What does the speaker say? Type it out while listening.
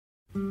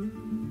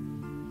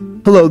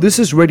Hello, this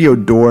is Radio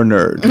Door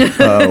Nerd.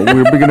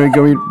 We're going to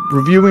go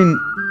reviewing.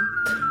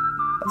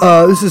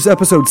 This is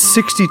episode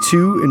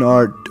 62 in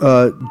our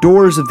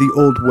Doors of the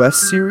Old West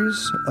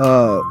series.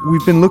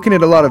 We've been looking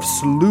at a lot of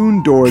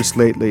saloon doors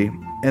lately,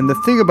 and the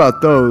thing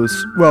about those,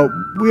 well,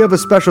 we have a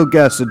special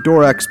guest, a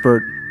door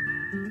expert,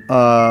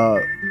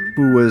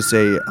 who was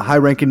a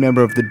high-ranking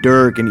member of the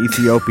Derg in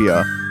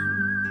Ethiopia,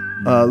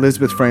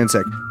 Elizabeth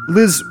Franczek.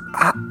 Liz,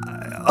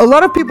 a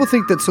lot of people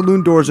think that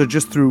saloon doors are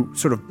just through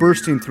sort of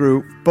bursting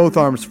through, both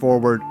arms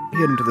forward,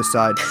 hidden to the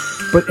side.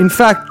 But in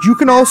fact, you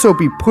can also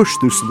be pushed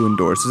through saloon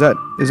doors. Is that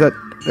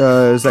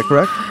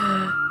correct?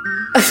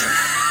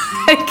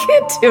 I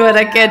can't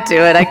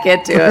do it.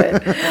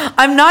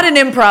 I'm not an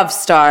improv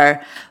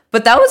star,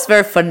 but that was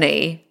very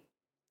funny.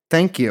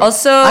 Thank you.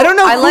 Also, I don't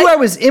know who I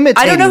was imitating.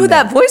 I don't know who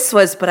that voice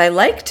was, but I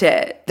liked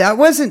it. That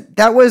wasn't,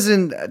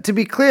 to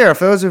be clear,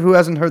 for those who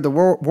hasn't heard the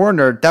War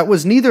Nerd, that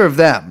was neither of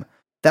them.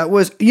 That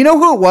was, you know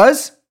who it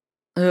was?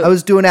 I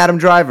was doing Adam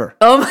Driver.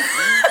 Oh,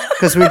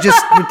 because we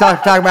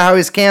talked about how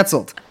he's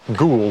canceled.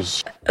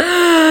 Ghouls.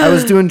 I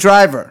was doing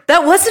Driver.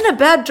 That wasn't a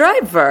bad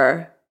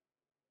Driver.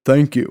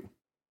 Thank you.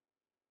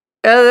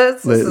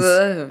 Liz.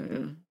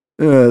 I'm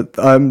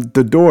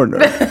the door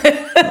nerd.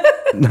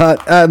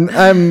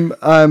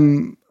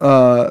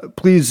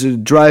 Please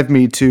drive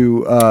me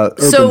to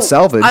Urban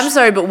Salvage. I'm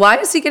sorry, but why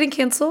is he getting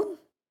canceled?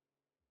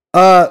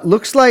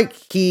 Looks like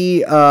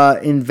he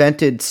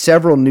invented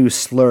several new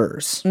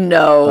slurs.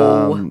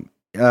 No.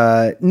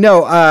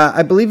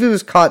 I believe he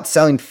was caught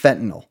selling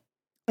fentanyl.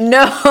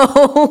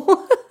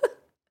 No.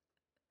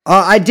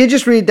 I did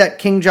just read that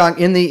King Jong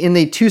in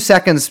the 2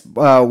 seconds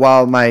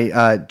while my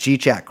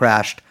GChat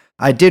crashed.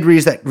 I did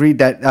read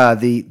that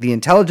the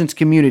intelligence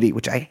community,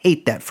 which I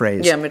hate that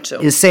phrase, yeah, me too,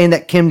 is saying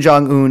that Kim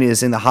Jong-un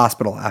is in the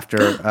hospital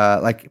after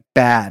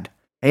bad.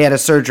 He had a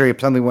surgery,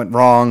 something went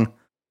wrong.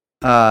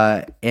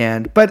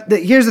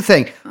 Here's the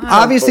thing.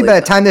 Obviously, by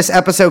the time this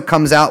episode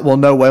comes out, we'll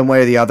know one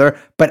way or the other.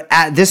 But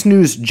this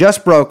news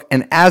just broke,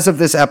 and as of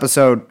this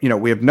episode,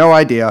 we have no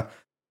idea.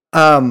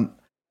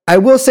 I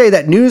will say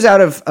that news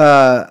out of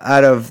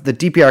the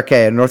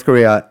DPRK in North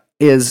Korea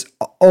is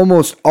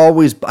almost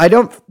always. I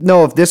don't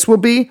know if this will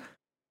be,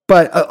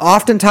 but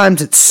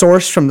oftentimes it's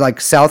sourced from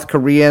South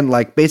Korean,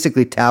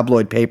 basically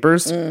tabloid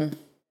papers,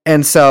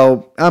 and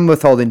so I'm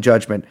withholding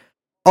judgment.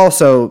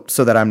 Also,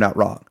 so that I'm not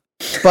wrong.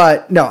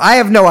 But no, I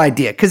have no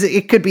idea because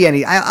it could be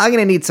any. I'm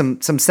going to need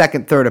some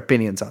second, third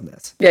opinions on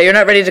this. Yeah, you're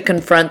not ready to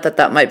confront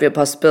that might be a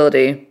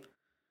possibility.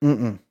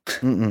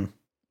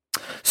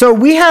 So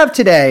we have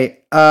today.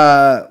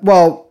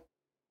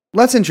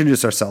 Let's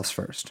introduce ourselves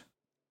first.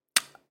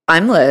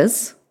 I'm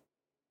Liz.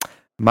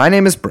 My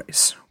name is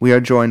Brace. We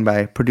are joined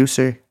by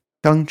producer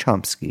Young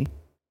Chomsky,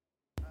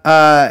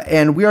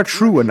 and we are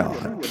True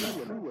Anon.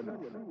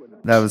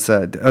 That was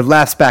a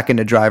laughs back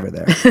into Driver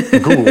there.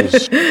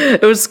 Ghouls.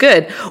 It was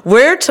good.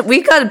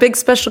 We got a big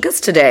special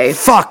guest today.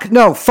 Fuck.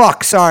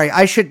 Sorry.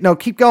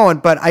 Keep going.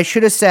 But I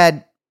should have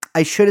said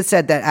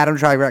that Adam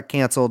Driver got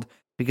canceled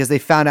because they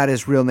found out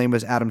his real name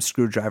was Adam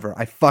Screwdriver.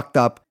 I fucked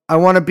up. I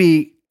want to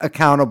be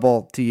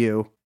accountable to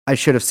you. I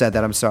should have said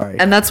that. I'm sorry.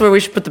 And that's where we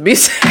should put the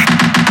music.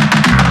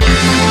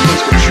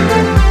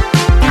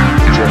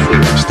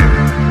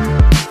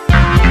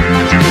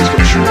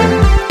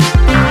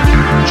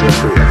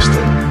 Jeffrey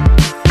Epstein.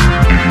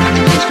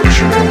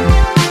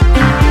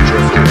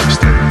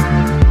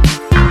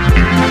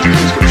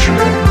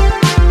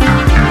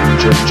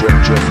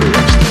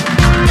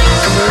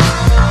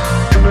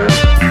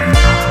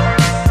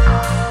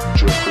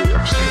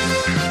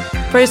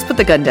 Bryce, put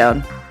the gun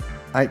down.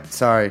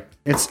 Sorry.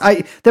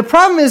 The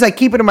problem is I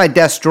keep it in my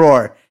desk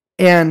drawer,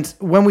 and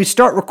when we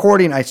start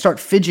recording, I start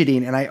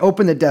fidgeting, and I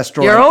open the desk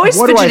drawer. You're always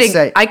what fidgeting. Do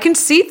I say? I can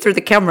see through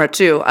the camera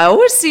too. I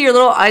always see your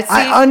little. I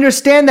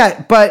understand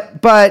that,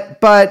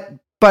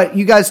 but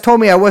you guys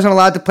told me I wasn't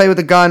allowed to play with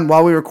the gun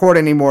while we record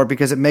anymore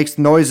because it makes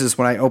noises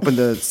when I open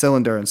the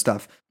cylinder and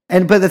stuff.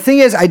 But the thing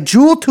is, I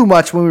drool too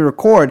much when we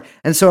record,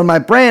 and so in my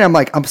brain, I'm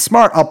like, I'm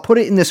smart. I'll put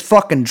it in this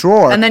fucking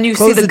drawer. And then you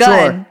see the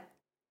gun. Drawer.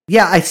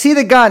 Yeah, I see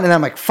the gun, and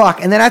I'm like,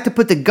 fuck. And then I have to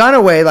put the gun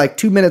away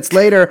 2 minutes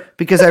later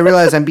because I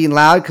realize I'm being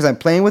loud because I'm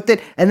playing with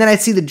it. And then I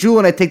see the jewel,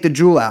 and I take the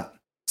jewel out.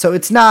 So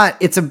it's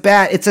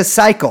a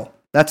cycle.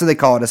 That's what they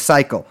call it, a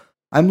cycle.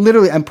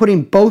 I'm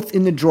putting both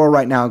in the drawer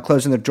right now and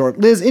closing the drawer.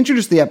 Liz,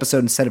 introduce the episode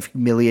instead of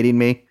humiliating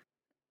me.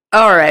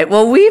 All right.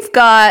 Well, we've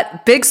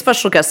got big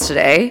special guest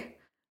today,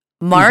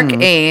 Mark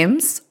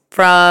Ames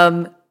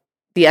from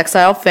the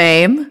Exiled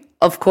fame,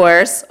 of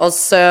course.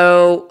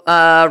 Also,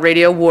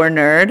 Radio War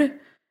Nerd.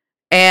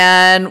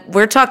 And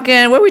we're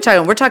talking, what are we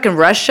talking? We're talking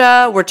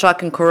Russia. We're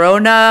talking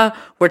Corona.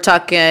 We're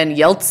talking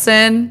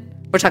Yeltsin.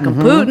 We're talking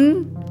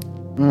Putin.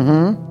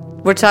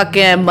 We're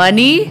talking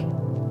money.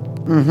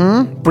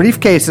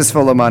 Briefcases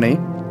full of money.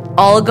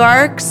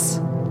 Oligarchs.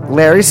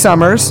 Larry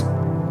Summers.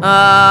 All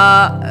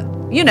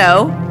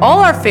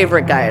our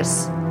favorite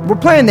guys. We're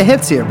playing the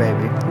hits here,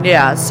 baby.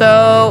 Yeah,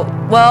 so,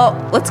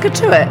 let's get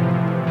to it.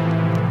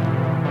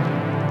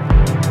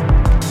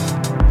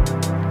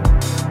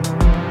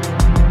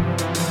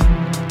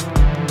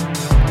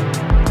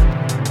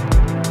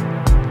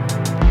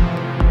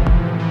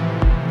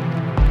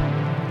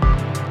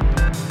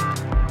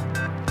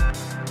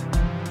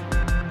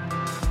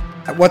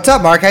 What's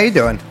up, Mark? How you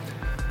doing?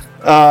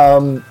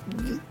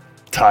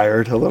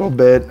 Tired a little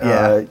bit.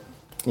 Yeah.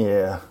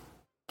 Yeah.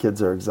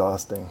 Kids are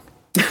exhausting.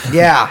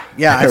 Yeah,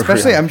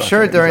 especially Really I'm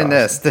sure fucking during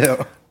this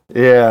too.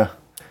 Yeah.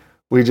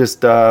 We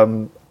just,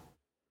 I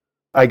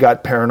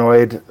got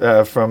paranoid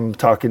from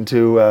talking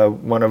to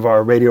one of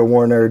our Radio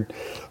Warner,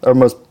 our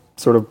most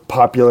sort of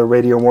popular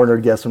Radio Warner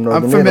guest from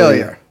Northern I'm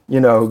familiar. Italy, you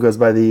know, who goes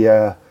by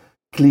the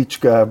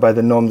Klitschka, by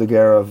the nom de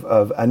guerre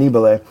of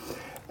Annibale.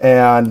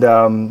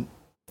 And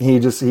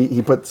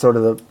he put sort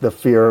of the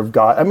fear of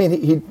God. I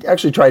mean, he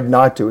actually tried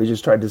not to. He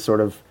just tried to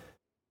sort of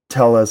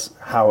tell us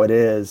how it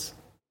is.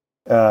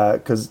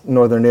 Because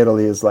Northern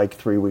Italy is like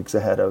 3 weeks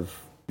ahead of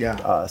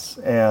us.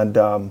 And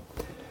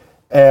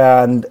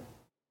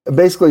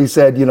basically he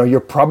said, you know, you're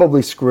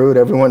probably screwed.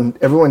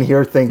 Everyone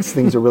here thinks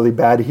things are really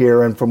bad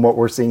here, and from what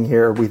we're seeing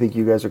here, we think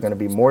you guys are going to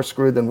be more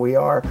screwed than we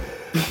are.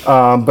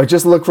 But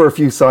just look for a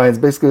few signs.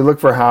 Basically, look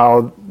for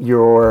how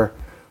your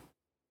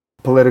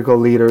political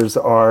leaders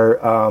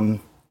are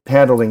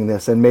handling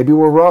this, and maybe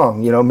we're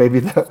wrong. You know, maybe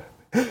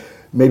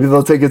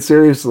they'll take it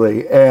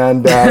seriously.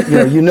 And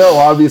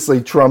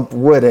obviously Trump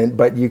wouldn't,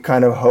 but you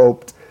kind of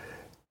hope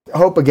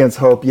against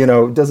hope. You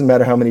know, it doesn't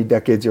matter how many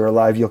decades you're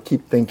alive, you'll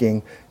keep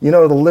thinking, you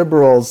know, the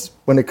liberals,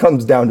 when it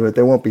comes down to it,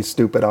 they won't be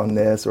stupid on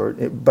this. You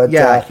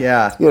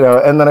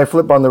know. And then I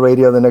flip on the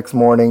radio the next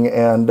morning,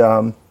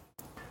 and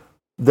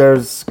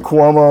there's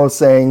Cuomo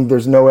saying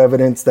there's no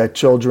evidence that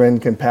children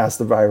can pass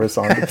the virus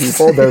on to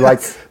people. They're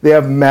like, they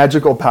have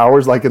magical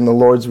powers, like in the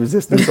Lord's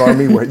Resistance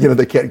Army, where, you know,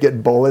 they can't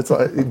get bullets.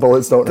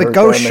 Bullets don't hurt them. The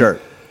ghost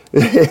shirt.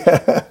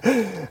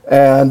 Yeah.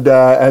 And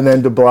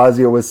then de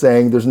Blasio was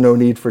saying there's no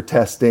need for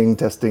testing.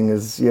 Testing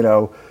is, you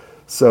know,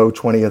 so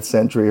 20th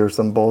century or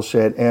some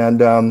bullshit. And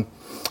no,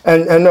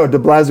 de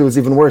Blasio was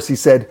even worse. He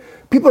said,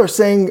 people are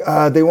saying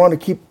they want to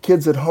keep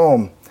kids at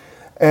home.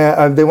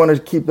 They want to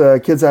keep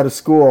kids out of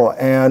school.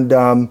 And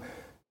I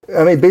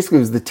mean, basically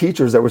it was the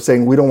teachers that were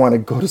saying we don't want to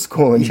go to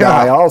school and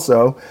die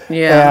also.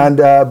 Yeah. And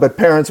but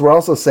parents were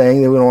also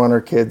saying that we don't want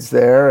our kids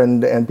there,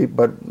 and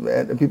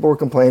people were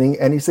complaining.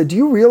 And he said, do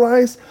you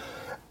realize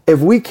if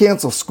we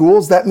cancel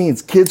schools, that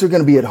means kids are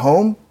going to be at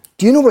home?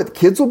 Do you know what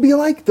kids will be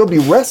like? They'll be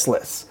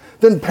restless.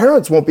 Then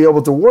parents won't be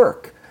able to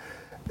work.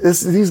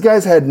 These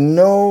guys had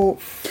no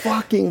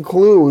fucking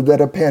clue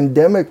that a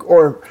pandemic,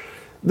 or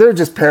they're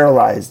just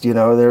paralyzed, you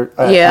know, they're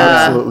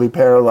absolutely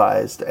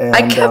paralyzed.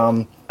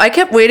 And I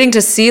kept waiting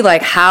to see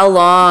like how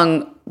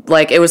long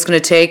like it was going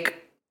to take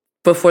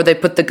before they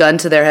put the gun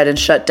to their head and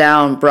shut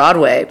down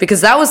Broadway,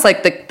 because that was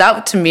like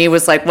that to me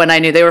was like when I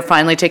knew they were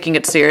finally taking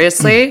it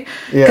seriously,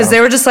 because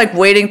they were just like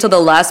waiting till the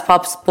last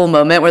possible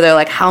moment where they're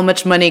like, how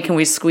much money can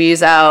we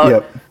squeeze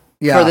out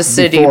for the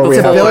city? It's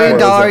a $1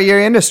 billion a year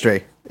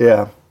industry.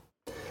 Yeah,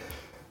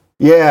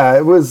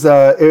 it was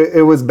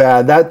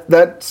bad.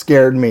 That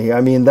scared me. I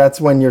mean, that's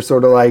when you're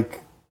sort of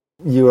like,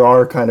 you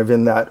are kind of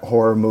in that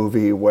horror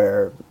movie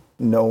where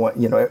no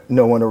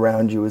one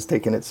around you is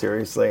taking it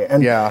seriously.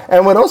 And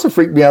what also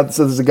freaked me out,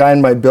 so there's a guy in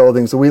my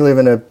building. So we live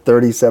in a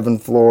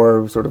 37th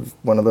floor, sort of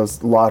one of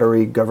those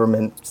lottery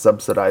government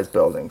subsidized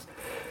buildings.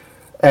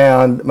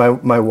 And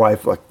my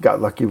wife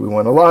got lucky, we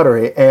won a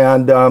lottery.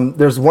 And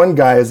there's one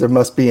guy, as there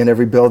must be in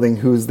every building,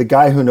 who's the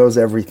guy who knows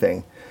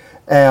everything.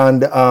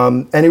 And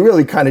he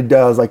really kind of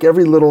does, like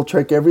every little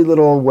trick, every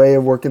little way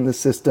of working the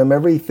system,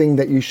 everything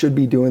that you should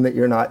be doing that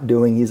you're not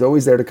doing. He's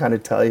always there to kind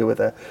of tell you with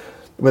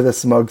a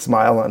smug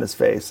smile on his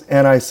face.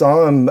 And I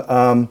saw him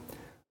the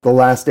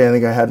last day I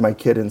think I had my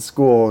kid in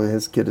school.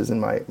 His kid is in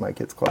my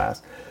kid's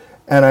class.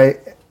 And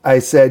I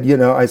said, you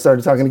know, I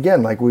started talking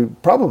again, like we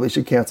probably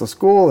should cancel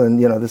school, and,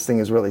 you know, this thing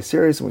is really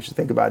serious and we should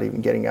think about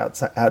even getting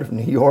out of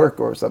New York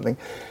or something.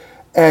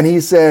 And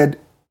he said,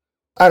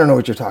 I don't know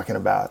what you're talking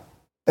about.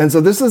 And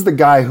so this is the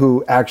guy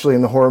who actually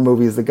in the horror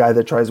movie is the guy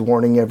that tries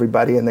warning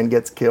everybody and then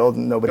gets killed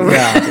and nobody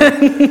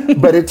listens.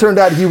 But it turned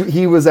out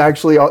he was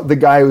actually the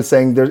guy who was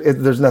saying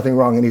there's nothing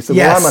wrong. And he said,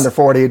 well, I'm under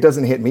 40. It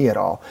doesn't hit me at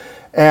all.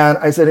 And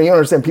I said, and you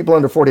understand, people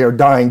under 40 are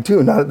dying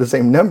too, not at the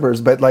same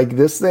numbers. But like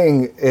this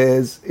thing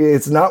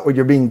it's not what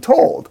you're being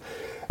told.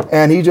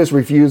 And he just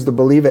refused to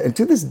believe it. And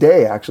to this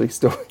day, actually,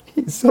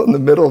 he's still in the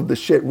middle of the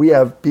shit. We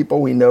have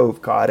people we know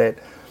who've caught it.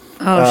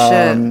 Oh,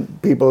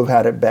 shit. People who've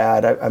had it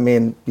bad. I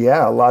mean,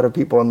 a lot of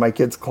people in my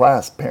kids'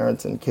 class,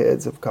 parents and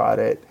kids, have caught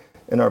it.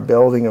 In our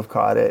building have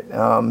caught it.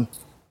 Well,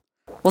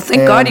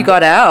 thank God you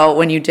got out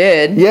when you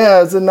did.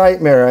 Yeah, it's a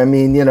nightmare. I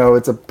mean, you know,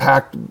 it's a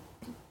packed,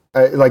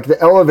 like the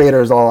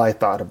elevator is all I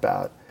thought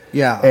about.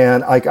 Yeah.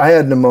 And like I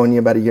had pneumonia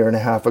about a year and a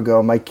half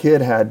ago. My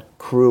kid had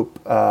croup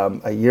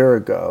a year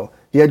ago.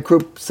 He had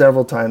croup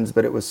several times,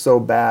 but it was so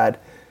bad.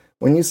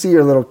 When you see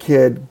your little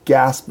kid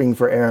gasping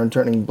for air and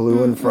turning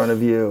blue in front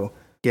of you,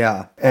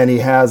 and he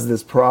has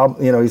this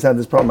problem, you know, he's had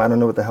this problem, I don't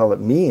know what the hell it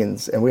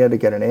means. And we had to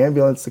get an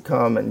ambulance to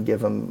come and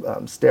give him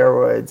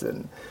steroids.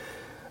 And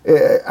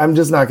I'm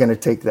just not going to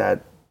take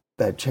that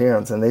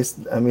chance. And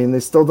they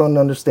still don't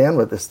understand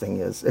what this thing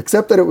is,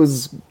 except that it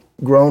was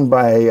grown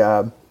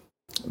by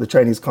the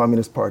Chinese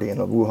Communist Party in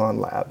a Wuhan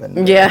lab,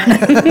 and Yeah.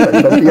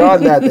 but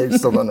beyond that, they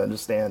still don't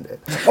understand it.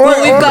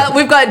 Well,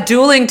 we've got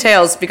dueling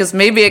tales because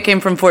maybe it came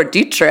from Fort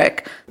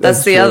Detrick.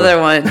 That's the true.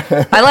 other one.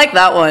 I like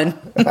that one.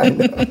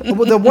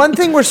 Well, the one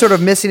thing we're sort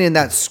of missing in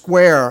that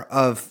square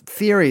of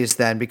theories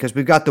then, because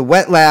we've got the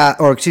we've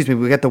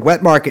got the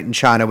wet market in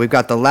China, we've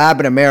got the lab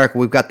in America,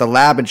 we've got the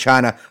lab in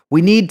China.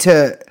 We need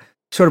to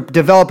sort of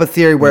develop a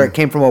theory where it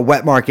came from a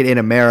wet market in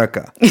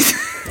America.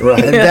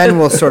 Right. And then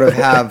we'll sort of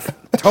have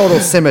total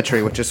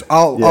symmetry, which is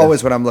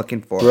always what I'm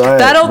looking for. Right,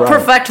 That'll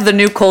perfect the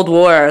new Cold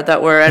War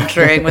that we're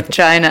entering with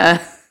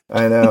China.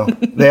 I know.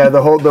 Yeah,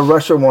 the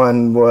Russia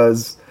one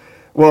was,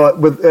 well,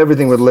 with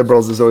everything with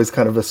liberals is always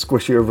kind of a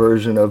squishier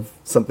version of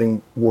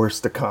something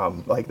worse to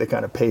come. Like they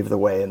kind of pave the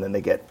way and then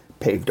they get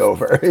paved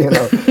over, you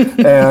know.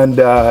 And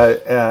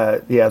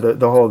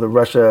the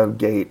Russia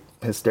gate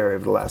hysteria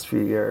of the last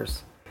few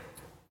years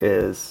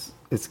it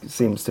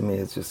seems to me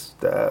it's just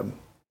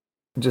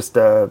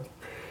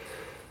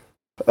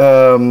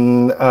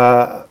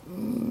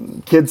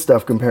kid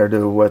stuff compared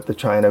to what the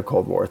China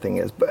Cold War thing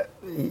is, but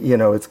you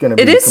know it's going to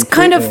be. It is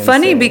kind of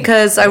funny insane.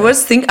 because I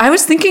was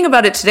thinking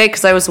about it today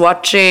because I was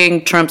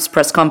watching Trump's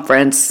press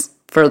conference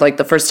for like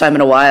the first time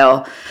in a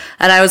while,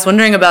 and I was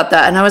wondering about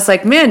that, and I was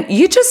like, man,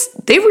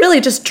 they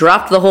really just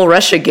dropped the whole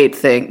Russiagate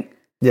thing.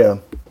 Yeah,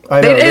 I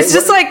know. It's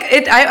just like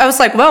it. I was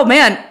like, well,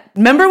 man.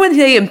 Remember when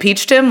they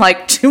impeached him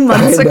like 2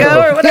 months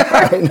ago or whatever?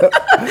 I know.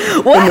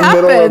 What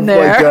happened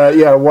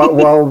there?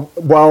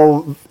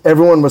 While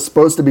everyone was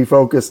supposed to be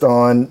focused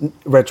on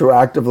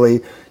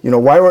retroactively, you know,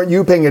 why weren't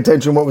you paying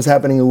attention to what was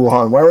happening in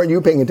Wuhan? Why weren't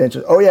you paying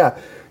attention? Oh yeah,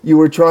 you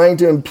were trying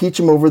to impeach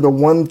him over the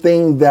one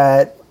thing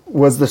that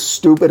was the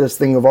stupidest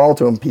thing of all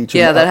to impeach him.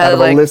 Yeah, that had out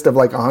of a list of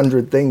like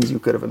 100 things you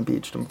could have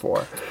impeached him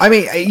for. I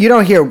mean, you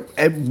don't hear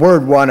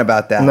word one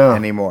about that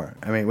anymore.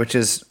 I mean,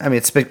 it's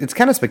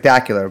kind of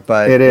spectacular,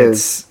 but it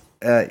is.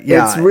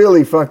 It's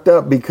really fucked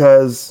up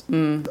because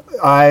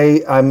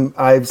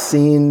I've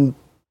seen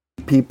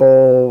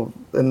people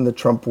in the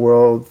Trump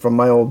world from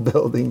my old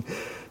building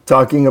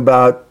talking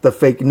about the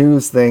fake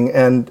news thing,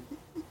 and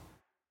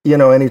you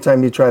know,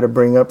 anytime you try to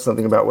bring up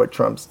something about what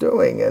Trump's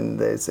doing, and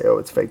they say, "Oh,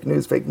 it's fake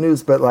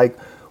news," but like,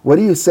 what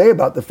do you say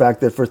about the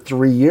fact that for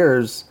 3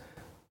 years,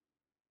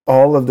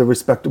 all of the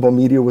respectable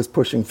media was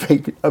pushing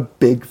a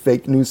big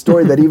fake news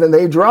story that even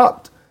they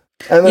dropped,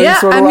 and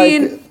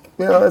then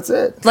you know, that's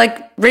it.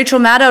 Like Rachel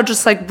Maddow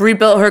just like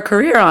rebuilt her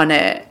career on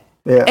it.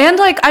 Yeah. And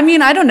like, I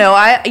mean, I don't know.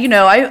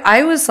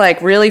 I was like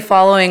really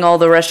following all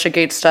the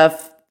Russiagate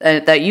stuff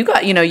that you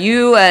got, you know,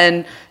 you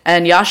and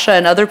Yasha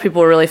and other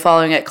people were really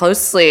following it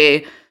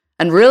closely.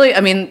 And really,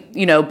 I mean,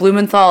 you know,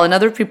 Blumenthal and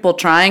other people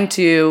trying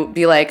to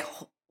be like,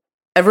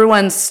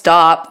 everyone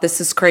stop. This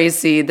is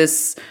crazy.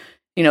 This,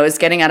 you know, is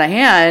getting out of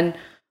hand.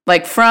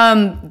 Like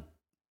from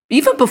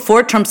even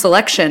before Trump's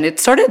election, it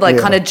started like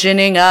kind of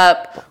ginning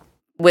up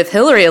with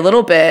Hillary a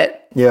little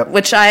bit,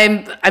 which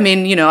I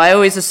mean, you know, I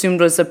always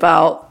assumed was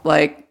about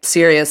like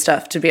serious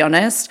stuff, to be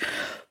honest.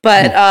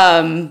 But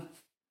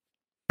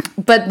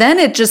then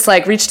it just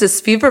like reached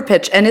this fever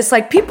pitch, and it's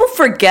like people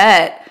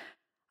forget.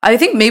 I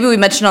think maybe we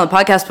mentioned on the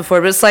podcast before,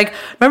 but it's like,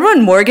 remember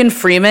when Morgan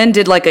Freeman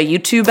did like a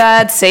YouTube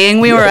ad saying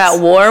we were at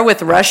war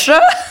with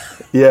Russia?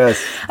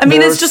 Yes. I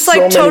mean, it's just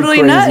like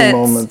totally nuts.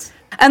 Moments.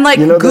 And like,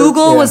 you know,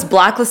 Google was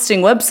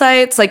blacklisting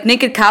websites. Like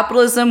Naked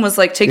Capitalism was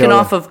like taken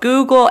off of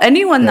Google.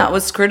 Anyone that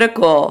was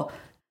critical.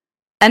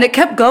 And it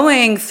kept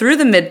going through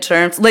the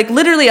midterms, like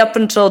literally up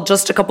until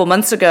just a couple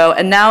months ago.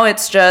 And now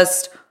it's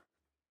just,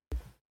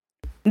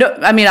 no,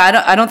 I mean,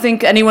 I don't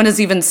think anyone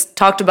has even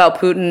talked about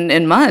Putin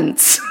in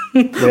months,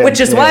 which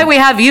is why we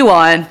have you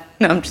on.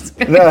 No, I'm just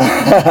kidding.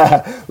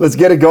 Let's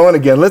get it going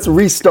again. Let's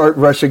restart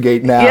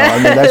Russiagate now. Yes.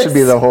 I mean, that should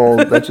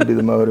be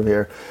the motive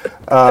here.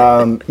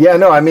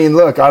 I mean,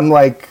 look, I'm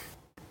like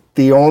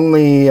the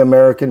only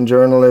American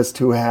journalist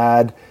who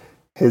had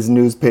his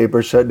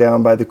newspaper shut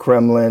down by the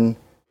Kremlin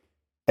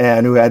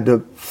and who had to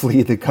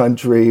flee the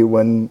country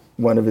when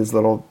one of his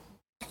little,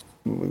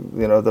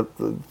 you know, the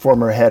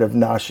former head of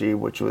Nashi,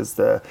 which was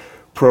the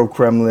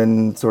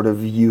pro-Kremlin sort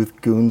of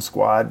youth goon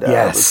squad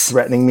was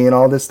threatening me and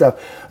all this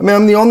stuff. I mean,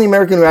 I'm the only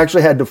American who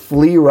actually had to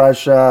flee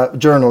Russia,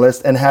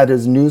 journalist, and had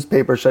his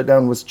newspaper shut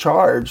down, was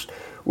charged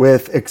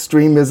with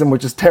extremism,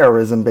 which is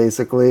terrorism,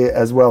 basically,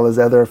 as well as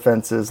other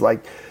offenses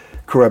like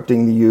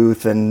corrupting the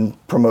youth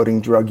and promoting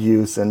drug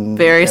use and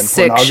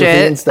sick pornography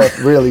shit and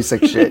stuff. Really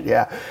sick shit,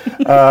 yeah.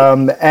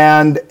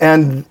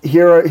 And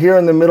here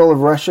in the middle of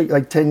Russia,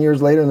 like 10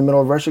 years later, in the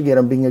middle of Russiagate,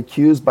 I'm being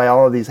accused by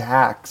all of these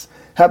hacks.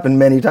 Happened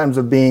many times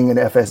of being an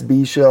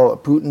FSB shill, a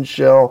Putin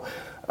shill,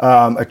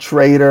 a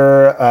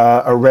traitor,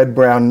 a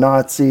red-brown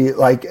Nazi,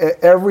 like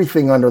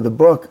everything under the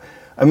book.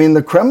 I mean,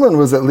 the Kremlin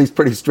was at least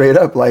pretty straight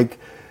up, like,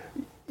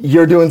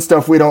 you're doing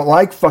stuff we don't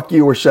like, fuck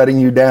you, we're shutting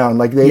you down.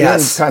 Like, they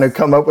didn't kind of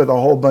come up with a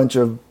whole bunch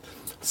of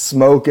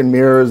smoke and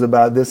mirrors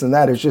about this and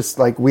that. It's just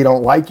like, we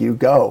don't like you,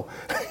 go.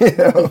 You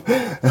know,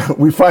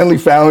 we finally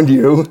found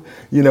you.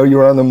 You know, you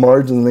were on the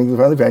margins and things. We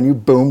finally found you,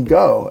 boom,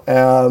 go.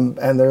 And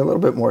they're a little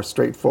bit more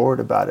straightforward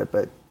about it.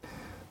 But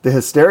the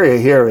hysteria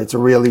here, it's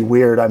really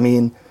weird. I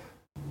mean,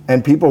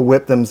 and people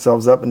whip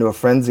themselves up into a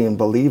frenzy and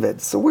believe it.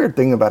 It's a weird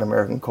thing about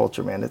American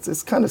culture, man.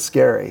 It's kind of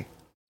scary.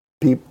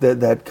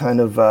 That kind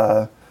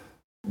of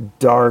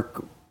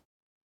dark,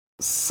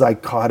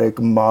 psychotic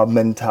mob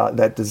mentality,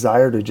 that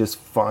desire to just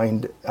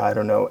find, I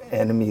don't know,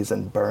 enemies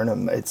and burn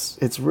them.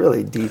 It's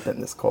really deep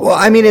in this culture. Well,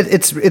 I mean,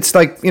 it's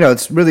like,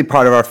 it's really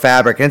part of our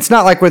fabric. And it's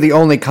not like we're the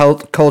only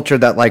culture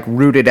that like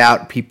rooted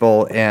out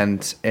people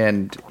and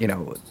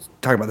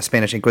talking about the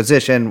Spanish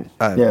Inquisition,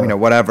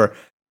 whatever.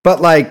 But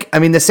like, I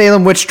mean, the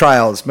Salem witch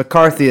trials,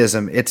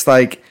 McCarthyism, it's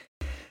like,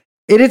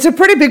 it's a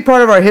pretty big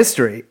part of our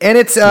history, and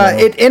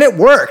it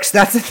works.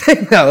 That's the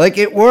thing, though. Like,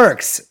 it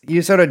works.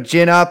 You sort of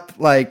gin up,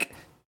 like,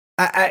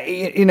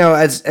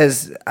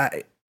 obviously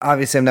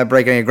I'm not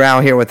breaking any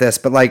ground here with this,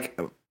 but like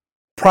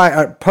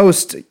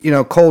post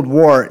Cold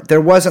War,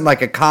 there wasn't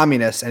like a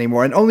communist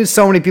anymore, and only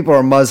so many people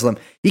are Muslim.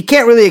 You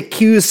can't really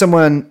accuse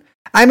someone.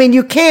 I mean,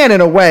 you can in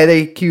a way.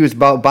 They accused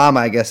Obama,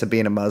 I guess, of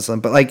being a Muslim,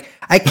 but like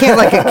I can't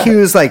like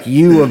accuse like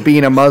you of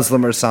being a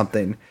Muslim or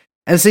something.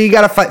 And so you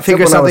got to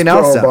figure something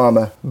else out.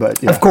 Obama,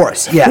 but of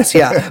course, yes,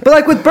 yeah. But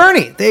like with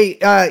Bernie, they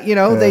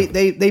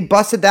they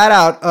busted that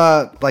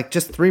out like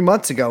just 3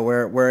 months ago,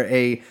 where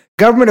a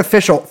government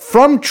official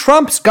from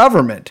Trump's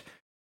government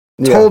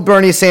told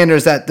Bernie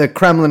Sanders that the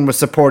Kremlin was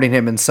supporting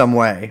him in some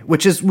way,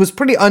 which was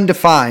pretty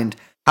undefined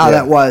how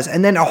that was.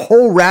 And then a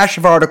whole rash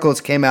of articles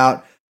came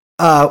out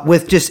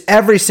with just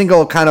every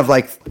single kind of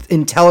like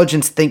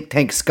intelligence think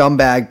tank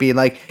scumbag being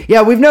like,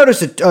 yeah, we've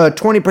noticed a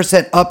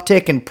 20%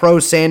 uptick in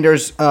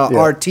pro-Sanders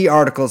RT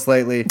articles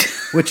lately,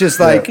 which is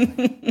like,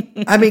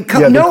 I mean, to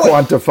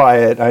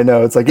quantify it. I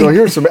know. It's like,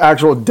 here's some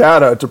actual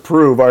data to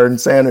prove our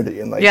insanity.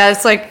 And like,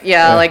 it's like,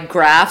 like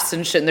graphs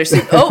and shit. And they're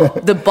saying,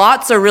 the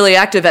bots are really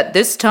active at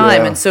this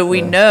time. And so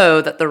we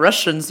know that the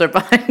Russians are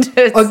behind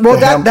it. Well,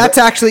 that's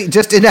actually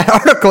just in that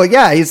article.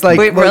 Yeah. He's like,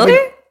 wait, really?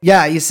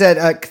 Yeah, you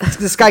said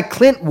this guy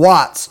Clint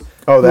Watts.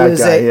 Oh, that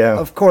guy,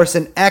 of course,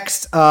 an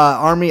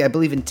ex-Army, I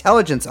believe,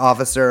 intelligence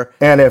officer.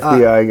 And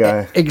FBI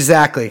guy.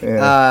 Exactly,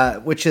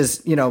 which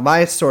is,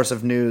 my source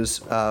of news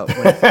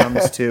when it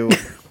comes to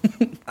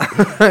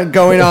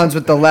going-ons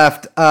with the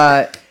left.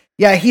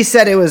 He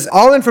said it was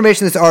all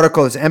information in this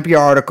article is an NPR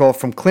article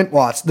from Clint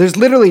Watts. There's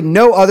literally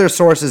no other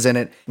sources in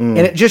it. And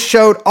it just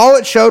showed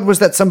was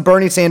that some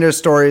Bernie Sanders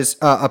stories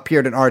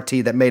appeared in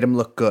RT that made him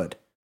look good.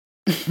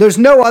 There's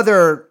no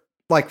other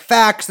like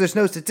facts, there's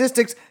no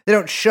statistics. They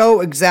don't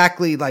show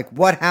exactly like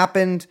what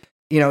happened.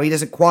 He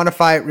doesn't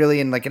quantify it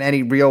really in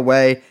any real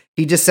way.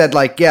 He just said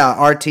like,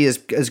 RT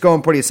is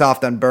going pretty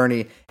soft on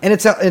Bernie, and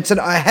it's a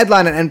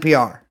headline on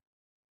NPR.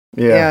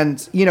 Yeah,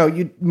 and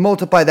you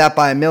multiply that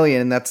by 1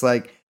 million, and that's how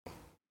you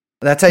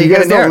get a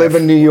narrative. Don't live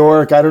in New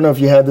York. I don't know if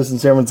you had this in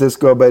San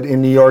Francisco, but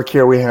in New York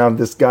here we have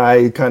this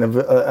guy kind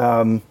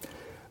of.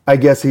 I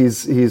guess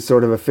he's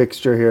sort of a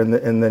fixture here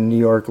in the New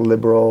York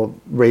liberal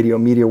radio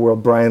media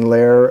world. Brian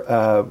Lehrer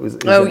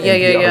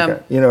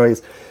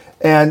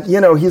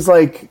he's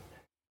like,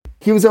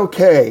 he was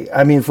okay.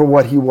 I mean, for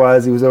what he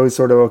was always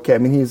sort of okay. I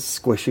mean, he's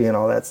squishy and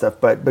all that stuff,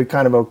 but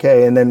kind of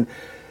okay. And then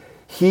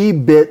he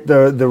bit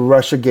the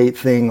Russiagate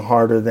thing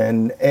harder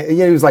than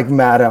he was like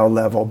Maddow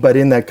level, but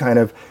in that kind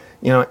of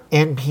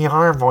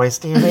NPR voice,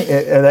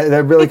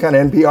 that really kind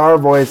of NPR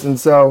voice, and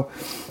so.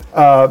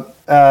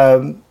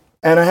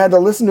 And I had to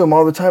listen to him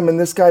all the time, and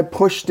this guy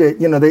pushed it.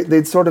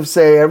 They'd sort of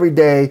say every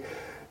day,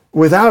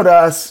 without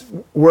us,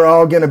 we're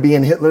all going to be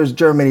in Hitler's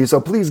Germany,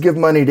 so please give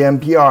money to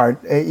NPR,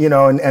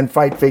 and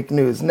fight fake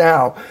news.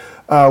 Now,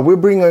 we're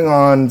bringing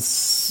on,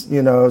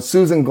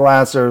 Susan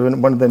Glasser,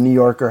 one of the New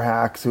Yorker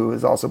hacks, who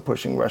is also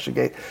pushing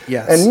Russiagate.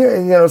 Yes.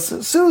 And,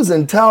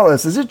 Susan, tell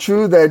us, is it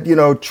true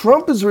that,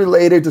 Trump is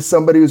related to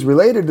somebody who's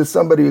related to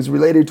somebody who's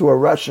related to a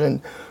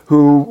Russian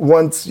who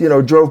once,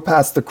 drove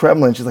past the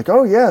Kremlin? She's like,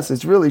 oh, yes,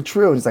 it's really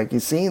true. And he's like, you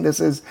see, this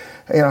is,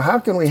 how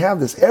can we have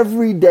this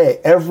every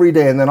day?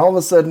 And then all of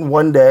a sudden,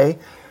 one day,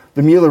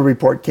 the Mueller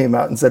report came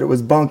out and said it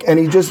was bunk. And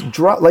he just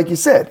dropped, like you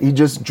said, he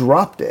just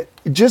dropped it.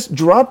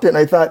 And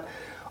I thought,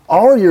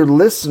 all your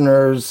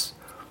listeners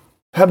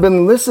have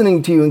been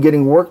listening to you and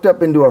getting worked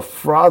up into a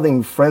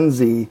frothing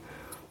frenzy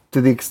to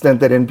the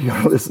extent that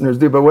NPR listeners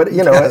do. But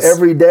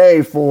every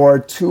day for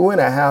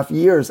 2.5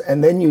 years,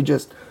 and then you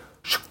just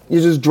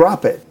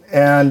drop it.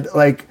 And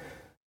like,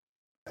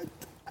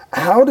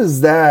 how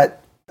does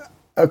that?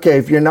 Okay,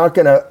 if you're not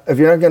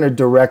gonna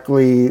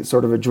directly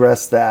sort of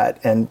address that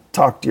and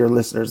talk to your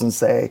listeners and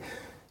say,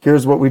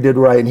 here's what we did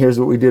right and here's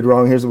what we did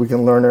wrong, here's what we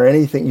can learn, or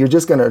anything, you're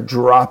just gonna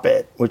drop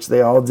it, which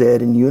they all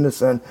did in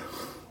unison.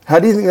 How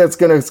do you think that's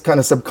gonna kind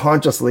of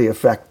subconsciously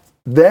affect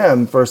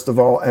them, first of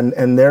all,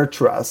 and their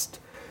trust?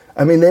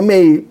 I mean, they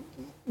may,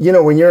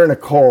 when you're in a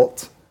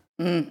cult,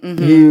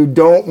 you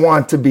don't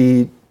want to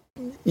be.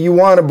 You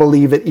want to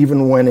believe it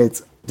even when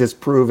it's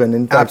disproven.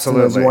 In fact,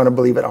 sometimes you want to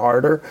believe it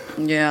harder.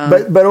 Yeah.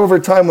 But over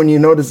time, when you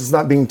notice it's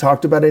not being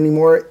talked about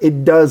anymore,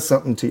 it does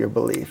something to your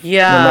belief.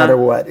 Yeah. No matter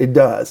what, it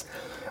does.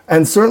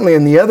 And certainly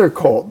in the other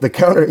cult, the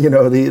counter,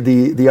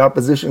 the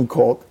opposition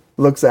cult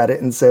looks at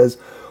it and says,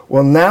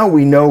 well, now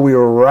we know we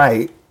were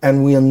right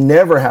and we'll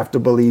never have to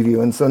believe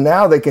you. And so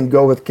now they can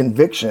go with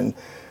conviction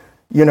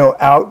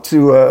out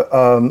to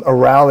a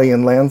rally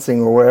in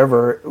Lansing or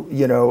wherever,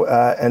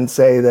 and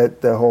say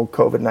that the whole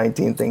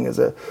COVID-19 thing is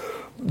a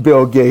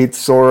Bill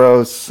Gates,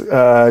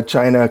 Soros,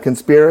 China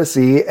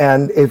conspiracy.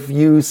 And if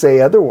you say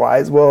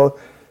otherwise, well,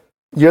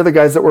 you're the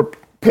guys that were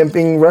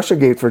pimping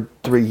Russiagate for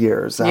 3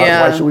 years.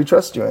 Why should we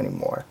trust you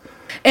anymore?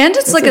 And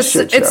it's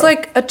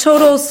like a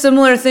total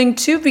similar thing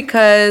too,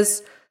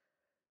 because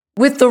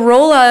with the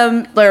roll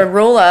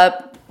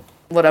up,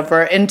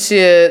 whatever,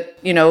 into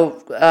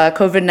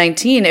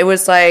COVID-19, it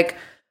was like,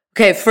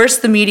 okay,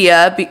 first the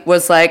media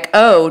was like,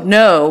 oh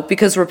no,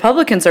 because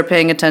Republicans are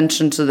paying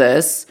attention to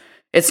this,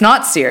 it's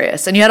not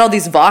serious, and you had all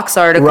these Vox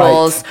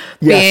articles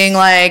being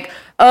like,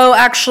 oh,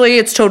 actually,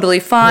 it's totally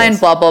fine,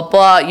 blah blah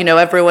blah.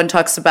 Everyone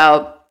talks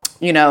about,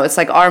 it's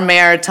like our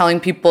mayor telling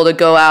people to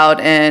go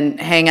out and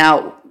hang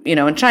out,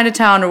 in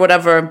Chinatown or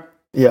whatever.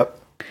 Yep.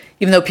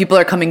 Even though people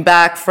are coming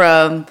back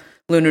from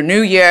Lunar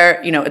New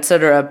Year, et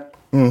cetera.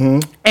 Mm-hmm.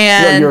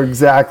 And you're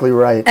exactly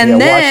right.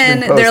 And then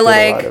they're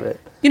like,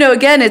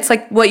 again, it's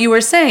like what you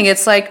were saying.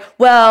 It's like,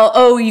 well,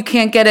 oh, you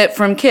can't get it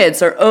from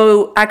kids, or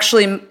oh,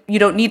 actually, you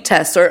don't need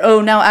tests, or oh,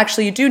 now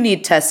actually you do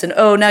need tests, and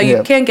oh, now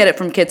you can get it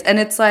from kids. And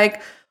it's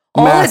like,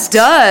 all it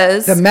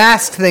does. The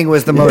mask thing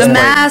was the most. The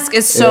mask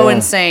is so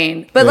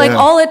insane. But like,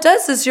 all it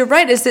does is, you're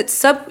right, is it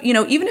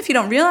even if you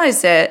don't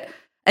realize it,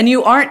 and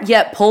you aren't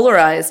yet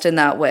polarized in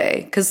that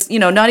way, because,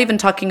 not even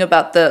talking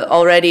about the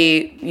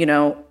already,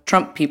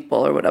 Trump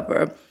people or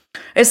whatever.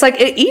 It's like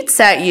it eats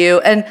at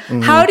you. And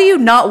how do you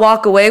not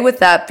walk away with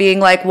that being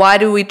like, why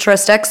do we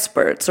trust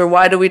experts, or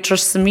why do we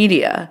trust the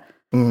media?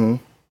 Mm-hmm.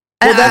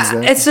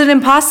 It's an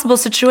impossible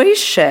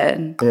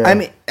situation. Yeah. I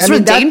mean,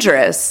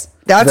 dangerous.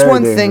 That's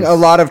one thing a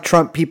lot of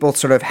Trump people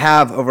sort of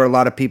have over a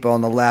lot of people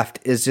on the left,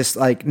 is just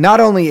like not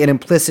only an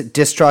implicit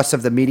distrust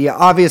of the media.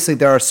 Obviously,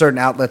 there are certain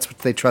outlets which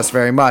they trust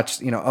very much,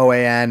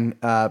 OAN,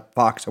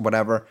 Fox, or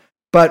whatever.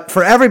 But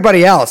for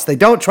everybody else, they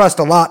don't trust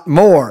a lot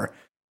more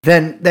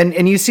than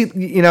and you see,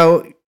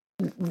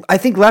 I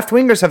think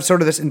left-wingers have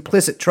sort of this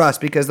implicit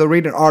trust because they'll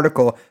read an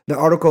article. The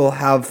article will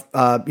have,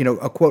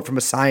 a quote from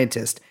a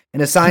scientist,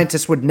 and a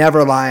scientist would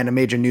never lie in a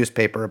major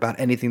newspaper about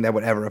anything that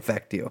would ever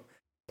affect you.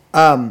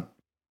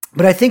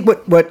 But I think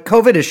what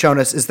COVID has shown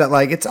us is that,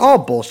 like, it's all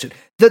bullshit.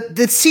 The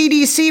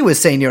CDC was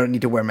saying you don't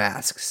need to wear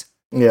masks.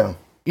 Yeah.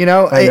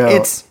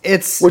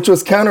 It's which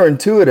was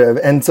counterintuitive.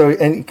 And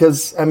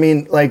because, I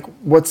mean, like,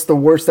 what's the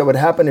worst that would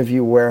happen if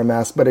you wear a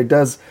mask? But it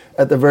does,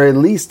 at the very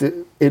least,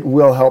 it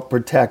will help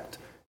protect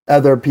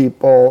other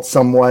people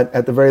somewhat.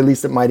 At the very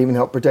least, it might even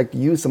help protect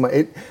you somewhat.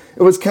 It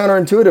was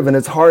counterintuitive, and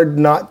it's hard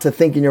not to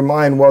think in your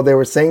mind, well, they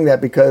were saying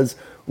that because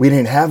we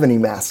didn't have any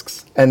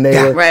masks. And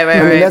they were,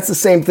 I mean, that's the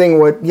same thing.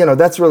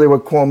 That's really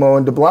what Cuomo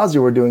and de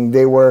Blasio were doing.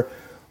 They were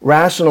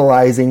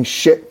rationalizing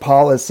shit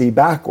policy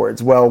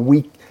backwards. Well,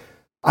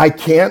 I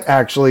can't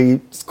actually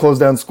close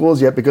down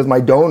schools yet because my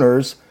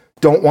donors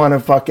don't want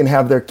to fucking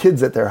have their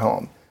kids at their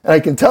home. And I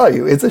can tell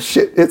you, it's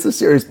a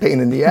serious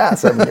pain in the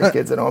ass having your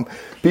kids at home.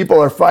 People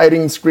are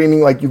fighting,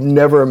 screaming like you've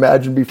never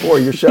imagined before.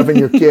 You're shoving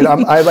your kid.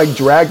 I like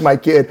drag my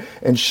kid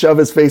and shove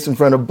his face in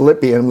front of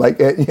Blippi, and I'm like,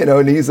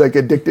 and he's like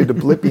addicted to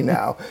Blippi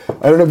now.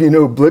 I don't know if you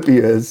know who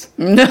Blippi is.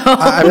 No,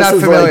 I'm not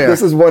familiar.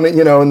 This is one, in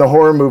the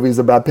horror movies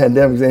about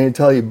pandemics. They didn't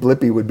tell you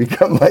Blippi would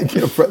become like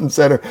front and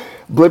center.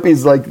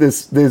 Blippi's like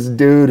this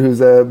dude who's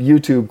a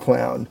YouTube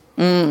clown,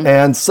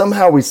 and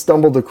somehow we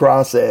stumbled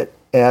across it.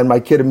 And my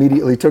kid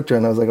immediately took to it,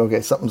 and I was like,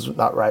 okay, something's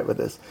not right with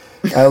this.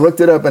 And I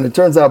looked it up, and it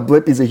turns out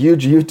Blippi's a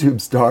huge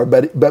YouTube star,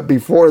 but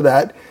before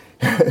that,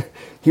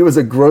 he was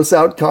a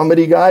gross-out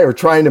comedy guy, or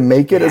trying to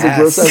make it as a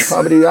gross-out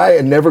comedy guy,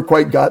 and never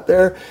quite got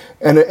there.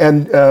 And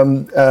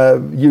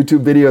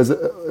YouTube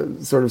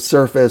videos sort of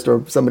surfaced,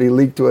 or somebody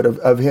leaked to it,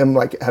 of him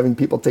like having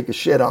people take a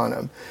shit on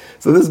him.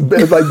 So this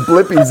is like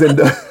Blippi's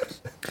into...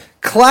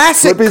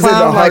 Classic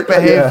clown-like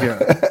behavior.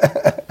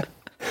 Yeah.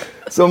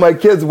 So my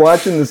kid's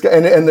watching this guy,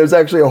 and there's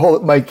actually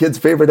my kid's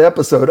favorite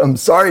episode, I'm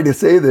sorry to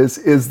say this,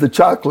 is the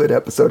chocolate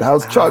episode.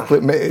 How's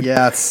chocolate made?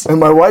 Yes. And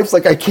my wife's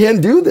like, I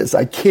can't do this.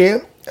 I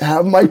can't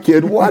have my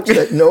kid watch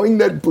that, knowing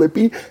that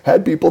Blippi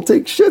had people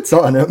take shits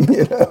on him,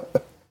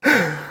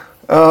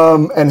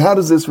 And how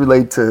does this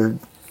relate to,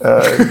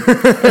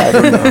 I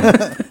don't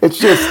know. It's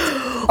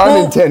just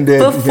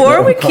unintended.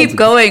 Before we keep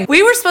going,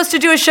 we were supposed to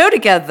do a show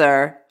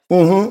together.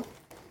 Mm-hmm.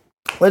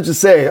 Let's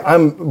just say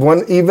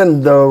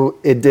even though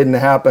it didn't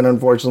happen,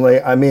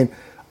 unfortunately. I mean,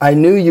 I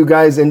knew you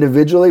guys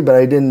individually, but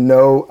I didn't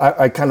know.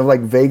 I kind of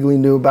like vaguely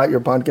knew about your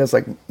podcast.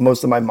 Like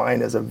most of my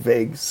mind is a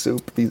vague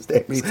soup these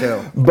days. Me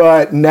too.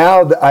 But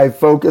now that I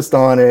focused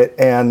on it,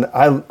 and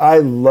I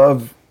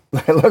love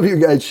you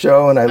guys'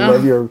 show, and I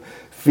love your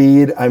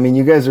feed. I mean,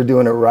 you guys are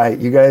doing it right.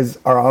 You guys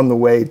are on the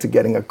way to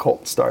getting a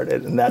cult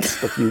started, and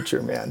that's the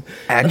future, man.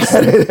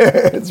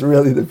 It's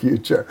really the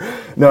future.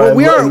 No,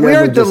 well, we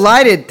are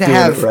delighted to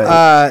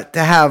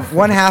have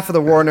one half of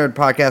the War Nerd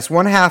podcast,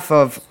 one half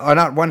of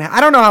not one.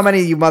 I don't know how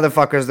many of you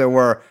motherfuckers there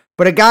were,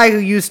 but a guy who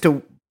used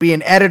to be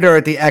an editor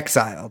at the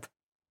Exiled.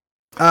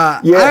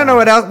 I don't know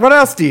what else. What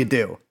else do you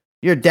do?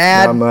 Your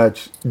dad? Not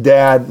much.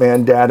 Dad,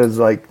 man, dad is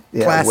like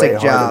Classic way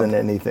job. harder than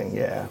anything.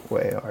 Yeah,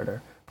 way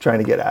harder. Trying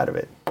to get out of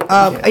it.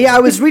 Yeah, I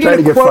was reading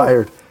Trying to a get quote.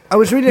 fired. I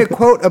was reading a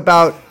quote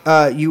about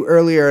you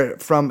earlier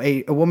from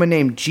a woman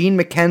named Jean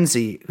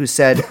McKenzie who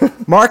said,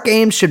 Mark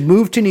Ames should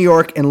move to New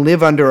York and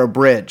live under a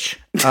bridge.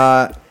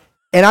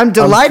 And I'm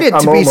delighted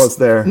I'm to be almost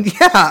there.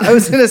 Yeah, I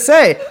was going to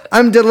say,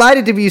 I'm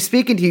delighted to be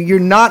speaking to you. You're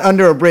not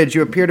under a bridge.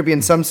 You appear to be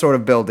in some sort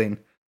of building.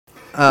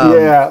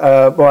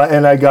 Well,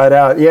 and I got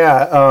out.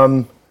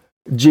 Yeah,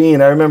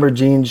 Jean, I remember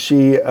Jean.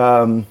 She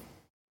was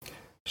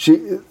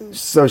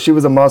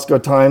a Moscow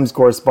Times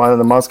correspondent.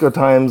 The Moscow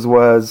Times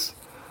was,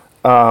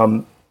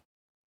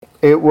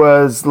 it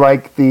was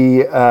like the,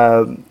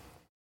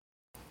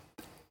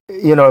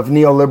 if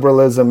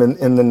neoliberalism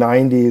in the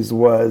 90s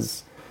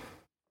was,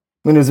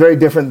 I mean, it was very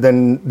different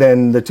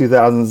than the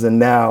 2000s and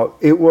now.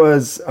 It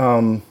was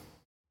a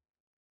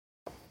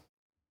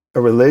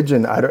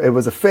religion. It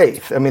was a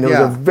faith. I mean,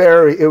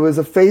 it was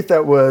a faith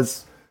that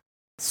was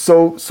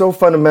so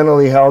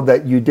fundamentally held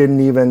that you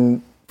didn't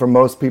even, for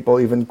most people,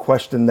 even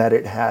question that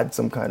it had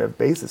some kind of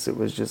basis. It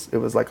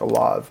was like a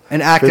law of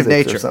an act of physics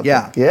or nature.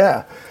 something.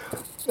 Yeah.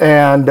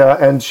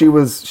 And she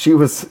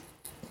was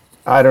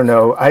I don't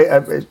know.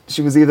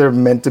 She was either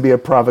meant to be a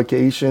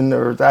provocation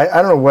or I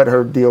don't know what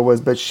her deal was,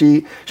 but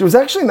she was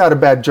actually not a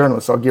bad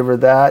journalist. I'll give her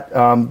that.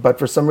 But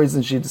for some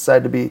reason, she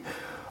decided to be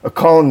a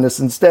columnist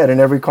instead.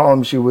 In every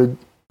column, she would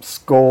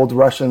scold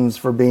Russians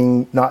for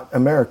being not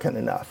American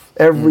enough.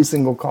 Every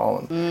single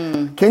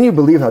column. Can you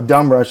believe how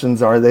dumb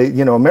Russians are?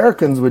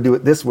 Americans would do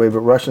it this way,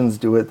 but Russians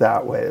do it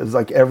that way. It was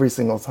like every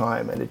single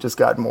time, and it just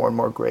got more and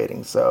more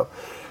grating. So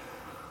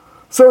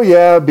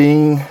yeah,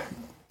 being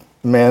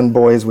man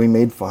boys, we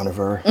made fun of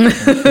her. She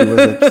was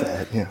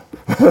upset. Yeah.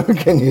 What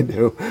can you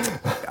do?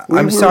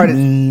 I'm sorry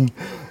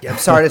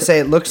to say,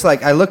 it looks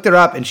like I looked her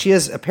up and she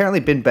has apparently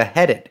been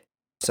beheaded.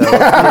 So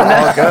you're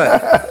all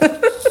good.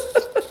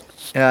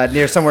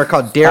 Near somewhere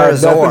called Deir I have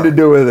ez-Zor. nothing to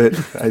do with it.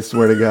 I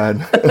swear to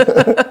God.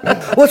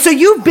 Well, so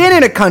you've been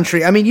in a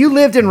country. I mean, you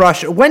lived in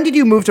Russia. When did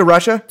you move to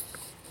Russia?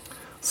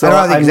 So I don't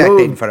have the exact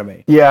date in front of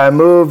me. Yeah, I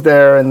moved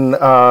there in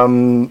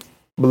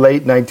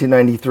late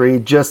 1993,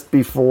 just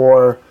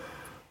before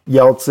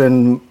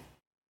Yeltsin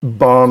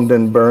bombed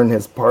and burned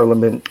his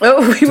parliament.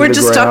 Oh, we were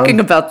just talking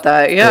about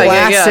that. Yeah,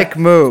 Classic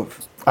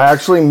move. I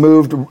actually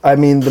moved. I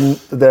mean,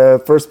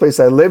 the first place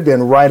I lived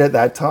in right at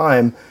that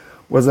time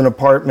was an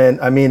apartment.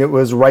 I mean, it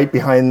was right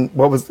behind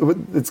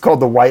it's called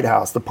the White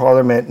House, the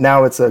Parliament.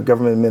 Now it's a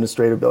government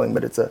administrative building,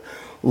 but it's a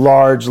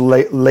large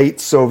late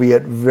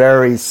Soviet,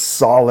 very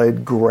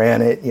solid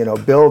granite,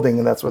 building,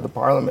 and that's where the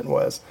Parliament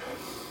was.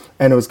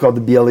 And it was called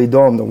the Bielый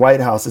Dom, the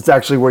White House. It's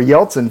actually where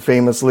Yeltsin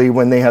famously,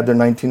 when they had their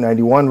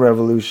 1991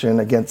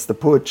 revolution against the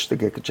putsch, the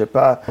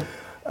Gekechepa,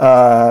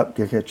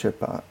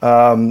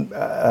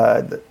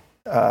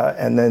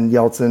 and then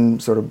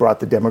Yeltsin sort of brought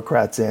the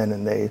Democrats in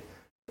and they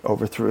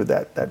overthrew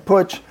that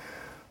putsch.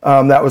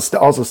 That was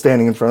also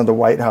standing in front of the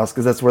White House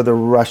because that's where the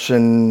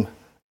Russian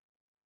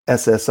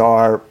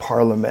SSR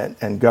parliament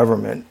and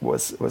government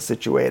was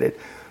situated.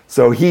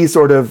 So he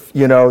sort of,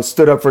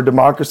 stood up for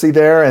democracy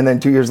there, and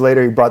then 2 years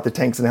later he brought the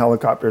tanks and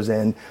helicopters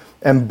in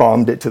and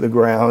bombed it to the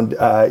ground,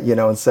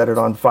 and set it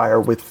on fire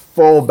with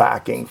full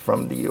backing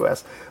from the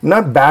U.S.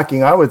 Not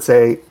backing, I would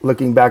say,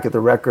 looking back at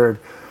the record,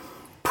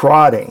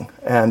 prodding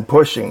and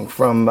pushing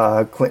from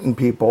Clinton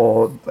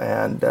people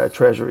and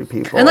Treasury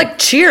people. And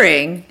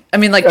cheering. I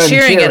mean,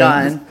 cheering it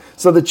on.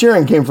 So the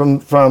cheering came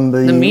from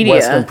the media.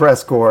 Western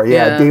Press Corps.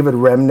 Yeah, David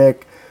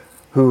Remnick,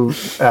 who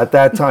at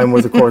that time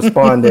was a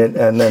correspondent,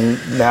 and then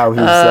now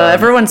he's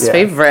everyone's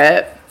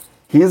favorite.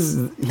 He's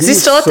he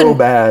still at so the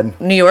bad.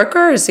 New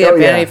Yorker, or is he at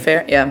Vanity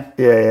Fair? Yeah.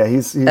 Yeah.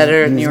 He's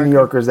editor he's New Yorker. New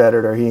Yorker's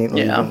editor. He ain't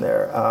leaving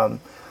there.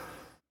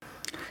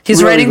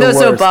 He's really writing the those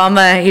worst.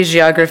 Obama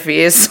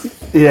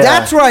hagiographies. Yeah,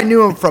 That's where I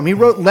knew him from. He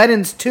wrote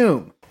Lenin's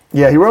Tomb.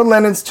 Yeah, he wrote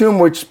Lenin's Tomb,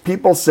 which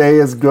people say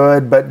is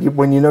good, but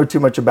when you know too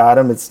much about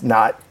him, it's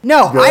not.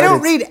 No, good. I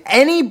don't read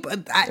any.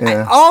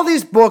 All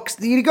these books.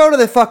 You go to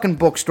the fucking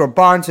bookstore,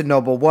 Barnes and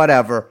Noble,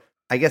 whatever.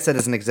 I guess that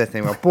doesn't exist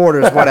anymore.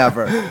 Borders,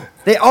 whatever.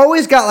 They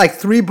always got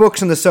 3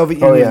 books in the Soviet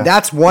Union. Yeah.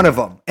 That's one of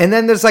them. And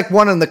then there's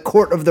one on the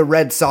Court of the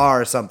Red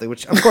Tsar or something,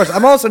 which, of course,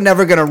 I'm also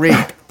never going to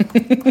read.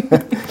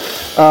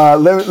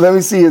 Let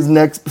me see his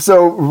next.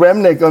 So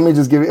Remnick, let me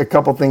just give you a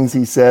couple things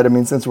he said. I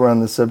mean, since we're on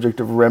the subject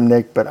of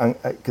Remnick,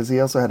 but because he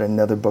also had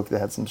another book that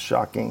had some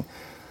shocking.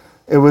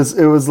 It was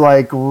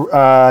like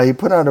he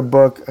put out a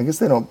book. I guess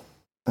they don't.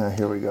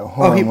 Here we go.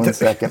 Hold on 1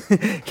 second.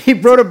 He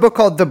wrote a book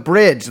called The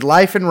Bridge: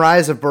 Life and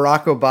Rise of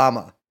Barack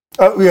Obama.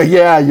 Oh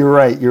yeah, you're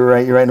right.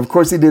 And of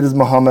course he did his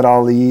Muhammad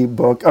Ali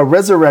book,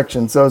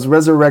 Resurrection. So it's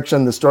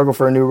Resurrection: The Struggle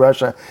for a New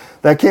Russia.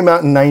 That came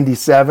out in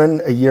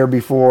 '97, a year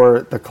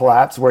before the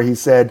collapse, where he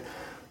said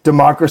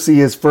democracy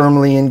is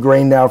firmly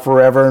ingrained now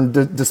forever, and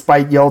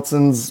despite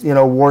Yeltsin's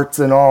warts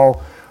and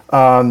all,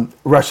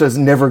 Russia's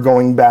never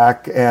going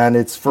back, and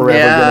it's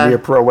forever going to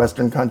be a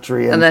pro-Western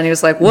country. And then he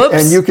was like, whoops.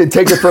 And you can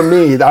take it from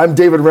me. I'm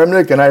David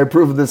Remnick, and I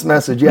approve of this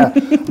message. Yeah.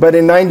 But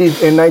in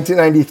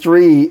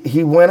 1993,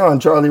 he went on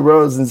Charlie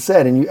Rose and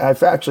said, and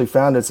I've actually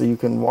found it so you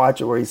can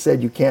watch it, where he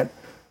said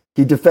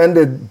he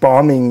defended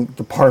bombing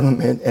the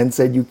parliament and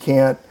said you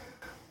can't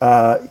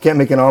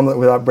make an omelet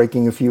without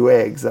breaking a few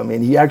eggs. I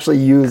mean, he actually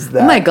used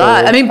that. Oh my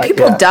God. I mean,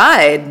 people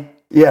died.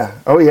 Yeah.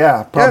 Oh,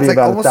 yeah. Probably like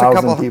about almost a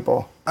 1,000 couple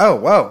people. Oh,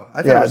 whoa.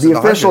 I thought it was the in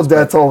official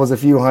hundreds, death toll was a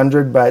few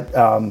hundred, but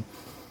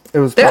it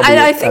was probably...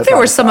 I think there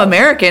were some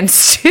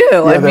Americans, too.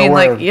 Yeah,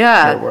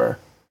 there were.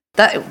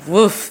 That,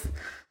 woof.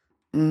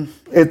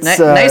 It's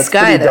nice it's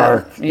guy, though.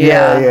 dark.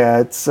 Yeah.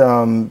 It's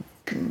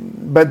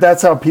but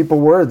that's how people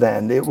were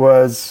then. It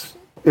was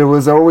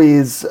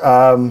always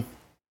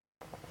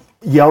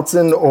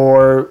Yeltsin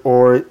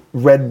or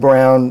red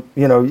brown.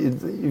 You know,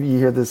 you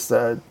hear this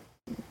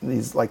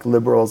these like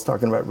liberals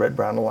talking about red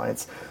brown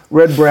alliance.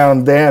 Red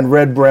brown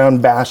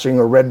bashing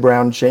or red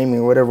brown shaming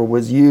or whatever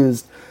was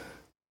used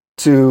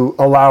to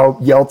allow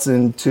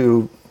Yeltsin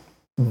to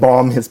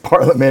bomb his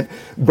parliament,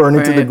 burn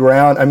it to the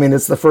ground. I mean,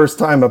 it's the first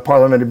time a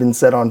parliament had been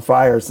set on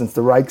fire since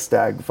the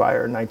Reichstag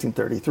fire in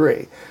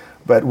 1933.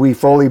 But we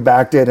fully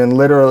backed it, and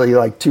literally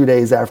like 2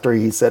 days after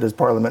he set his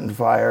parliament on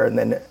fire, and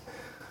then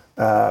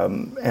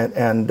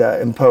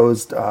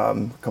imposed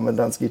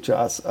Komendantsky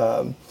Chas.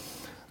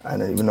 I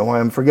don't even know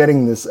why I'm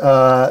forgetting this.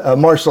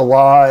 Martial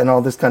law and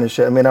all this kind of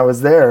shit. I mean, I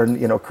was there, and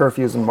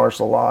curfews and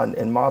martial law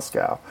in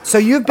Moscow. So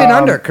you've been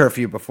under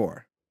curfew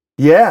before?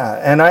 Yeah,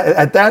 and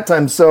at that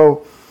time,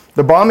 so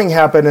the bombing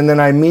happened, and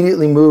then I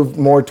immediately moved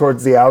more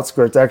towards the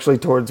outskirts, actually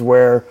towards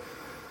where.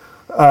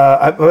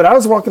 But I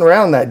was walking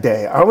around that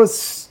day. I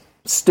was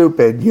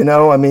stupid,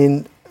 I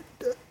mean,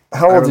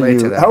 how old are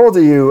you? How old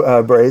are you,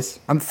 Brace?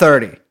 I'm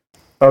 30.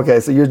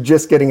 Okay, so you're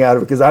just getting out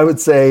of it, because I would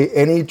say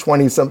any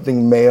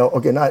 20-something male,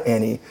 okay, not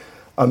any,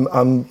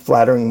 I'm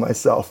flattering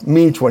myself.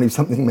 Me,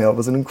 20-something male,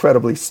 was an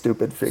incredibly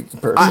stupid person.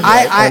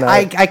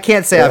 I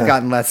can't say I've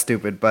gotten less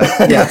stupid, but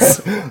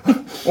yes.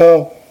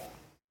 Well,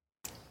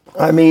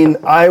 I mean,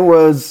 I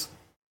was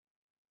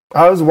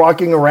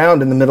walking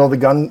around in the middle of the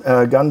gun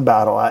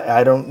battle.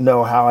 I don't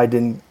know how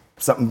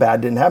something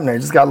bad didn't happen. I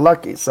just got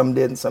lucky. Some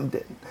did and some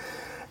didn't.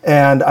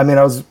 And I mean,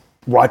 I was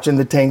watching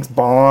the tanks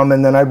bomb,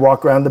 and then I'd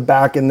walk around the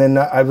back, and then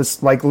I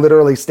was like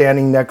literally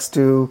standing next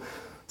to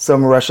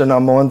some Russian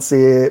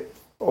Amonsi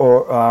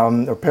or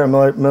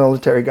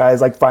paramilitary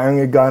guys like firing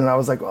a gun, and I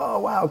was like, oh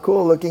wow,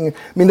 cool looking. I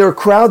mean, there were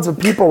crowds of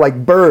people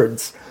like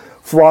birds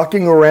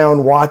flocking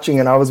around watching,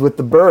 and I was with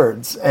the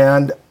birds,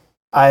 and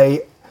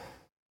I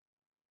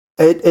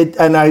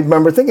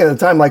remember thinking at the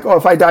time, like, oh,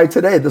 if I die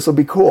today, this will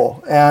be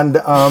cool. And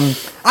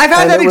I've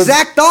had that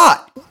exact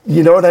thought.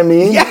 You know what I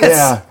mean? Yes.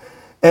 Yeah.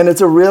 And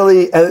it's a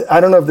really, I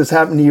don't know if this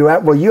happened to you.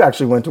 Well, you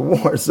actually went to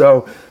war,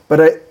 so,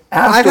 but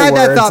I've had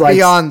that thought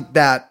beyond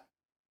that.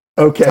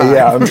 Okay, time.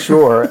 Yeah, I'm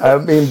sure. I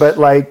mean, but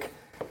like,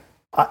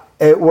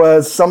 it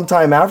was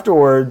sometime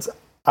afterwards,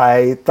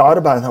 I thought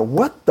about it, and thought,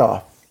 what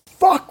the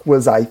fuck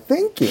was I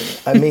thinking?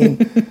 I mean,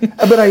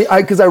 but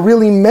because I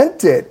really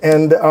meant it.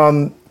 And,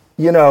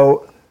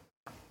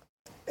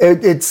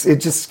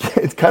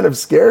 it kind of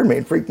scared me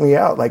and freaked me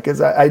out. Like, because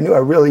I knew I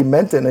really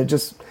meant it, and I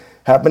just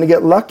happened to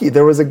get lucky.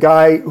 There was a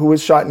guy who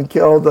was shot and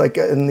killed, like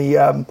in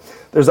the,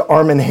 there's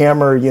Armand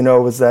Hammer,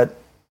 was that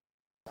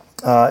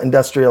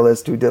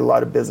industrialist who did a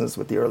lot of business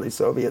with the early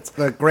Soviets.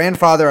 The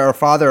grandfather or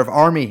father of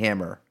Armie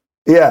Hammer.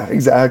 Yeah,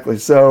 exactly.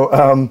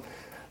 So,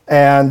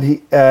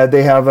 and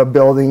they have a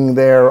building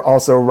there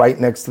also right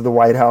next to the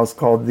White House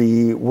called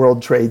the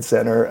World Trade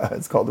Center.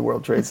 It's called the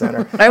World Trade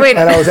Center. Wait.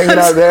 And I was hanging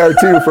out there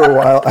too for a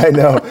while. I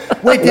know.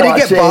 Wait, did it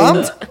get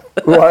bombed?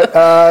 What?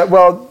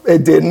 Well,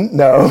 it didn't.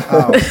 No.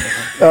 Oh.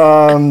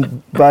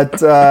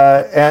 But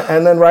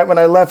and then right when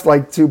I left,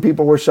 like 2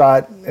 people were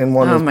shot, and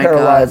one was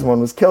paralyzed, one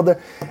was killed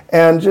there,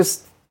 and it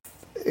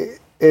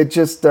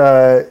just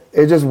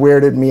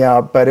weirded me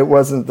out. But it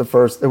wasn't the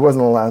first. It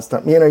wasn't the last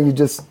time. You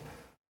just.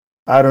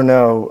 I don't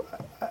know.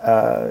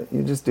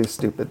 You just do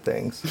stupid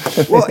things.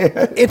 Well,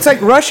 it's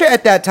like Russia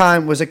at that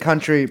time was a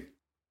country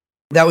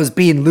that was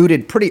being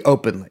looted pretty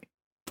openly.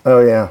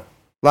 Oh yeah.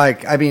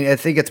 Like, I mean, I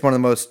think it's one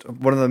of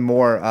the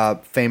more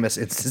famous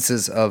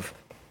instances of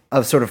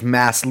sort of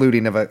mass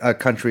looting of a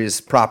country's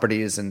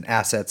properties and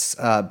assets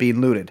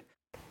being looted.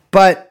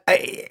 But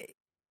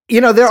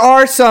there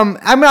are some.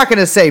 I'm not going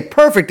to say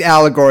perfect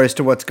allegories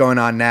to what's going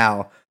on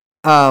now.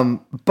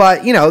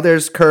 But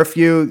there's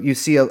curfew. You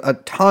see a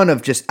ton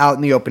of just out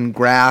in the open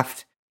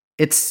graft.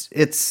 It's.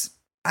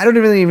 I don't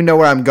really even know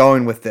where I'm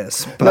going with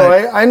this. But no,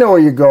 I know where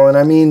you're going.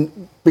 I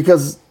mean,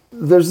 because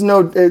there's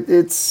no.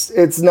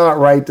 It's not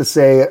right to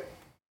say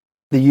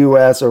the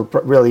U.S. or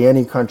really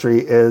any country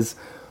is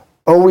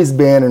always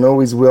been and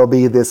always will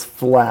be this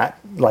flat.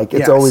 Like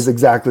it's always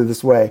exactly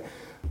this way.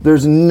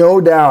 There's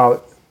no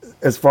doubt,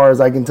 as far as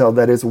I can tell,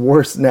 that it's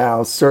worse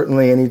now.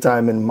 Certainly, any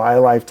time in my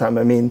lifetime.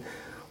 I mean.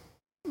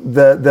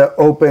 the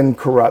open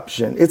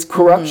corruption. It's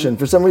corruption.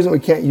 For some reason, we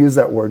can't use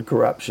that word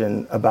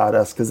corruption about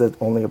us because it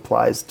only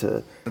applies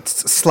to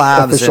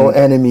Slavs, official and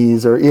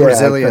enemies, or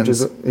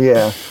Brazilians.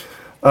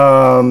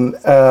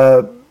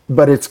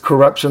 But it's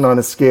corruption on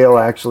a scale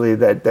actually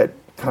that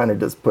kind of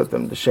does put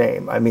them to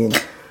shame. I mean,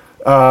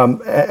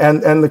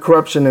 and the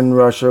corruption in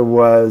Russia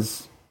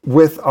was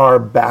with our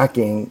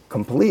backing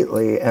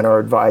completely, and our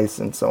advice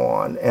and so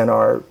on, and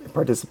our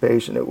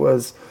participation. It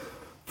was,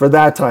 for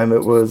that time,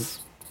 it was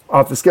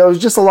off the scale. It was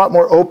just a lot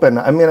more open.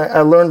 I mean,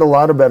 I learned a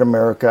lot about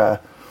America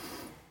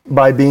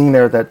by being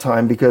there at that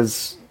time,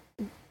 because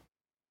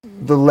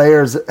the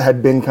layers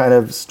had been kind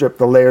of stripped.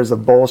 The layers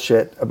of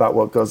bullshit about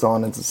what goes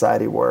on in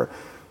society were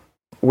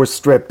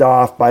stripped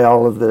off by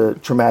all of the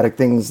traumatic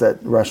things that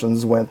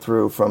Russians went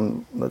through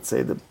from, let's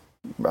say, the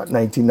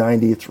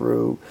 1990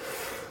 through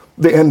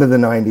the end of the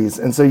 90s.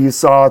 And so you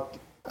saw,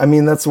 I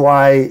mean, that's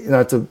why,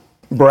 not to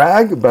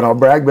brag, but I'll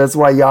brag, but that's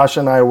why Yasha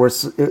and I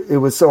it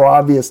was so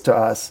obvious to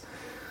us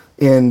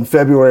in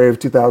February of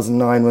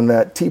 2009 when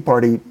that Tea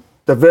Party,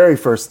 the very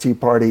first Tea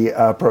Party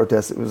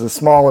protest, it was a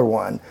smaller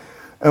one.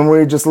 And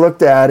we just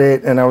looked at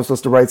it, and I was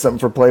supposed to write something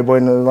for Playboy,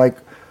 and they're like,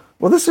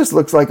 well, this just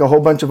looks like a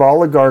whole bunch of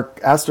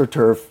oligarch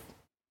AstroTurf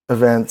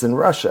events in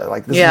Russia.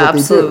 Like, this is what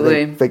absolutely.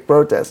 they do, fake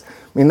protests.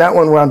 I mean, that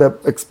one wound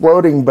up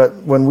exploding, but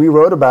when we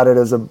wrote about it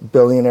as a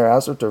billionaire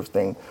AstroTurf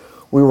thing,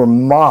 we were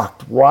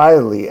mocked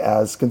widely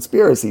as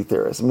conspiracy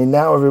theorists. I mean,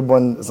 now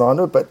everyone is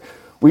onto it, but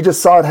we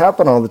just saw it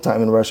happen all the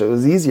time in Russia. It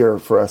was easier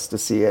for us to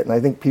see it. And I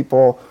think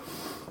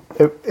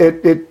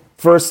it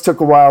first took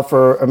a while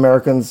for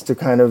Americans to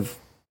kind of,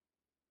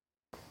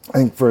 I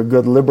think for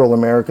good liberal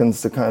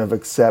Americans to kind of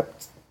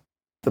accept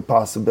the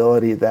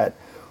possibility that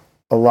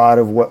a lot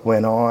of what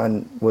went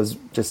on was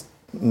just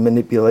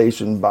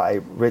manipulation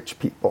by rich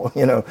people,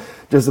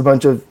 just a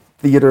bunch of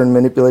theater and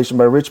manipulation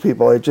by rich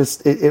people.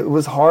 It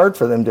was hard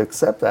for them to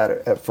accept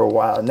that for a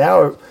while.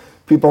 Now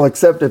people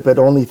accept it, but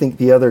only think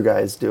the other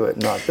guys do it,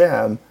 not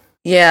them.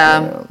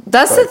 Yeah,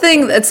 that's the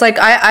thing. It's like,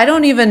 I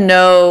don't even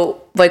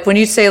know, like, when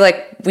you say,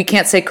 like, we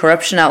can't say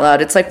corruption out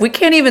loud, it's like, we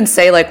can't even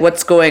say, like,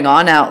 what's going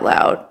on out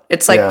loud.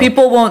 It's like,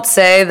 people won't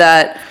say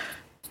that,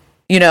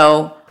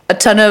 a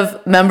ton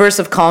of members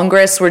of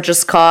Congress were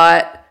just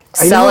caught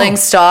selling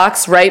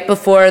stocks right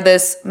before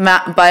this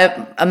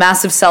by a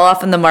massive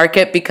sell-off in the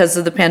market because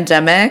of the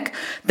pandemic.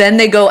 Then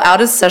they go out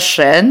of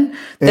session.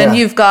 Then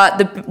you've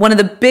got one of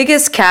the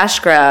biggest cash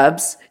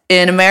grabs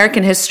in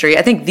American history,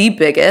 I think the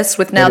biggest,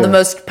 with now the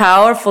most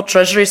powerful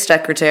Treasury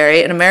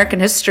Secretary in American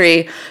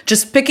history,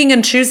 just picking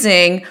and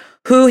choosing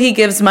who he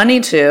gives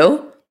money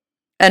to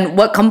and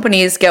what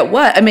companies get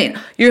what. I mean,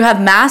 you have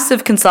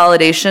massive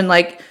consolidation.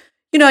 Like,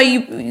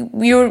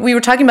 we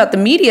were talking about the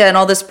media and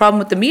all this problem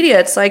with the media.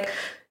 It's like,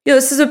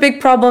 this is a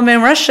big problem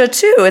in Russia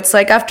too. It's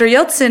like, after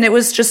Yeltsin, it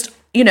was just,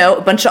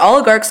 a bunch of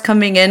oligarchs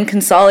coming in,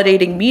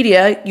 consolidating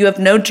media. You have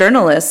no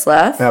journalists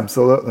left.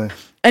 Absolutely.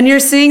 And you're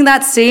seeing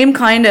that same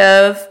kind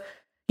of,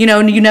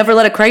 you never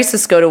let a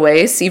crisis go to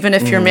waste, even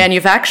if you're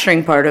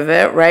manufacturing part of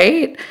it,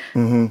 right?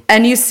 Mm-hmm.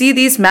 And you see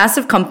these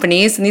massive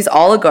companies and these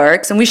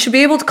oligarchs, and we should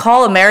be able to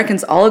call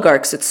Americans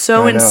oligarchs. It's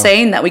so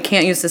insane that we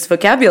can't use this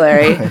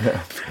vocabulary.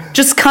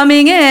 Just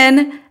coming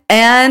in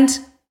and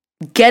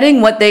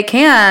getting what they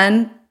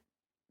can,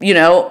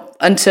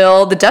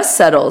 until the dust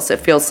settles, it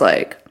feels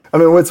like. I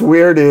mean, what's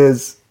weird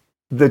is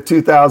the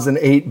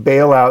 2008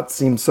 bailout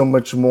seems so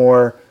much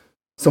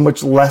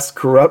less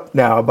corrupt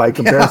now by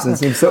comparison.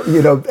 Seems so,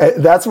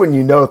 that's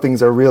when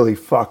things are really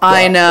fucked up.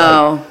 I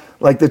know.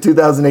 Like the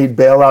 2008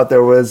 bailout,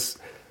 there was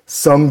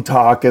some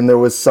talk and there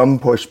was some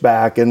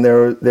pushback, and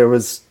there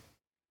was,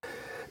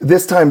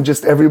 this time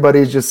just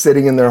everybody's just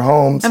sitting in their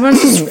homes.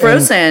 Everyone's just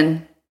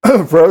frozen.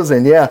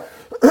 Frozen, yeah.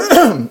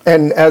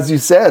 And as you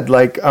said,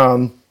 like,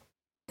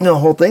 the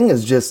whole thing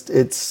is just,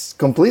 it's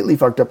completely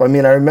fucked up. I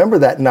mean, I remember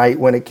that night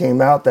when it came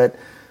out that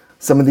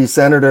some of these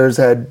senators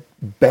had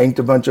banked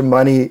a bunch of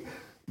money,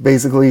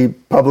 basically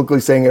publicly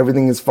saying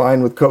everything is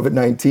fine with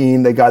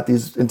COVID-19. They got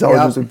these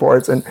intelligence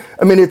reports. And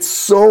I mean, it's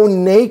so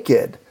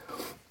naked.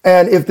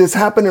 And if this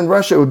happened in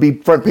Russia, it would be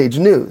front page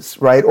news,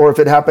 right? Or if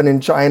it happened in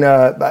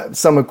China,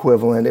 some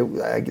equivalent,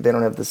 they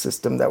don't have the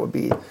system that would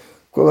be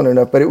equivalent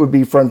enough, but it would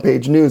be front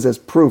page news as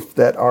proof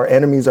that our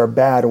enemies are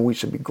bad and we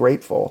should be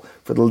grateful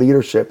for the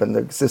leadership and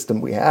the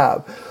system we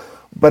have.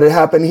 But it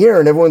happened here,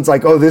 and everyone's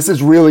like, "Oh, this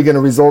is really going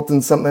to result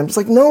in something." I'm just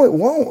like, "No, it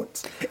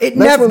won't." It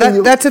never.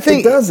 That's the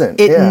thing. It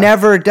doesn't. It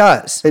never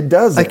does. It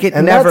doesn't. Like, it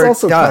and never that's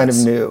also does. kind of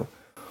new.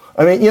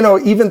 I mean,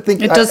 even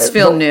think it does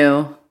feel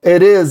new.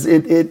 It is.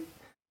 It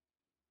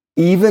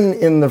even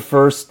in the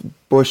first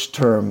Bush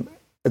term,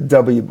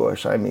 W.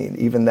 Bush. I mean,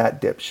 even that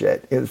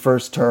dipshit in the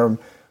first term,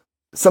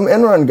 some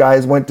Enron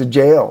guys went to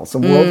jail.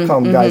 Some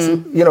WorldCom guys,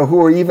 who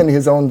were even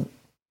his own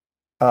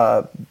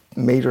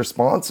major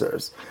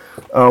sponsors.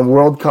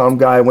 WorldCom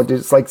guy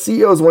it's like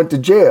CEOs went to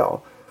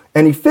jail,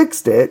 and he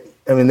fixed it.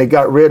 I mean, they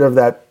got rid of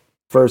that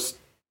first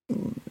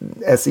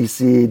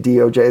SEC,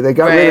 DOJ. They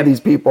got rid of these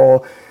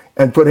people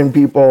and put in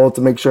people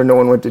to make sure no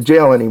one went to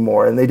jail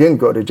anymore. And they didn't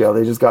go to jail.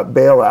 They just got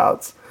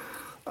bailouts.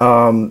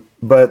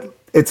 But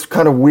it's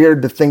kind of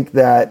weird to think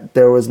that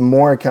there was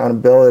more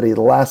accountability.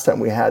 The last time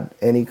we had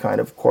any kind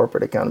of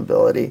corporate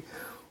accountability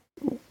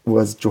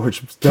was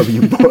George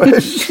W.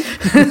 Bush.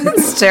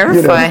 It's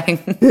terrifying.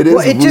 It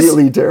is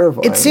really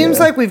terrifying. It seems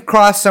like we've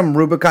crossed some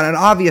Rubicon, and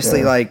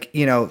obviously,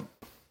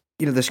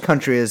 this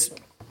country is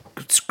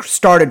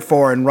started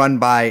for and run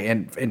by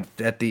and in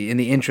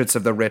the interests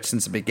of the rich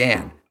since it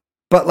began.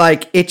 But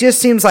like, it just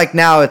seems like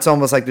now it's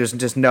almost like there's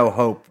just no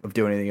hope of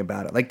doing anything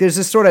about it. Like, there's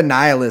this sort of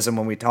nihilism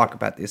when we talk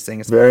about these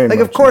things. Very like,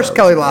 of course,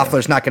 Kelly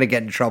Loeffler's not going to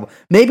get in trouble.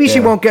 Maybe she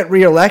won't get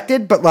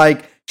reelected, but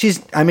like, she's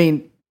not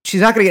going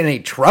to get in any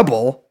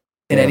trouble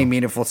in any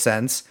meaningful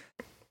sense.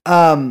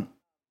 And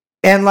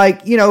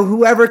like,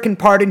 whoever can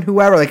pardon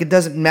whoever, like, it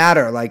doesn't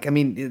matter. Like, I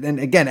mean, and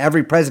again,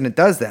 every president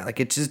does that. Like,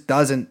 it just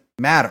doesn't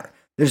matter.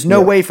 There's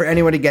no way for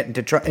anyone to get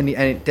into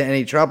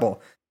any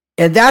trouble.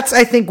 And that's,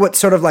 I think, what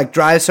sort of like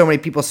drives so many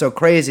people so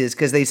crazy, is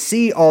because they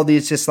see all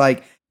these just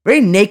like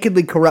very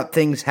nakedly corrupt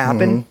things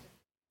happen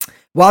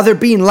while they're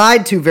being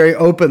lied to very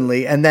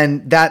openly. And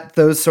then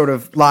those sort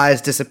of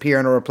lies disappear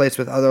and are replaced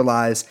with other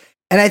lies.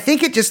 And I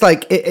think it just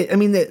like,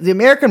 the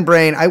American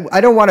brain, I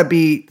don't want to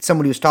be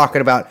someone who's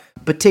talking about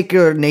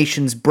particular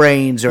nations'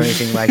 brains or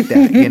anything like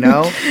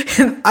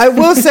that, I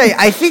will say,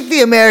 I think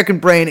the American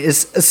brain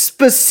is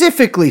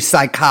specifically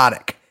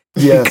psychotic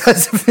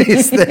because of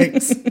these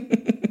things.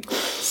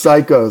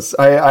 Psychos.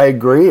 I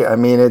agree. I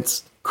mean,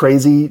 it's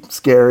crazy,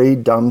 scary,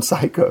 dumb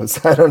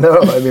psychos. I don't know.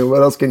 I mean,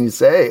 what else can you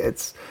say?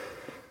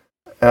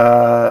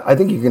 I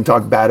think you can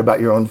talk bad about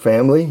your own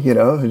family,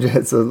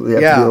 That's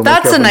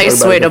a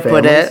nice way to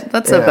put it.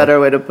 That's a better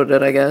way to put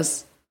it, I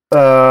guess.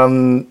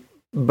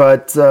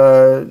 But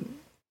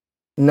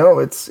no,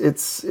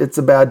 it's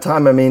a bad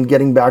time. I mean,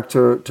 getting back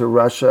to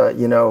Russia,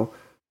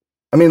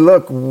 I mean,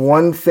 look,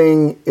 one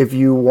thing, if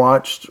you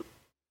watched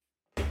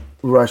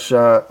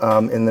Russia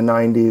in the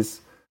 90s,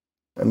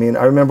 I mean,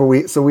 I remember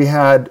we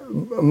had,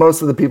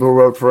 most of the people who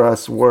wrote for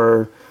us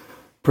were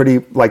pretty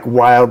like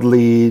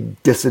wildly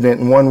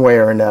dissident in one way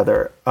or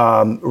another,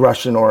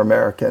 Russian or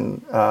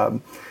American.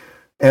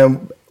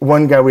 And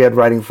one guy we had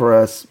writing for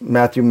us,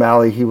 Matthew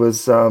Malley, he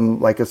was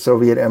like a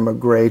Soviet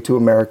emigre to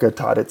America,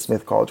 taught at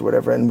Smith College,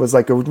 whatever, and was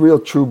like a real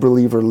true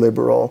believer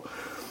liberal.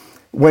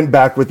 Went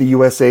back with the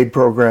USAID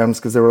programs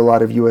because there were a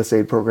lot of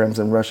USAID programs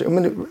in Russia. I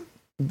mean,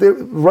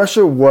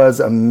 Russia was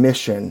a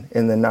mission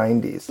in the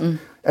 90s.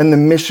 And the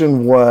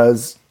mission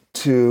was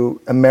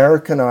to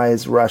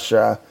Americanize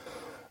Russia.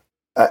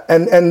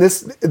 And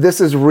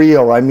this is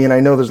real. I mean, I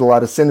know there's a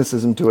lot of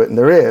cynicism to it, and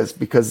there is,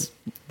 because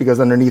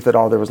underneath it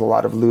all, there was a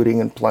lot of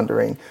looting and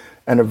plundering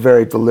and a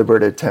very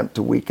deliberate attempt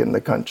to weaken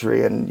the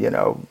country and,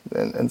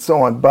 and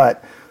so on.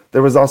 But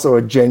there was also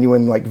a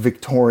genuine, like,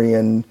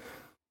 Victorian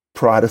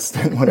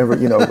Protestant, whatever,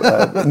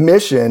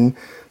 mission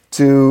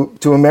to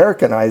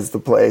Americanize the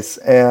place.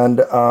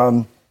 And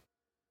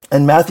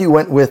Matthew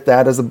went with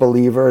that as a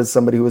believer, as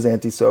somebody who was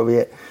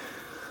anti-Soviet.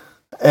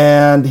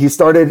 And he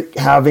started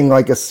having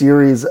like a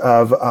series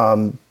of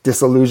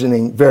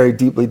very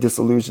deeply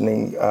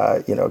disillusioning,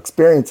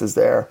 experiences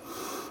there.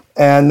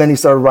 And then he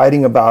started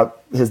writing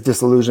about his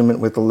disillusionment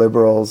with the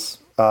liberals,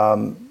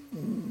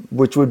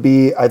 which would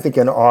be, I think,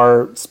 in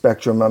our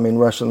spectrum. I mean,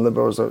 Russian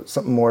liberals are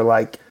something more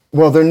like,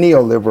 well, they're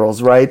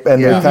neoliberals, right?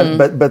 And they're kind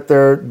of, but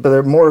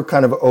they're more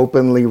kind of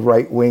openly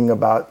right wing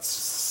about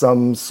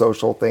some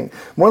social thing,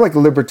 more like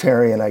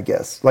libertarian, I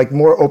guess, like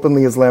more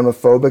openly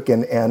Islamophobic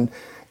and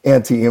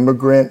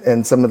anti-immigrant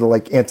and some of the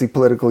like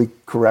anti-politically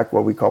correct,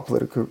 what we call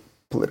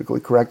politically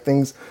correct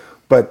things,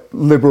 but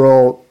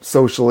liberal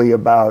socially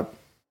about,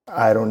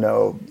 I don't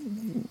know,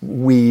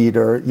 weed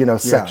or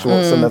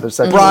sexual, some other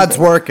sexual. Broad's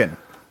thing. working.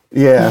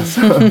 Yeah.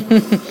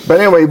 But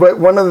anyway,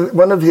 one of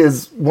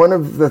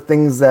the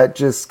things that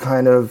just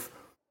kind of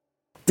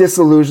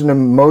disillusioned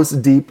him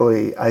most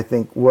deeply, I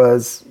think,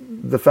 was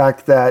the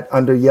fact that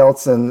under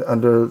Yeltsin,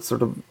 under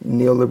sort of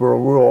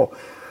neoliberal rule,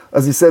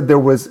 as he said, there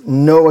was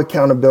no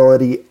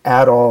accountability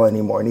at all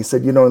anymore. And he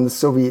said, in the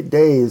Soviet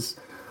days,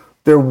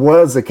 there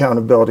was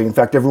accountability. In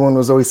fact, everyone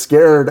was always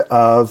scared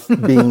of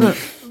being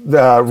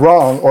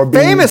wrong or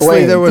being famously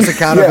blamed. There was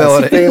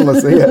accountability. Yes,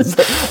 famously,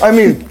 yes. I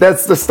mean,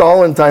 that's the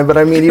Stalin time, but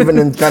I mean, even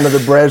in kind of the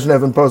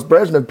Brezhnev and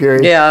post-Brezhnev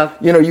period,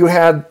 you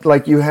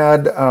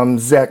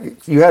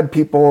had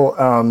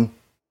people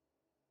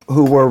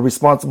who were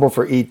responsible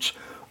for each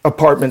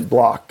apartment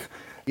block.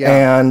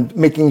 And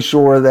making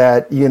sure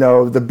that,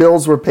 the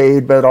bills were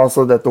paid, but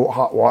also that the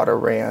hot water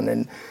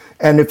ran.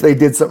 And if they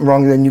did something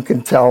wrong, then you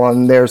can tell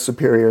on their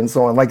superior and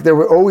so on. Like, there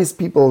were always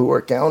people who were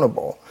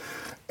accountable.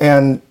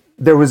 And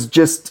it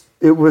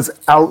was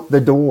out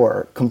the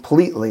door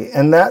completely.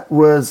 And that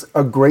was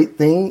a great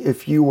thing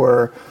if you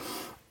were,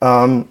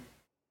 a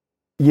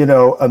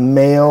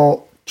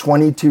male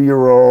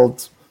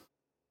 22-year-old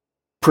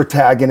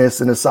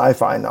protagonist in a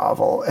sci-fi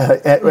novel.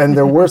 And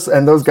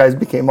those guys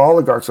became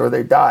oligarchs or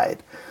they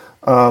died.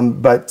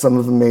 But some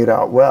of them made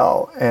out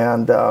well.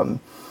 And, but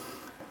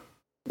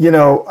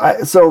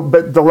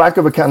the lack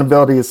of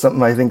accountability is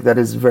something I think that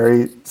is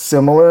very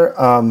similar.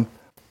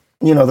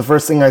 the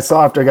first thing I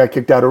saw after I got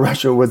kicked out of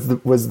Russia was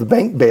the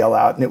bank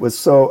bailout, and it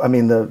was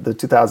the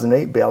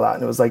 2008 bailout,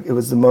 and it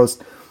was the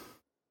most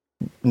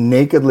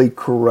nakedly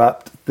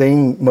corrupt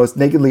thing, most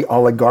nakedly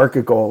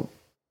oligarchical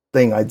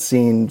thing I'd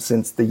seen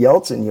since the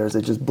Yeltsin years.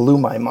 It just blew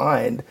my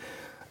mind,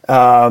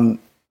 and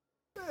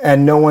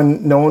no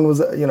one was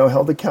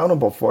held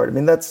accountable for it. I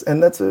mean,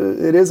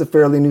 it is a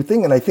fairly new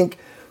thing, and I think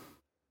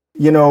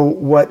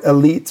what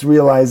elites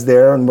realize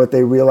there and what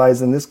they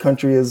realize in this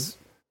country is,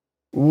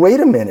 wait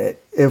a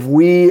minute, if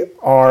we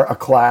are a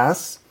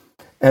class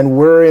and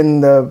we're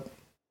in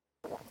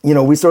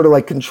we sort of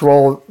like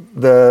control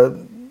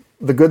the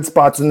good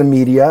spots in the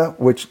media,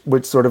 which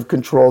sort of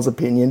controls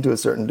opinion to a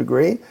certain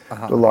degree,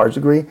 to a large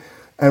degree,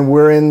 and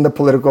we're in the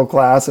political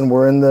class and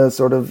we're in the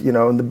sort of,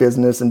 in the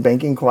business and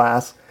banking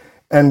class,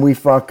 and we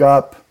fuck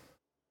up,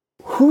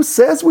 who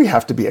says we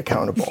have to be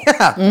accountable?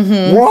 Yeah.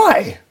 Mm-hmm.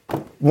 Why?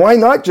 Why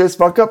not just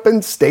fuck up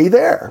and stay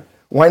there?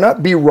 Why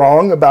not be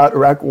wrong about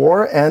Iraq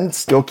war and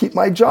still keep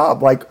my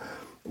job? Like,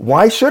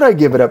 why should I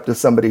give it up to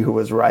somebody who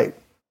was right?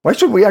 Why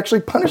should we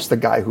actually punish the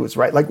guy who was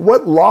right? Like,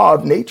 what law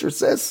of nature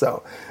says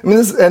so? I mean,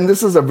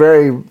 this is a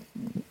very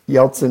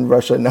Yeltsin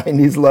Russia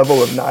 90s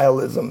level of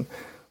nihilism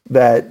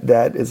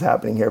that is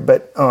happening here.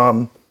 But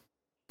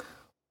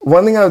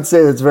one thing I would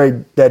say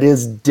that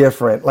is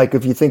different, like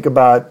if you think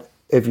about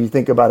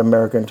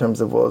America in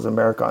terms of, is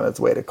America on its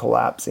way to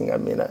collapsing? I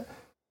mean,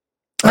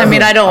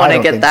 I don't want to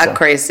get that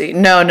crazy.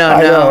 No.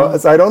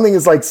 So I don't think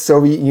it's like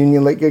Soviet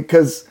Union, like,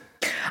 because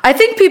I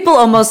think people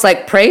almost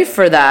like pray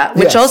for that,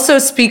 which also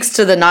speaks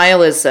to the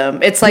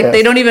nihilism. It's like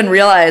they don't even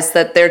realize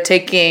that they're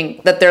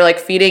like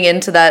feeding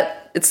into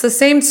that. It's the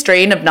same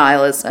strain of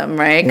nihilism,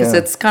 right? Because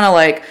it's kind of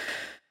like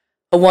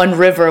a one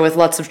river with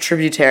lots of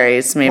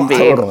tributaries, maybe. Well,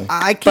 totally.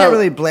 I can't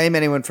really blame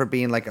anyone for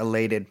being like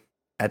elated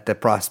at the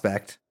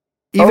prospect.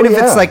 Even if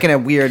it's like in a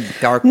weird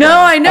dark way.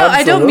 I know. Absolutely.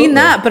 I don't mean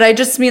that, but I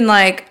just mean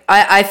like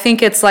I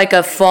think it's like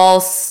a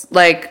false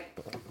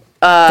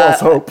false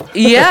hope.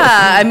 Yeah,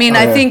 I mean,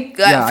 I think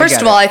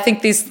first of all, I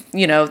think these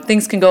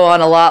things can go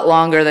on a lot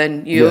longer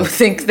than you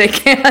think they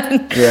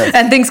can,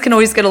 and things can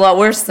always get a lot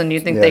worse than you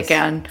think they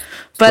can.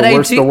 But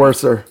the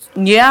worser.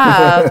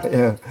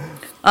 Yeah.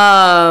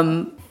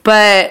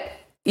 But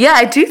yeah,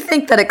 I do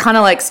think that it kind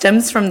of like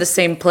stems from the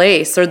same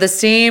place or the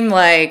same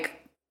like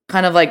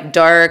kind of like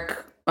dark.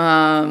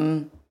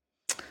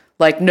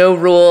 Like no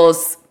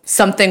rules,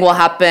 something will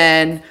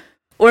happen,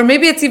 or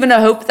maybe it's even a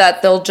hope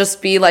that there'll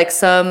just be like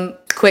some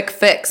quick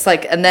fix,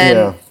 like, and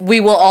then we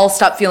will all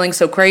stop feeling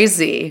so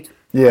crazy.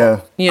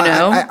 Yeah,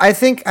 I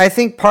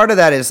think part of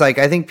that is like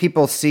I think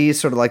people see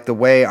sort of like the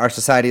way our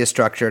society is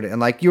structured, and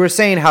like you were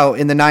saying how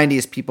in the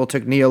 90s people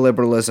took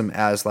neoliberalism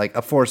as like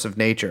a force of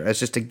nature, as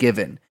just a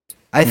given.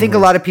 I think a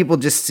lot of people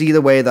just see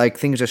the way like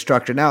things are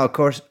structured now. Of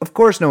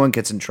course, no one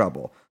gets in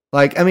trouble.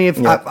 Like, I mean, if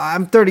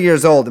I'm 30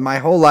 years old and my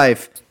whole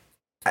life,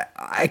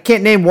 I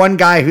can't name one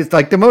guy who's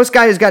like, the most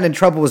guy who's gotten in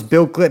trouble was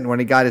Bill Clinton when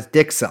he got his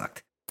dick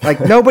sucked. Like,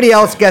 nobody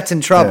else gets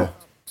in trouble.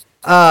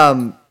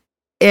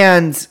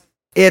 And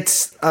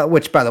it's,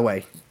 which by the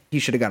way, he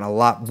should have gotten a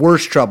lot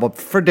worse trouble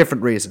for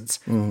different reasons.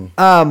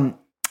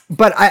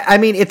 But I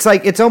mean, it's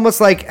like, it's almost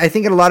like, I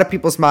think in a lot of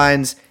people's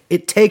minds,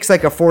 it takes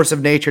like a force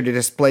of nature to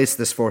displace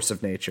this force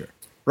of nature.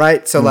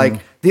 Right? So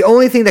like the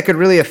only thing that could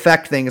really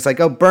affect things like,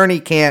 Bernie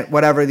can't,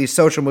 whatever, these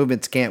social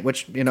movements can't,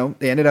 which,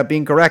 they ended up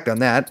being correct on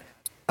that.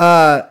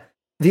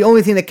 The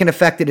only thing that can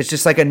affect it is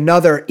just like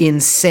another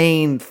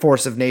insane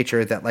force of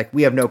nature that like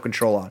we have no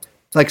control on.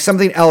 Like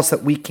something else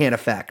that we can't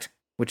affect,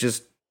 which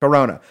is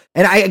Corona.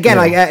 And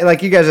I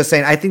like you guys are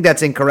saying, I think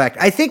that's incorrect.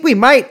 I think we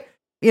might,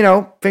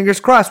 fingers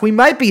crossed, we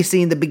might be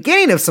seeing the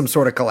beginning of some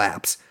sort of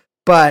collapse,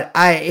 but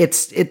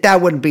that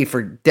wouldn't be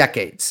for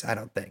decades, I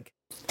don't think.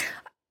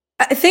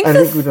 I think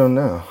we don't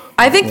know.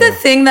 I think the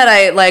thing that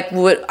I like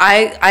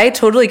I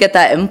totally get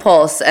that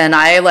impulse, and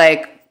I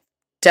like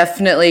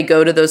definitely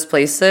go to those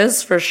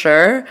places for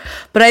sure.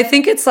 But I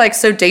think it's like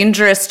so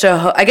dangerous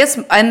to I guess,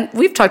 and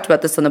we've talked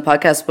about this on the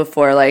podcast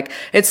before, like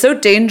it's so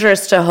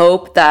dangerous to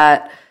hope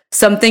that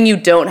something you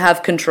don't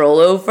have control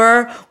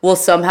over will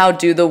somehow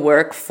do the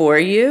work for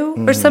you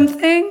or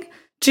something.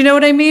 Do you know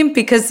what I mean?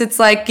 Because it's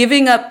like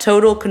giving up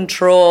total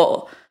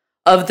control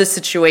of the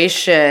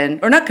situation,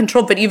 or not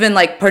control, but even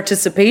like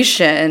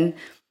participation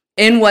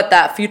in what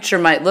that future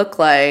might look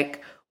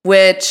like,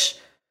 which,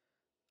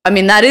 I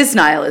mean, that is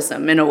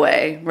nihilism in a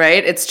way,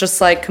 right? It's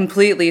just like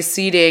completely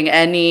ceding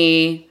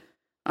any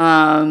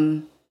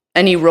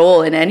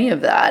role in any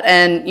of that.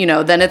 And,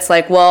 then it's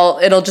like, well,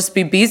 it'll just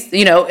be,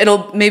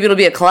 it'll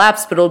be a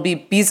collapse, but it'll be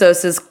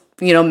Bezos's,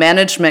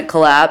 management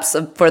collapse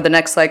for the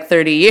next like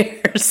 30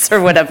 years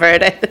or whatever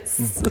it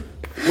is.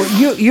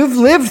 Well, you've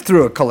lived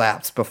through a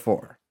collapse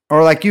before.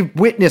 Or like you've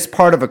witnessed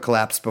part of a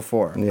collapse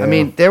before. Yeah. I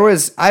mean,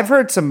 I've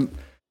heard some,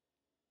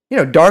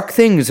 dark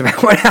things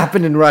about what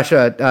happened in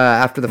Russia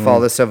after the fall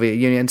of the Soviet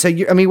Union. So,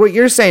 what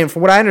you're saying,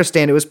 from what I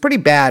understand, it was pretty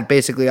bad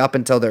basically up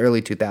until the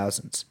early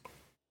 2000s.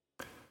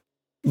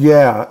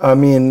 Yeah. I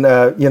mean,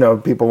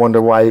 people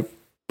wonder why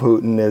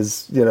Putin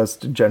is,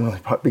 generally,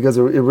 because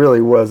it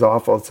really was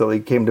awful until he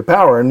came to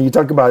power. And you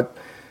talk about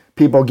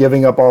people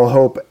giving up all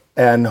hope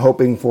and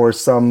hoping for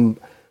some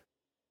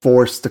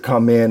force to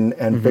come in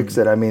and fix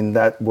it. I mean,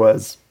 that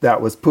was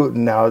Putin.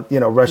 Now,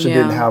 Russia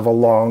didn't have a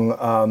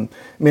long,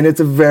 it's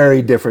a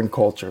very different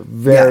culture,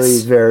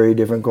 very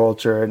different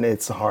culture. And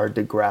it's hard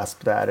to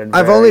grasp that. And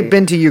I've only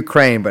been to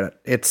Ukraine, but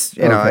it's,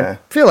 I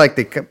feel like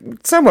they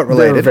somewhat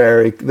related.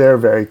 They're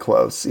very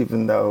close,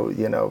 even though,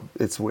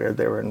 it's weird.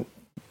 They were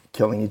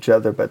killing each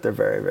other, but they're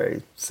very,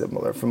 very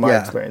similar from my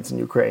experience in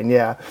Ukraine.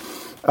 Yeah.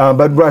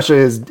 But Russia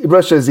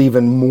is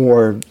even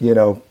more,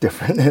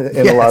 different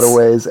in a lot of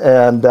ways.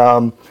 And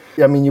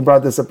you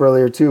brought this up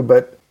earlier too,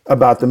 but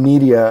about the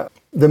media.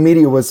 The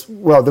media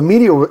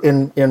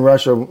in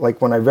Russia, like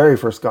when I very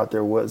first got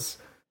there, was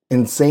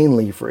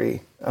insanely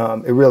free.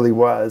 It really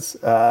was.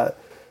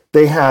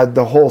 They had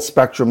the whole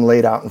spectrum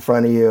laid out in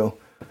front of you.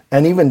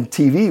 And even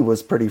TV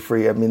was pretty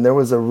free. I mean, there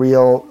was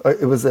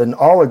it was an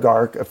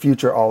oligarch, a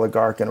future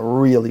oligarch, and a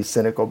really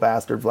cynical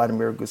bastard,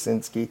 Vladimir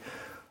Gusinsky,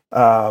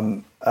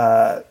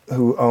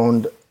 who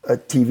owned a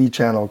TV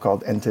channel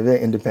called NTV,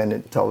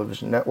 Independent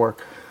Television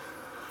Network,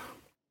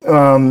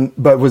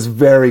 but was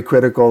very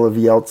critical of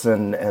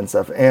Yeltsin and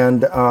stuff.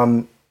 And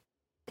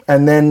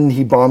then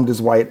he bombed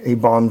his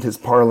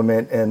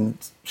parliament and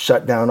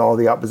shut down all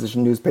the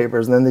opposition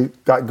newspapers. And then they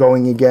got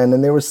going again,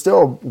 and they were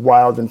still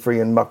wild and free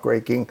and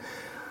muckraking.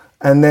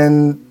 And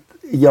then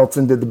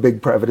Yeltsin did the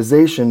big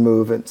privatization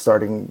move, and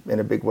starting in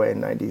a big way in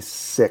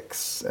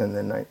 96, and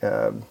then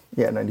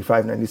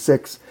 95,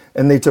 96.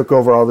 And they took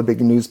over all the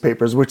big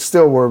newspapers, which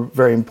still were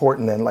very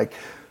important. And like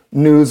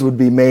news would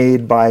be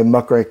made by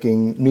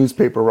muckraking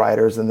newspaper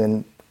writers and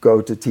then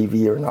go to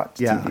TV or not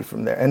to TV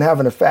from there and have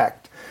an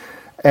effect.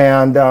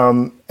 And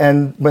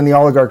when the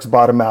oligarchs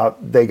bottom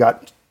out, they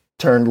got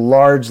turned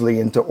largely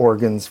into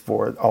organs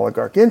for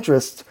oligarch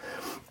interests.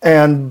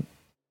 And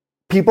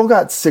people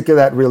got sick of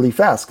that really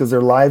fast because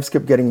their lives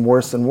kept getting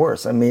worse and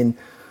worse. I mean,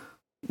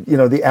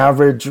 the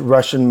average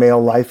Russian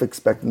male life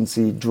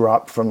expectancy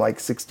dropped from like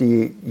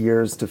 68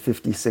 years to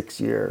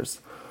 56 years.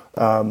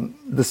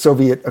 The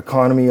Soviet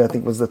economy, I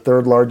think, was the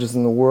third largest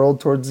in the world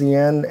towards the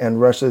end,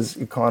 and Russia's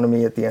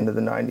economy at the end of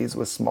the 90s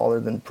was smaller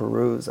than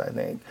Peru's, I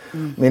think.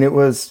 I mean, it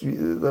was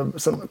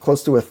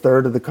close to a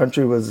third of the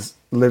country was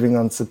living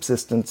on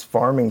subsistence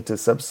farming to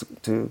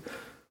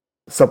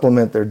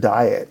supplement their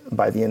diet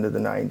by the end of the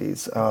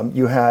 90s.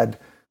 You had,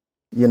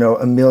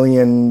 1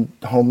 million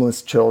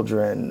homeless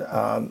children.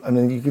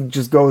 You could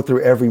just go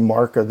through every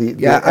mark of the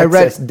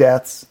excess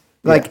deaths.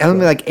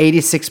 Only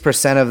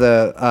 86% of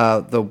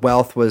the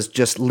wealth was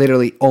just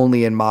literally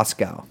only in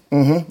Moscow.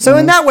 So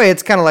in that way,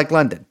 it's kind of like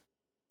London.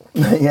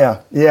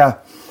 Yeah.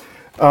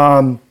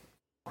 No,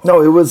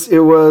 it was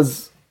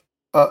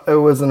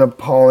an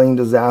appalling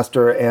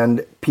disaster,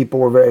 and people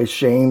were very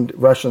ashamed.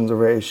 Russians are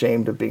very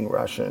ashamed of being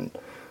Russian.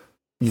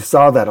 You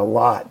saw that a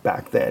lot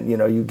back then.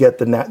 You get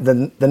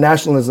the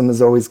nationalism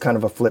is always kind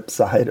of a flip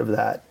side of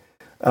that,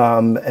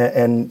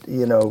 and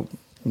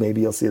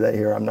maybe you'll see that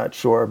here. I'm not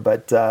sure,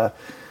 but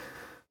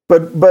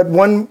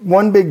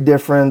one big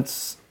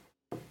difference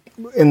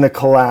in the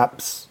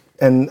collapse,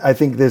 and I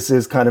think this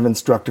is kind of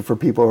instructive for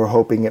people who are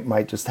hoping it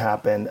might just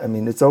happen. I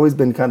mean, it's always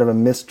been kind of a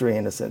mystery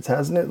in a sense,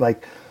 hasn't it?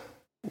 Like,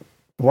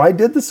 why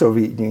did the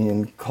Soviet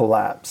Union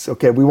collapse?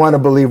 Okay, we want to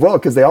believe,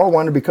 because they all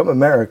want to become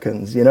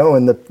Americans,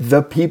 and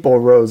the people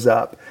rose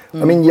up.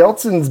 I mean,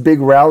 Yeltsin's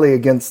big rally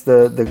against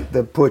the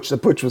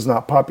putsch was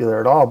not popular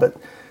at all, but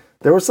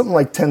there was something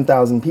like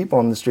 10,000 people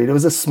on the street. It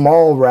was a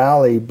small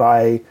rally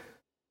by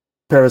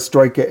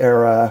Perestroika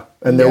era,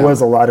 and there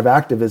was a lot of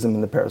activism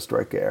in the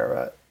Perestroika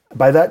era.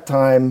 By that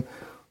time,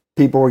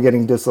 people were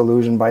getting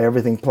disillusioned by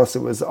everything, plus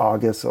it was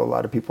August, so a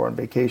lot of people were on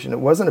vacation. It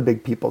wasn't a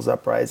big people's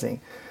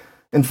uprising.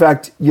 In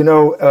fact,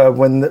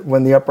 when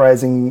the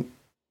uprising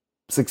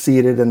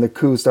succeeded and the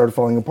coup started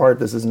falling apart,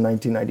 this is in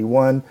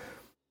 1991,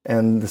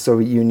 and the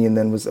Soviet Union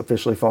then was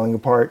officially falling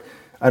apart.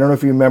 I don't know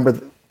if you remember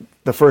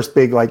the first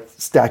big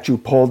statue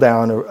pull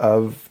down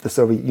of the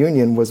Soviet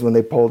Union was when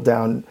they pulled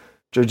down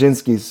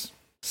Dzerzhinsky's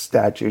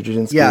statue.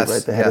 Dzerzhinsky,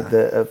 right, the head of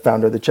the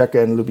founder of the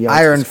Cheka and Lubyanka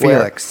Iron Square.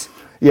 Felix.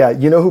 Yeah,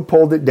 you know who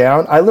pulled it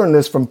down? I learned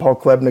this from Paul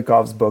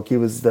Klebnikov's book. He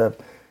was the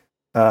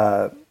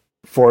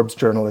Forbes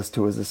journalist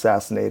who was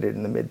assassinated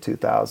in the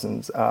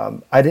mid-2000s.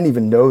 I didn't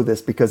even know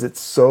this because it's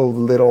so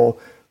little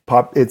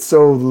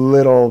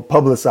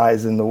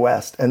publicized in the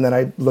West. And then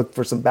I looked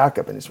for some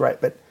backup, and he's right.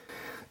 But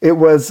it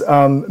was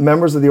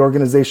members of the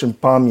organization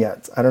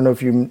Pamyat. I don't know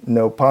if you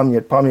know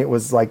Pamyat. Pamyat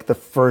was like the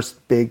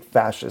first big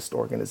fascist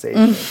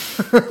organization.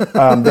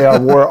 They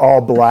wore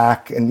all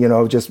black and,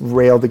 just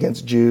railed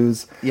against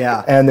Jews.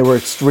 Yeah. And they were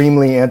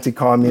extremely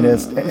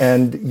anti-communist.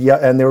 And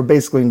they were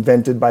basically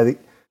invented by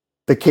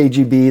the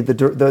KGB, the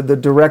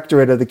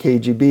directorate of the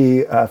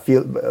KGB,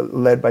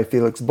 led by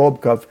Felix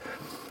Bobkov,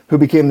 who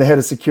became the head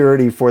of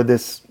security for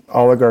this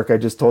oligarch I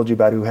just told you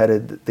about, who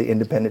headed the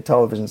independent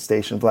television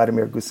station,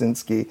 Vladimir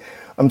Gusinsky.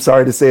 I'm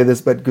sorry to say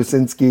this, but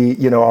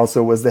Gusinsky,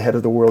 also was the head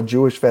of the World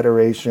Jewish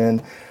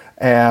Federation.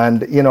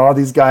 And, all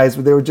these guys,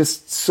 they were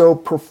just so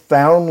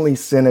profoundly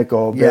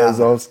cynical.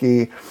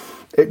 Berezovsky,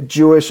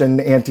 Jewish and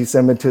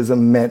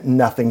anti-Semitism meant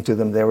nothing to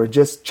them. They were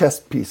just chess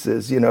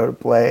pieces, to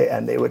play,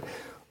 and they would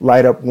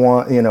light up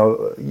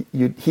one,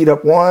 you'd heat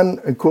up one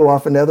and cool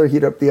off another,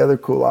 heat up the other,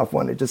 cool off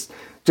one. It just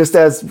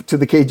as to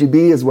the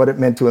KGB is what it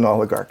meant to an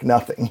oligarch,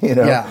 nothing,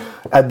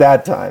 at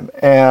that time.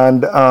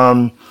 And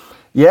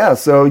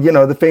so,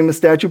 the famous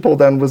statue pulled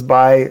down was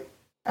by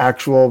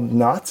actual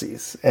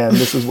Nazis, and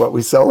this is what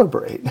we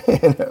celebrate.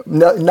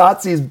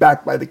 Nazis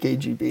backed by the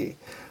KGB.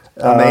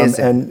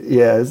 Amazing. And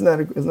yeah, isn't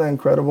that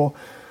incredible?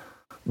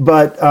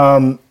 But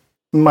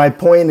my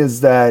point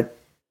is that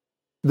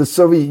the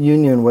Soviet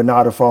Union would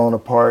not have fallen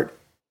apart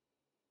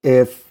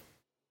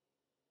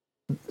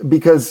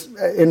because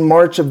in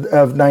March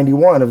of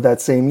 91 of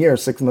that same year,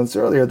 6 months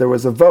earlier, there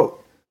was a vote.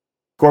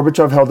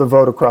 Gorbachev held a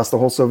vote across the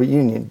whole Soviet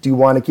Union. Do you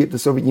want to keep the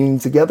Soviet Union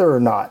together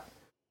or not?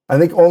 I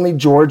think only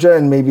Georgia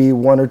and maybe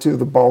one or two of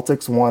the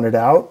Baltics wanted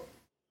out.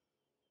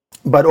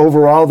 But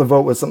overall, the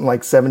vote was something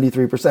like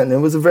 73%. And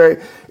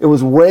it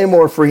was way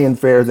more free and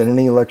fair than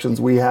any elections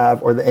we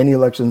have or any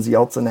elections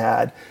Yeltsin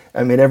had.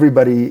 I mean,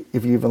 everybody,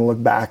 if you even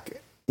look back,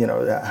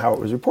 how it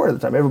was reported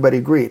at the time, everybody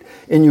agreed.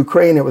 In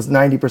Ukraine, it was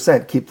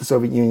 90% keep the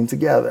Soviet Union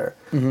together.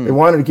 Mm-hmm. They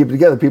wanted to keep it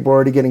together. People were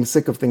already getting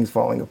sick of things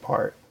falling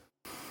apart.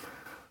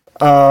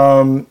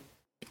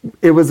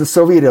 It was the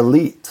Soviet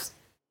elite.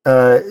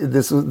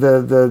 This was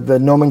the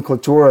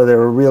nomenclatura. They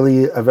were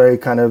really a very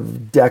kind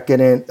of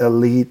decadent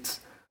elite,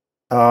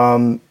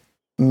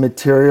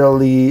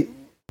 materially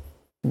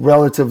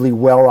relatively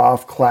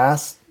well-off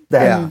class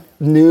that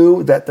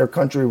knew that their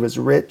country was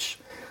rich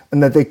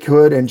and that they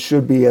could and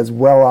should be as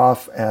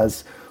well-off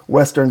as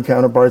Western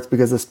counterparts,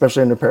 because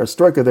especially in the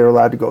perestroika, they were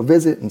allowed to go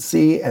visit and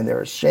see, and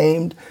they're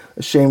ashamed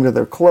of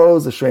their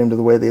clothes, ashamed of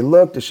the way they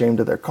looked, ashamed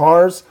of their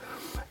cars.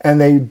 And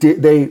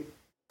they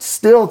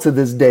still to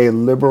this day,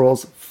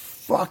 liberals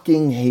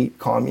fucking hate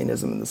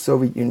communism in the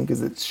Soviet Union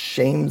because it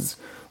shames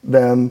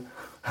them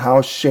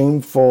how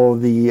shameful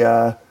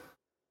the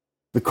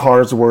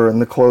cars were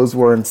and the clothes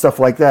were and stuff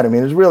like that. I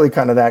mean, it's really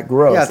kind of that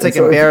gross. Yeah, it's like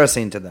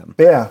embarrassing to them.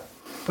 Yeah.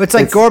 But it's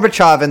like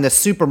Gorbachev in the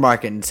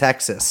supermarket in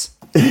Texas.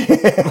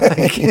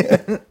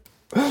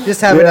 Just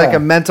having like a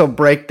mental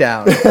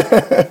breakdown.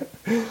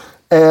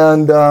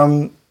 And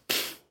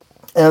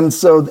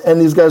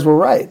these guys were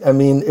right. I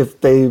mean,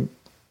 if they,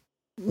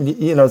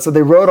 so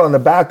they wrote on the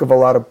back of a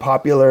lot of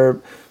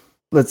popular,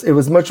 it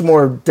was much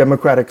more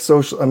democratic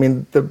social. I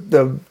mean,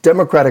 the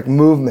democratic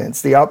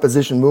movements, the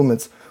opposition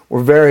movements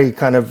were very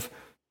kind of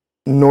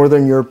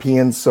Northern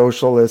European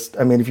socialist.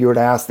 I mean, if you were to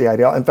ask the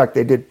ideal, in fact,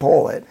 they did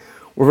poll it,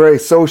 were very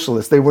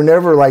socialist. They were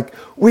never like,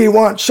 we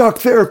want shock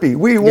therapy.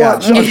 We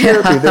want shock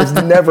therapy. There's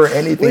never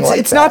anything like that.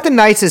 It's not the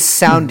nicest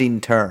sounding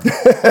term.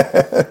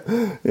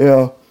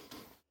 Yeah.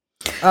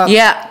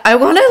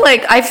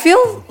 I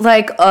feel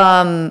like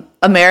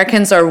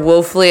Americans are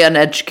woefully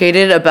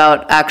uneducated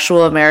about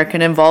actual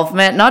American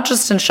involvement, not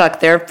just in shock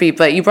therapy,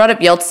 but you brought up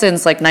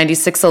Yeltsin's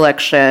 96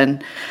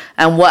 election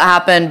and what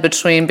happened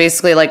between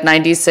basically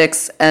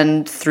 96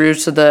 and through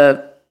to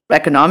the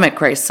economic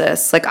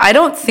crisis. I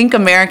don't think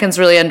Americans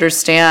really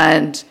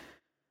understand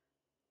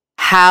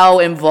how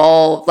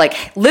involved,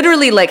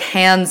 literally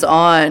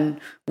hands-on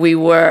we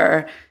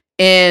were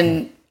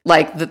in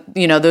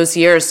those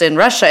years in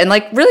Russia, and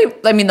really,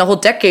 I mean, the whole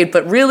decade,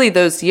 but really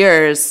those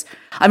years.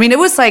 I mean, it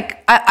was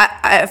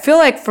I feel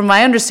like from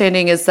my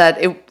understanding is that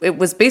it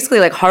was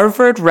basically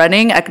Harvard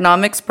running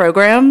economics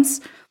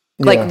programs,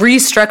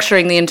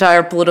 restructuring the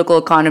entire political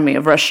economy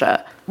of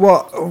Russia.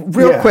 Well,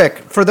 real quick,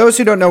 for those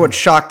who don't know what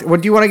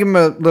do you want to give them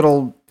a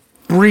little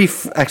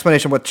brief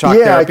explanation of what shock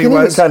therapy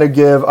was?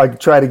 I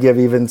try to give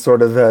even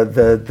sort of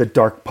the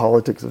dark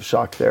politics of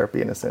shock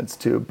therapy in a sense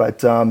too,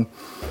 but.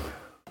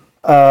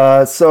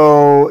 The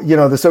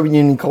Soviet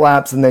Union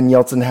collapsed, and then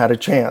Yeltsin had a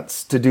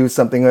chance to do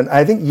something. And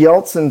I think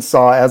Yeltsin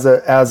saw as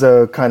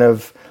a kind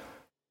of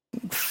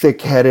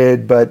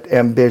thick-headed but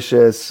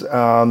ambitious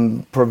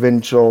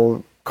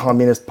provincial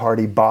Communist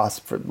Party boss,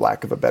 for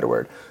lack of a better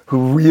word,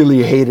 who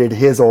really hated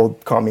his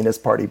old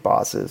Communist Party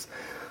bosses,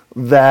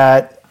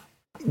 that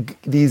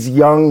these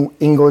young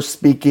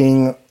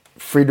English-speaking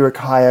Friedrich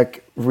Hayek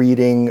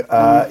reading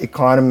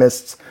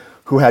economists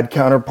who had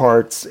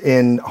counterparts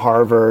in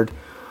Harvard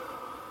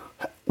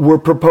were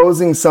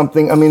proposing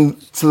something. I mean,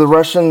 to the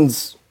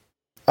Russians,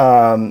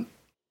 to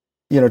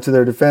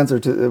their defense or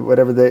to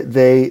whatever,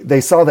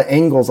 they saw the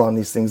angles on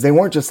these things. They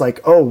weren't just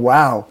oh,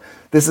 wow,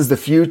 this is the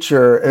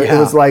future. It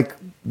was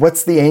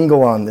what's the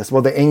angle on this?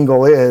 Well, the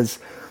angle is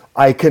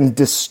I can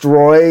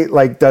destroy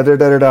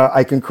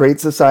I can create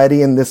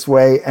society in this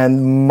way,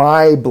 and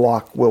my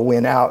bloc will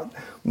win out.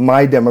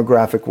 My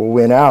demographic will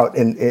win out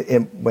in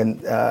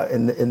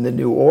the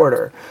new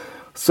order.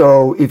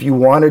 So if you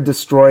want to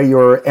destroy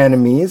your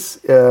enemies,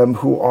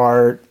 who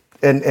are,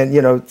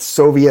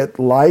 Soviet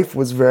life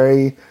was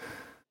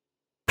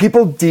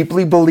people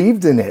deeply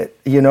believed in it.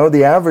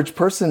 The average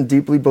person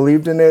deeply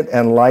believed in it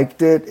and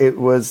liked it. It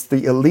was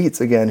the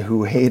elites, again,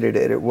 who hated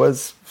it. It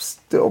was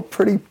still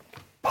pretty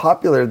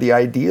popular, the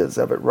ideas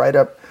of it, right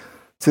up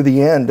to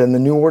the end, and the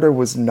New Order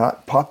was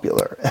not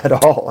popular at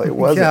all. It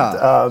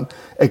wasn't,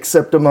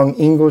 except among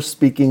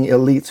English-speaking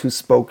elites who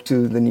spoke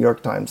to the New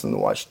York Times and the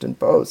Washington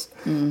Post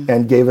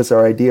and gave us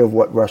our idea of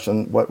what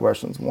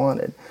Russians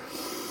wanted.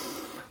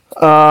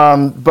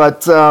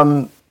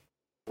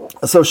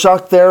 So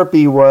shock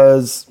therapy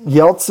was,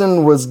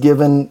 Yeltsin was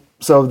given,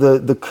 so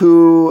the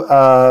coup,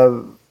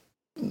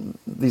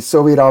 the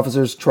Soviet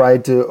officers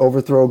tried to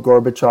overthrow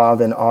Gorbachev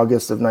in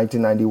August of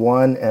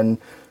 1991 and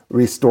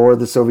restore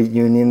the Soviet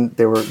Union.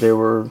 They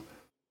were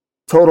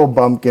total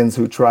bumpkins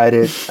who tried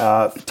it.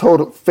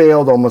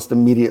 Failed almost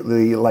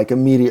immediately.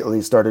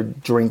 Immediately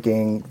started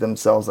drinking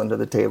themselves under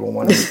the table.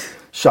 One of them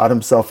shot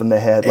himself in the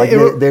head.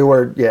 They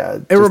were.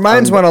 It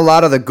reminds one a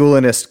lot of the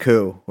Gulenist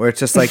coup, where it's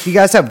just like, you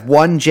guys have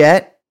one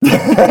jet.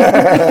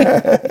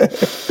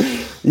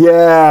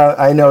 Yeah,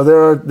 I know.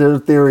 There are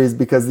theories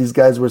because these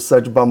guys were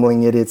such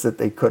bumbling idiots that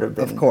they could have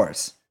been. Of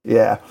course.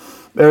 Yeah,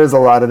 there is a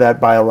lot of that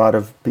by a lot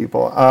of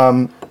people.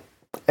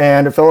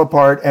 And it fell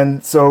apart.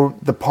 And so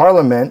the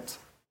parliament,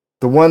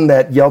 the one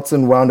that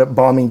Yeltsin wound up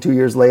bombing 2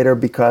 years later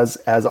because,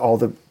 as all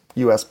the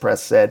U.S.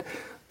 press said,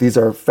 these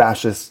are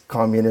fascist,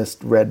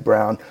 communist, red,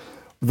 brown.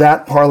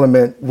 That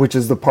parliament, which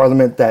is the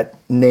parliament that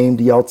named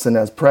Yeltsin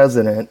as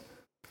president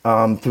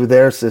through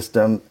their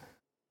system,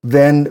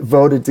 then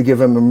voted to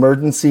give him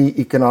emergency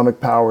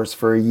economic powers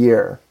for a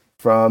year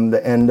from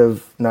the end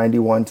of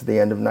 91 to the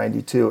end of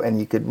 92. And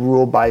he could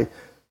rule by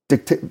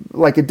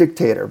like a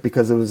dictator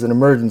because it was an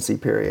emergency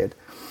period.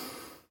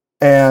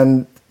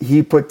 And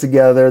he put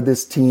together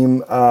this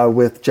team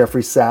with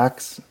Jeffrey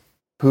Sachs,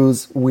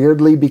 who's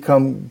weirdly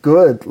become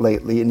good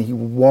lately, and he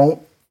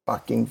won't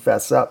fucking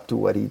fess up to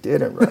what he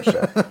did in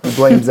Russia. He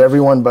blames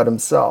everyone but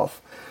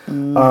himself.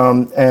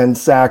 And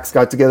Sachs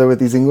got together with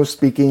these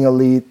English-speaking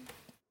elite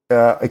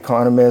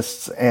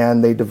economists,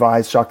 and they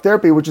devised shock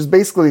therapy, which is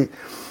basically...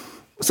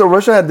 So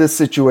Russia had this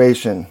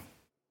situation,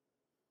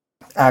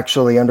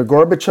 actually, under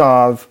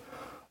Gorbachev.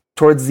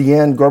 Towards the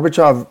end,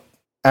 Gorbachev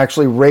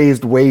actually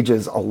raised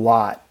wages a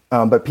lot,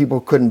 but people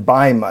couldn't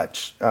buy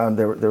much.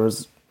 There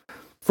was,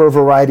 for a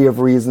variety of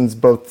reasons,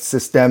 both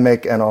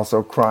systemic and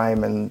also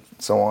crime and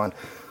so on,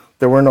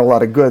 there weren't a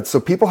lot of goods. So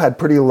people had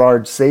pretty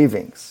large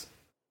savings.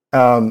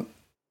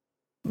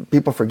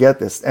 People forget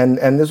this.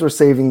 And these were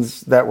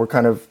savings that were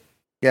kind of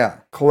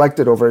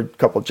collected over a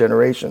couple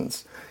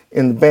generations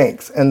in the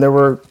banks. And there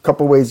were a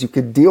couple ways you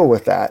could deal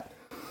with that.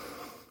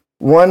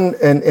 One,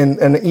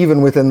 and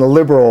even within the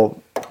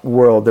liberal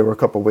world, there were a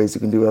couple of ways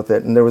you can deal with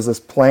it. And there was this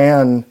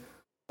plan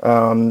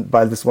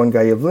by this one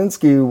guy,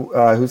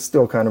 Yavlinsky, who's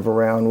still kind of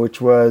around,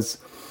 which was,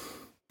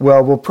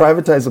 well, we'll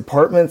privatize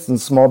apartments and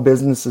small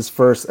businesses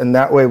first, and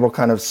that way we'll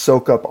kind of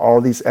soak up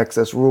all these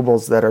excess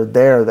rubles that are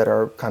there that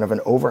are kind of an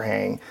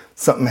overhang.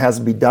 Something has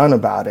to be done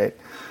about it.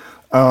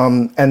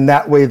 And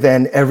that way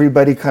then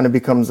everybody kind of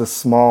becomes a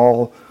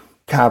small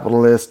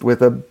capitalist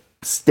with a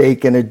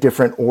stake in a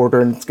different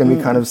order, and it's going to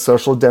be kind of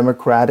social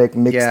democratic,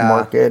 mixed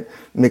market,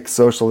 mixed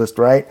socialist,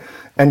 right?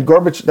 And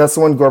that's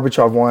the one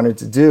Gorbachev wanted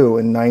to do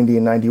in 90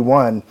 and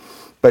 91,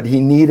 but he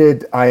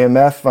needed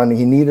IMF funding.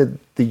 He needed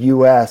the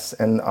US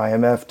and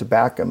IMF to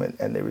back him,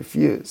 and they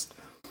refused.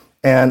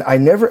 And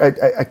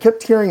I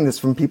kept hearing this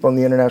from people in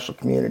the international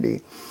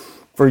community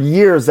for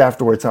years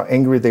afterwards, how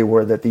angry they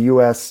were that the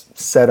US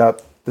set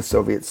up the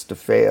Soviets to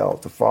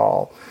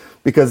fall,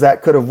 because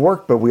that could have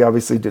worked, but we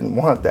obviously didn't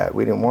want that.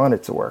 We didn't want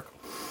it to work.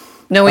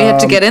 No, we had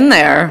to get in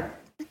there.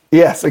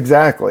 Yes,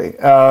 exactly.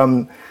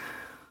 And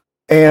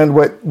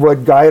what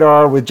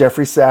Gaidar with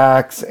Jeffrey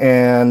Sachs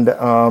and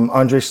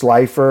Andrei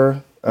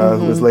Schleifer,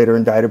 who was later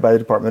indicted by the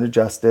Department of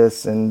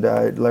Justice, and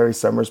Larry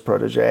Summers'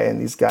 protege,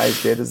 and these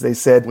guys did, as they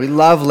said. We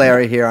love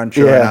Larry here on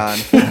Turinon.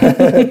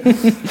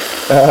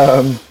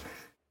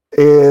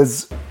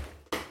 Is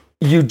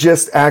you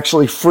just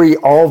actually free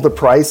all the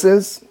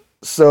prices,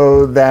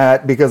 so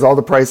that, because all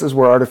the prices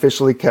were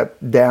artificially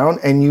kept down,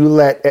 and you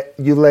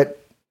let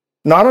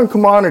not on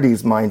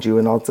commodities, mind you,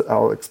 and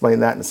I'll explain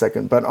that in a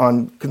second, but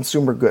on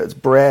consumer goods,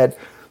 bread,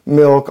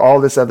 milk,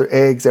 all this other,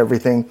 eggs,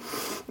 everything.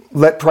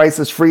 Let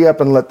prices free up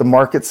and let the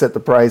market set the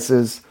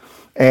prices.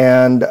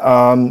 And,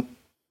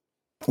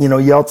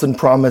 Yeltsin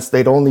promised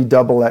they'd only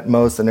double at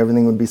most and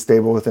everything would be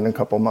stable within a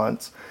couple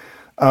months.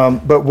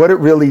 But what it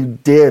really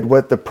did,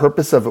 what the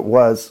purpose of it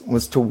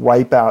was to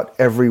wipe out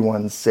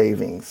everyone's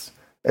savings,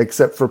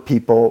 except for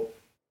people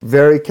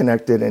very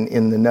connected and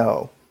in the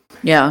know.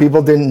 Yeah.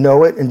 People didn't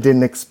know it and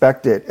didn't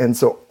expect it. And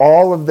so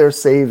all of their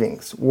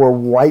savings were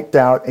wiped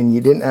out, and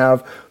you didn't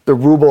have the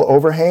ruble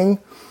overhang.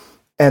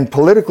 And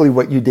politically,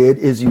 what you did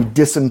is you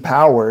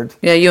disempowered.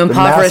 Yeah, you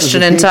impoverished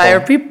an entire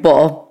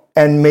people.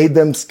 And made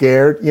them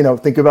scared.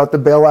 Think about the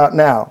bailout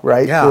now,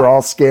 right? Yeah. We're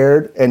all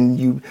scared, and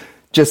you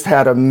just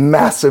had a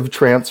massive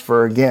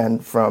transfer again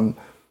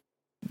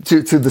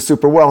to the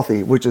super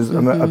wealthy, which is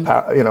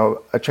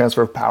a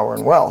transfer of power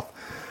and wealth.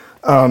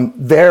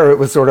 There it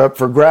was sort of up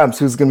for grabs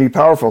who's going to be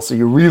powerful, so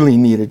you really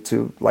needed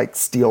to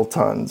steal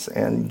tons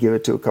and give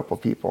it to a couple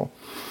people.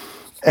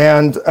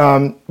 And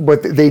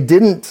but they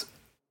didn't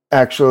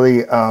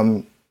actually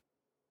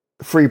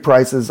free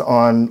prices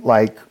on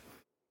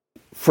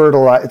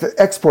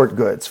export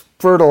goods,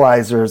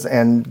 fertilizers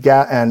and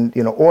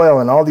oil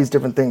and all these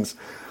different things.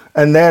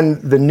 And then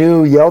the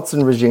new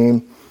Yeltsin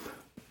regime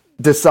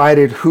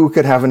decided who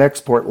could have an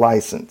export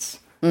license.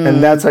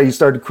 And that's how you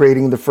started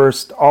creating the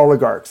first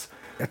oligarchs.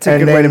 That's a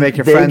good way to make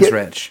your friends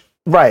rich.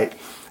 Right.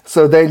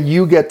 So then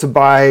you get to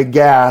buy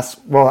gas.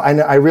 Well,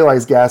 I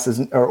realize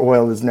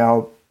oil is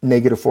now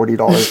negative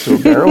 $40 to a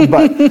barrel,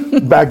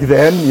 but back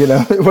then,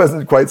 it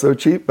wasn't quite so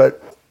cheap.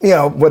 But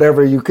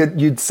whatever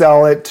you'd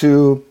sell it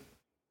to.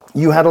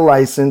 You had a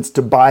license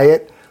to buy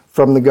it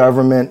from the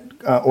government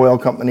oil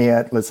company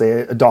at, let's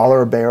say,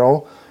 $1 a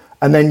barrel,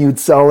 and then you'd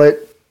sell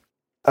it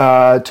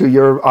to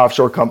your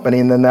offshore company,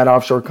 and then that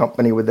offshore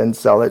company would then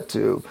sell it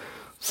to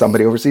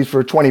somebody overseas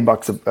for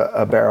 $20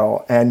 a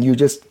barrel, and you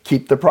just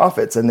keep the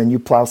profits, and then you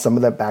plow some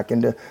of that back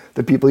into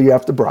the people you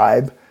have to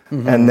bribe,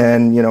 and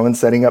then in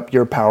setting up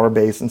your power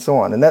base and so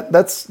on, and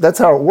that's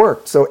how it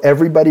worked. So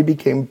everybody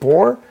became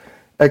poor,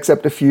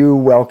 except a few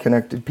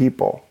well-connected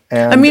people,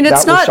 and it's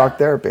that not was shock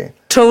therapy.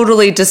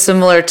 Totally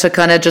dissimilar to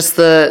kind of just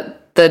the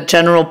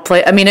general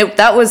play.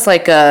 That was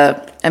like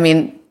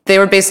they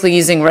were basically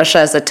using Russia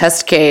as a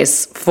test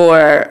case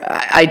for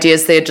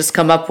ideas they had just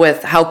come up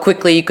with, how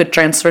quickly you could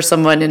transfer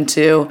someone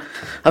into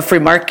a free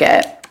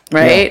market,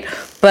 right? Yeah.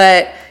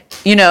 But,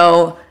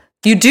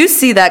 you do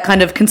see that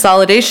kind of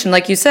consolidation,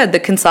 like you said, the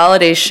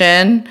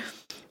consolidation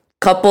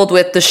coupled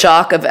with the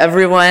shock of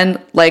everyone,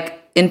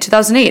 like in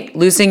 2008,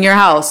 losing your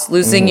house,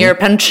 losing your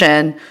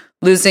pension,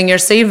 losing your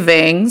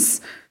savings.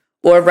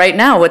 Or right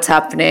now, what's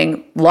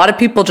happening? A lot of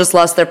people just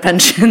lost their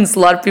pensions. A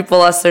lot of people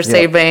lost their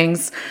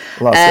savings,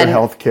 lost their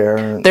health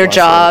care, their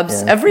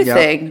jobs,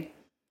 everything. Yep.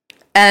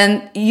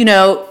 And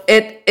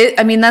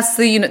that's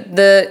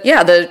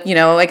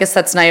I guess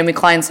that's Naomi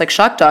Klein's like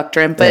shock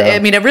doctrine. But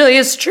it really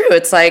is true.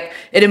 It's like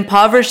it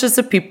impoverishes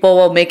the people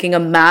while making a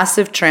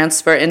massive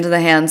transfer into the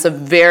hands of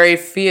very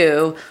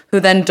few, who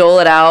then dole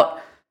it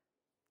out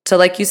to,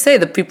 like you say,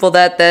 the people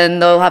that then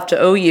they'll have to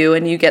owe you,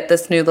 and you get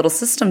this new little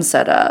system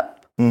set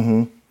up.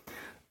 Mm-hmm.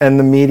 And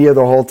the media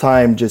the whole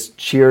time just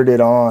cheered it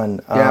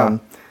on.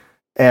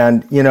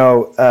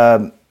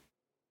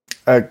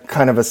 A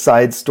kind of a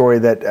side story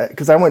that,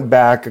 because I went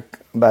back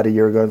about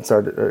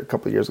a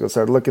couple of years ago,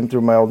 started looking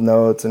through my old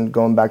notes and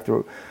going back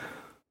through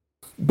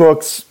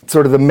books,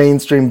 sort of the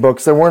mainstream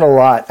books. There weren't a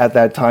lot at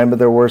that time, but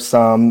there were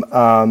some,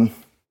 and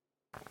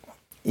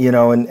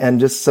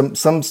just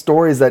some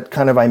stories that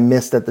kind of I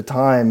missed at the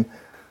time,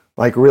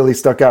 like really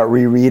stuck out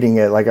rereading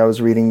it. Like I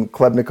was reading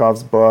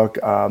Klebnikov's book,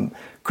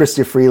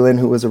 Chrystia Freeland,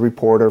 who was a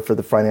reporter for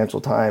the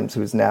Financial Times,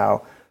 who's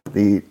now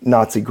the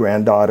Nazi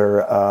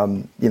granddaughter,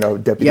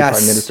 deputy prime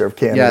minister of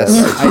Canada. Yes,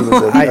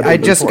 I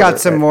just got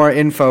some more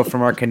info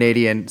from our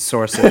Canadian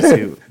sources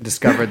who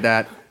discovered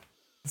that.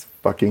 It's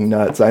fucking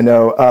nuts, I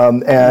know.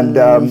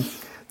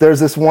 There's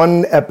this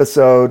one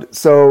episode.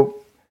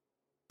 So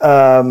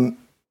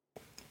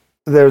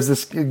there's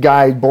this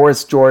guy,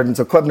 Boris Jordan.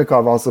 So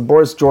Klebnikov also.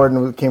 Boris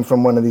Jordan came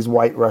from one of these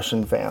white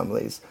Russian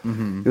families.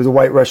 Mm-hmm. He was a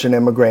white Russian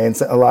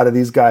immigrant. A lot of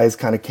these guys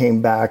kind of came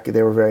back.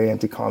 They were very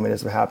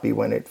anti-communist, happy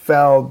when it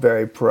fell,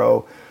 very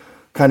pro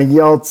kind of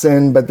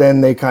Yeltsin. But then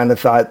they kind of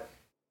thought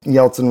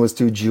Yeltsin was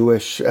too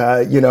Jewish,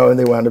 and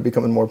they wound up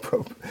becoming more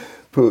pro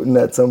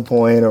Putin at some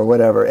point or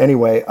whatever.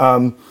 Anyway,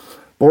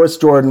 Boris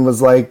Jordan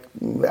was like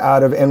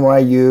out of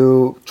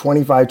NYU,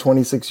 25,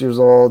 26 years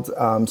old,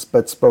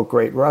 but spoke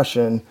great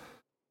Russian.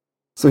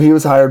 So he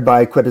was hired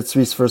by Credit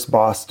Suisse First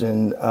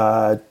Boston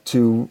and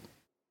the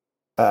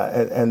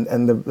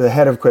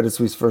head of Credit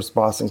Suisse First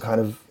Boston, kind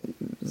of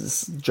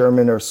this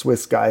German or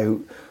Swiss guy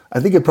who I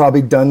think had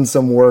probably done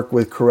some work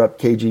with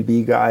corrupt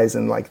KGB guys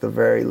in like the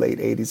very late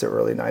 80s or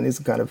early 90s,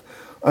 and kind of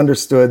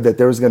understood that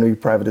there was going to be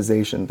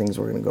privatization, things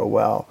were going to go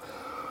well.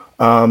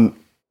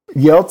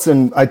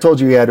 Yeltsin, I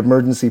told you he had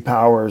emergency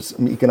powers,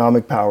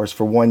 economic powers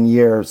for 1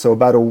 year. So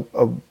about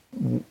a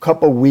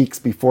couple weeks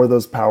before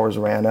those powers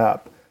ran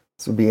up,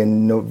 this would be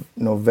in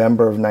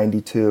November of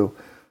 92,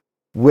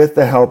 with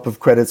the help of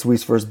Credit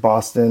Suisse First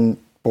Boston,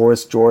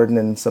 Boris Jordan,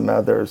 and some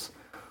others,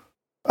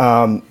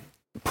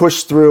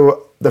 pushed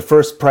through the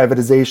first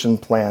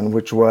privatization plan,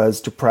 which was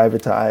to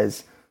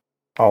privatize,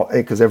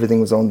 because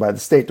everything was owned by the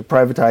state, to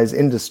privatize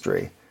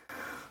industry.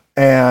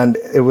 And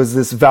it was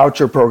this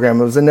voucher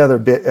program. It was another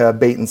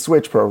bait and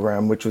switch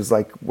program, which was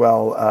like,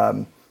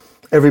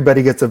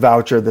 everybody gets a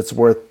voucher that's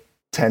worth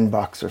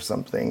 $10 or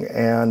something.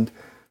 And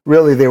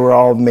really, they were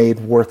all made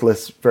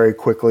worthless very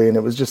quickly, and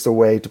it was just a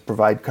way to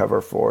provide cover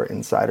for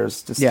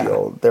insiders to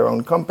steal their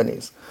own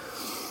companies.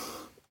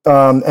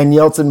 And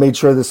Yeltsin made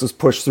sure this was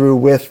pushed through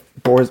with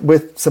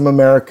some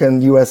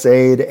American U.S.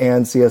 aid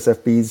and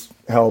CSFB's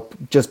help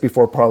just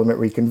before Parliament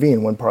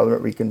reconvened. When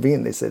Parliament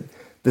reconvened, they said,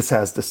 this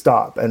has to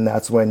stop. And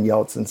that's when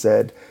Yeltsin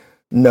said,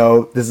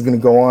 no, this is going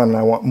to go on, and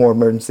I want more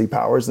emergency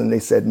powers. And they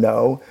said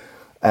no.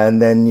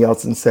 And then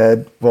Yeltsin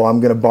said, well, I'm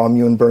going to bomb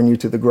you and burn you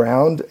to the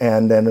ground.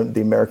 And then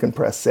the American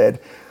press said,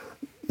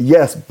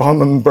 yes, bomb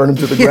them and burn them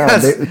to the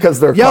ground, because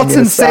they're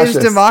Yeltsin saves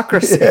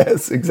democracy.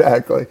 Yes,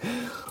 exactly.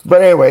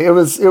 But anyway, it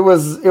was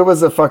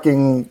a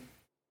fucking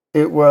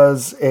It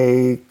was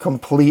a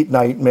complete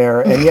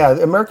nightmare. And yeah,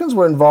 the Americans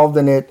were involved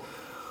in it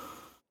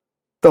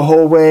the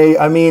whole way.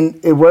 I mean,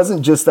 it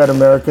wasn't just that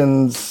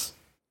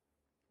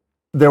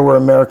there were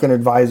American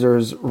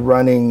advisors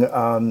running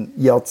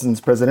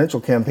Yeltsin's presidential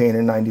campaign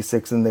in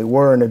 96, and they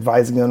were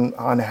advising him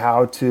on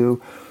how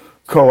to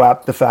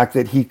co-opt the fact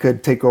that he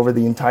could take over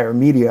the entire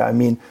media. I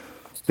mean,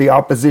 the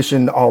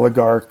opposition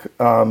oligarch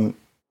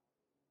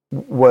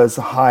was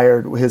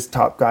hired, his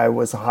top guy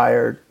was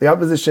hired. The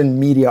opposition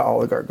media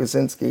oligarch,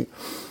 Kuczynski,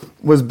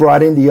 was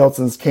brought into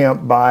Yeltsin's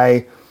camp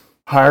by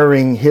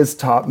hiring his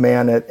top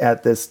man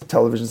at this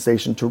television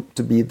station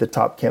to be the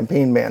top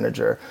campaign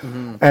manager.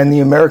 Mm-hmm. And the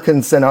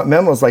Americans sent out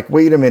memos like,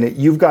 wait a minute,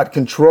 you've got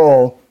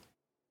control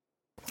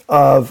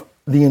of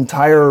the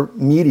entire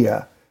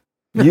media.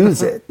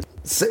 Use it.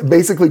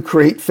 Basically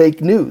create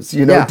fake news,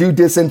 do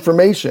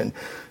disinformation,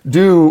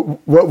 do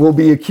what will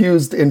be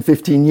accused in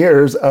 15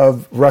 years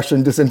of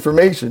Russian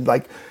disinformation.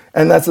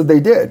 And that's what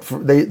they did.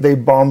 They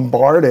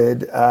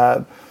bombarded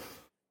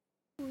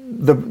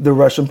the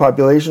Russian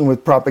population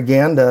with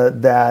propaganda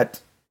that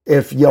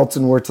if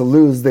Yeltsin were to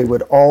lose, they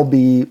would all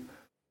be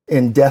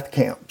in death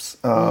camps.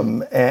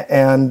 And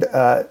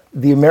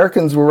the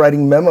Americans were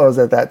writing memos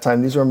at that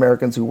time. These were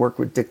Americans who worked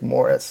with Dick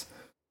Morris.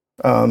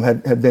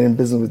 Had been in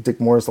business with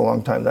Dick Morris a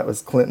long time. That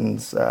was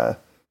Clinton's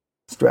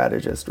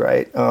strategist,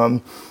 right?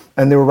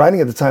 And they were writing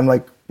at the time,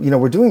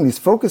 we're doing these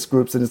focus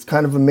groups, and it's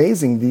kind of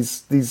amazing.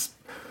 These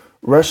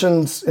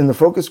Russians in the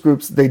focus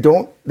groups, they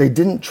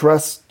didn't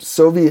trust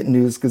Soviet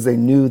news because they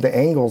knew the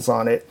angles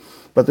on it,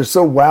 but they're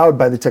so wowed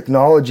by the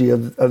technology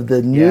of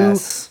the new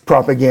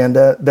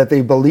propaganda that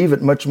they believe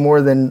it much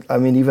more than,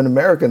 even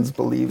Americans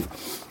believe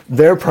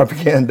their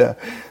propaganda.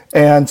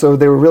 And so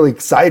they were really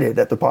excited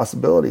at the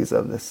possibilities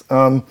of this.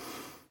 But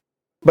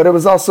it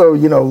was also,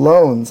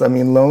 loans.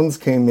 Loans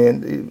came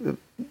in.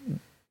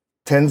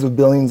 Tens of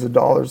billions of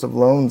dollars of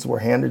loans were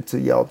handed to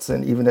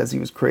Yeltsin, even as he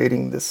was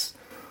creating this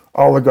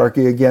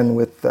oligarchy again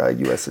with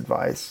U.S.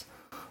 advice.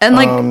 And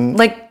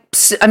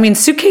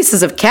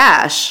suitcases of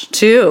cash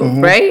too,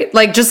 mm-hmm.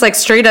 right? Just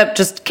straight up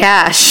just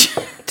cash.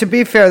 To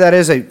be fair, that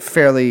is a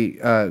fairly,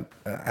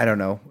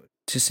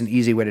 just an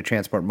easy way to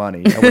transport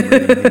money. I wouldn't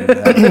really lean into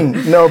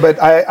that. No, but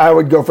I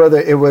would go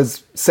further. It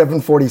was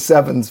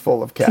 747s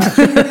full of cash.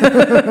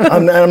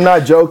 I'm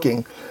not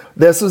joking.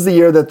 This was the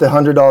year that the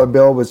 $100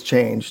 bill was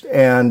changed.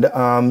 And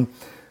there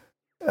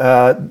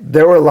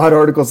were a lot of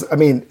articles.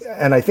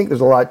 And I think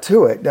there's a lot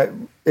to it.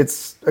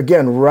 It's,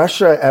 again,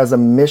 Russia as a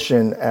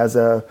mission, as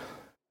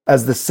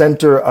the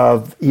center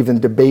of even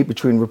debate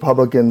between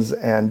Republicans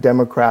and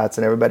Democrats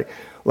and everybody.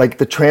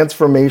 The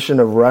transformation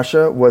of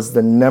Russia was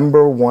the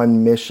number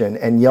one mission,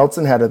 and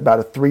Yeltsin had about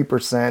a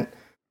 3%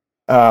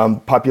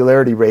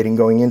 popularity rating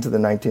going into the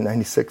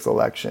 1996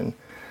 election.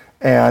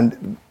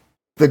 And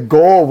the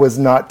goal was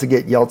not to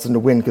get Yeltsin to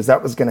win, because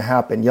that was going to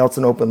happen.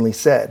 Yeltsin openly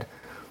said,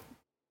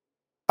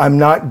 I'm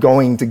not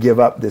going to give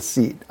up this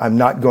seat. I'm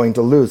not going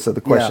to lose. So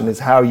the question is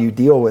how you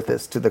deal with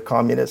this, to the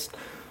communist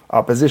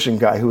opposition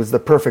guy who was the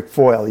perfect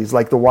foil. He's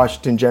like the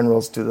Washington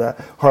Generals to the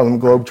Harlem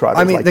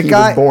Globetrotters. The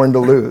guy was born to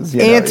lose.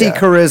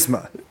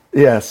 Anti-charisma.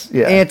 Yes,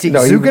 yeah.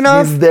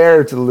 Anti-Zyuganov? He's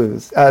there to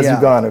lose.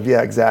 Zyuganov,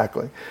 yeah,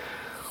 exactly.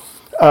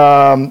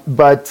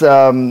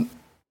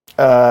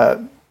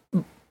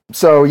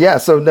 So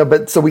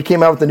we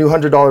came out with the new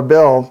 $100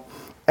 bill,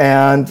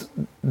 and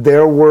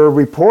there were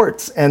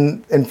reports.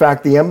 And in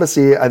fact, the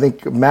embassy, I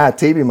think Matt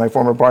Taibbi, my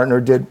former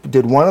partner,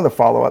 did one of the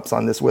follow-ups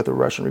on this with a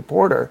Russian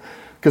reporter,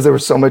 because there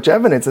was so much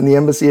evidence. And the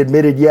embassy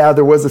admitted,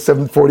 there was a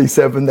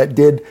 747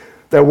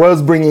 that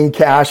was bringing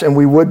cash, and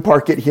we would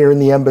park it here in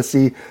the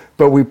embassy,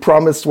 but we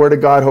promised, swear to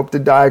God, hope to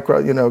die,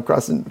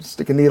 cross and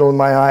stick a needle in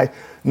my eye.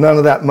 None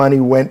of that money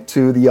went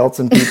to the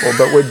Yeltsin people.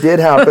 But what did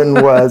happen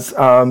was,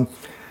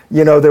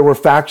 there were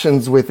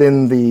factions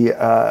within the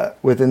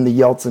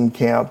Yeltsin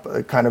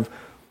camp, kind of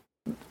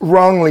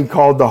wrongly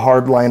called the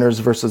hardliners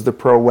versus the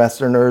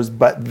pro-Westerners,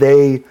 but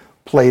they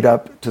played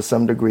up to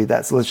some degree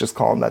that. So let's just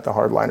call them that, the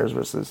hardliners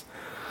versus.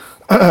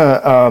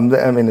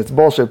 It's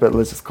bullshit, but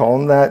let's just call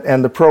them that.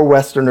 And the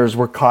pro-Westerners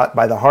were caught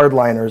by the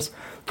hardliners.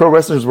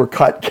 Pro-Westerners were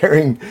caught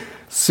carrying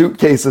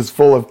suitcases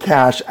full of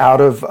cash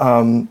out of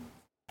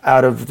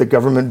the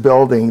government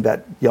building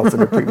that Yeltsin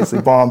had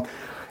previously bombed.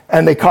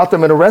 And they caught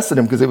them and arrested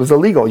them because it was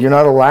illegal. You're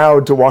not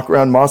allowed to walk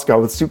around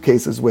Moscow with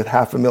suitcases with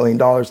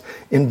 $500,000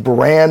 in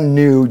brand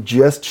new,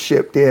 just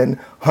shipped in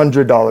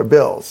 $100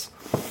 bills.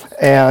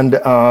 And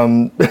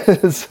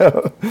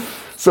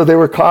so they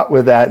were caught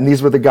with that. And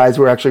these were the guys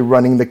who were actually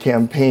running the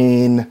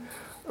campaign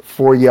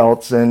for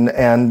Yeltsin.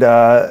 And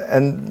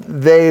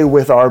they,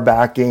 with our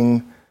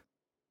backing,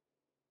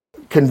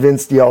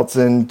 convinced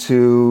Yeltsin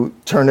to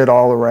turn it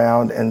all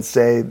around and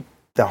say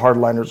the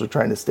hardliners are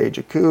trying to stage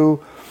a coup.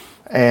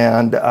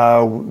 And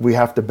we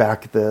have to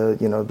back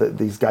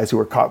these guys who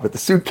were caught with the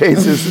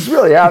suitcases. This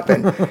really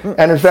happened.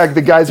 And in fact,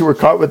 the guys who were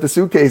caught with the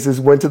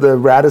suitcases went to the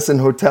Radisson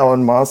Hotel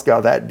in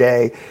Moscow that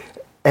day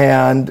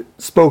and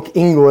spoke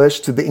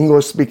English to the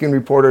English-speaking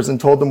reporters and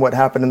told them what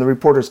happened, and the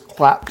reporters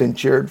clapped and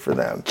cheered for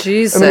them.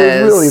 Jesus. I mean,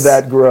 it was really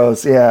that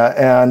gross, yeah.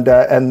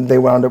 And they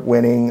wound up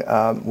winning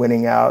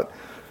out.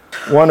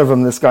 One of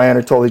them, this guy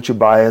Anatoly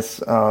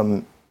Chubais,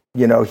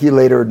 he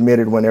later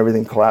admitted when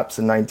everything collapsed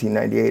in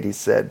 1998, he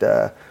said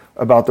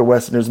about the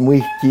Westerners,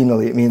 muy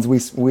quinally, it means we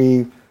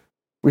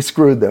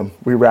screwed them,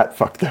 we rat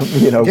fucked them,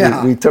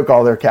 we took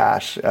all their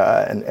cash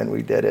and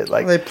we did it.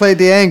 Like they played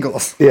the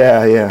angles.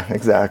 Yeah,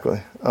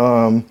 exactly.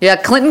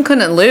 Clinton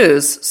couldn't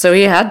lose, so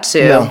he had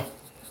to. No,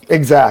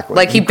 exactly.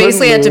 Like he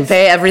basically had to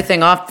pay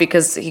everything off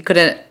because he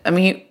couldn't.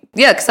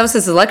 Because that was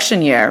his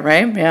election year,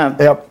 right? Yeah.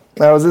 Yep,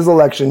 that was his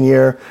election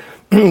year.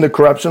 The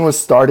corruption was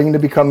starting to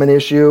become an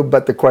issue,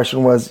 but the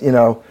question was,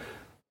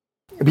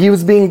 he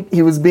was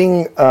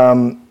being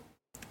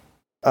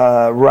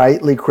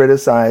rightly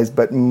criticized,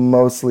 but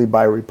mostly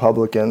by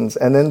Republicans,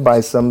 and then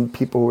by some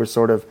people who were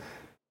sort of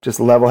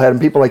just level-headed.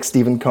 And people like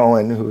Stephen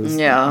Cohen, who's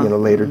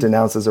later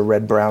denounced as a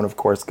red brown, of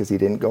course, because he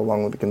didn't go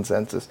along with the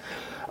consensus,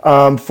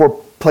 for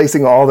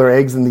placing all their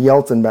eggs in the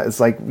Yeltsin. It's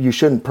like, you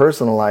shouldn't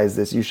personalize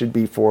this. You should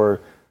be for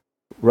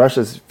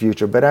Russia's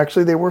future. But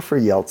actually, they were for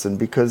Yeltsin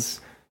because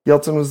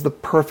Yeltsin was the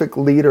perfect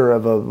leader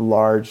of a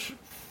large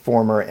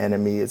former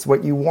enemy. It's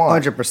what you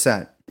want.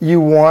 100%. You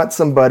want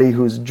somebody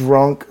who's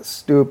drunk,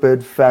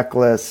 stupid,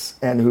 feckless,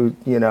 and who,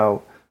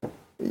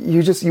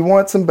 you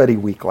want somebody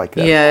weak like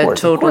that. Yeah,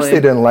 Of course they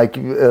didn't like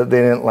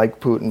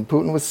Putin.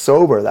 Putin was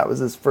sober. That was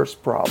his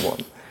first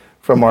problem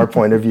from our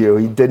point of view.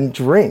 He didn't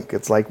drink.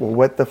 It's like, well,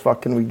 what the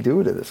fuck can we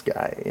do to this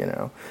guy,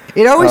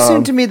 It always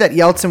seemed to me that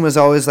Yeltsin was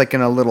always like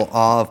in a little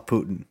awe of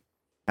Putin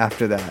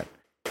after that.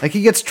 Like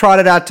he gets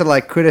trotted out to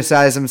like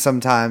criticize him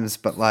sometimes,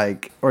 but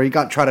or he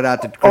got trotted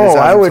out to criticize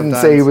him I wouldn't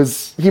sometimes.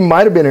 say he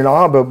might have been in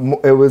awe, but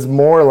it was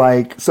more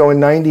like, in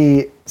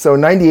 98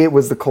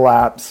 was the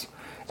collapse.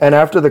 And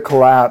after the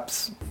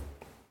collapse,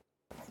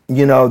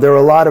 there were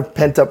a lot of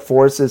pent up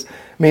forces.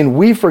 I mean,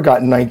 we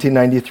forgot in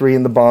 1993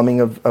 in the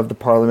bombing of the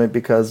parliament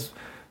because,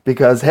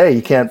 hey,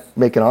 you can't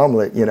make an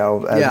omelet, as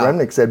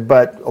Remnick said,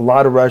 but a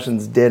lot of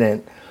Russians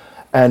didn't.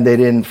 And they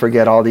didn't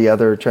forget all the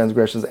other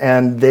transgressions.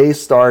 And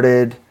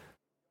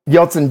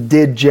Yeltsin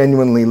did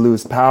genuinely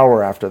lose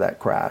power after that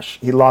crash.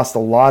 He lost a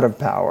lot of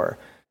power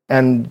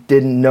and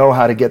didn't know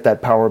how to get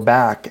that power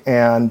back.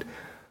 And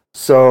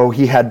so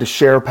he had to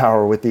share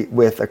power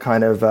with a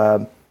kind of,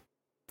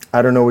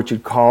 I don't know what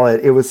you'd call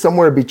it. It was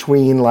somewhere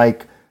between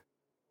like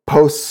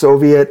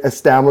post-Soviet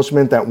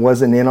establishment that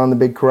wasn't in on the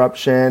big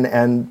corruption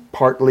and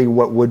partly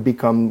what would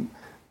become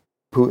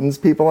Putin's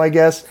people, I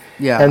guess.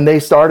 Yeah. And they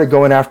started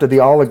going after the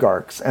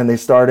oligarchs, and they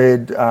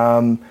started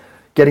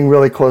getting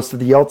really close to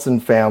the Yeltsin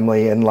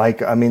family,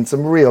 and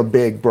some real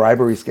big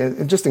bribery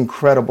scandals, just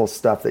incredible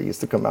stuff that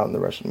used to come out in the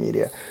Russian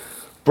media.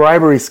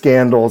 Bribery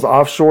scandals,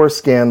 offshore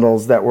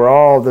scandals that were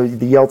all the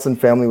Yeltsin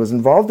family was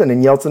involved in,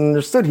 and Yeltsin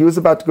understood he was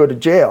about to go to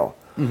jail.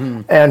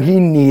 Mm-hmm. And he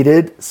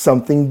needed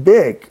something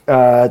big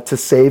to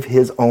save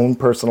his own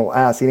personal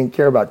ass. He didn't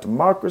care about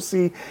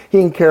democracy. He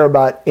didn't care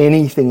about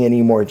anything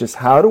anymore. Just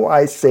how do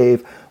I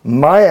save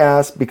my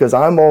ass because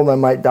I'm old, I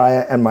might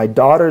die, and my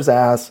daughter's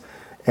ass,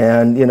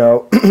 and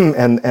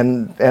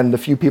and the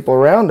few people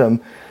around him.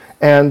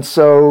 And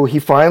so he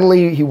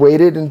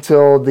waited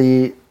until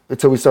we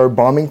started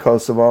bombing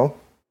Kosovo,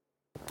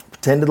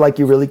 pretended like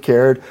he really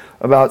cared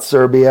about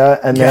Serbia,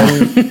 and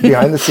then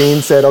behind the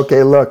scenes said,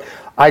 okay, look,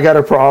 I got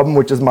a problem,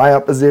 which is my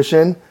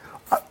opposition.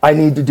 I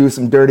need to do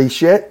some dirty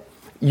shit.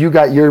 You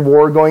got your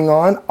war going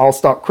on. I'll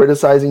stop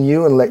criticizing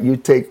you and let you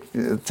take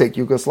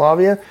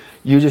Yugoslavia.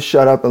 You just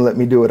shut up and let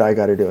me do what I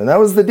got to do. And that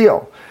was the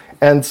deal.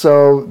 And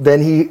so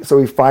then he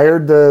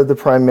fired the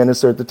prime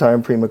minister at the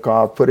time,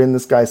 Primakov, put in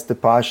this guy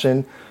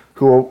Stepashin,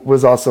 who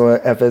was also a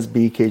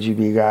FSB,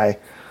 KGB guy.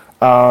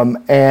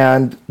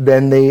 And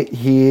then the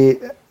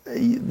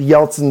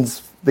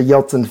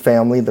Yeltsin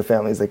family, the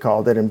families they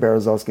called it, and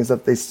Berezovsky and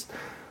stuff,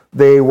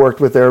 they worked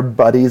with their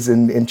buddies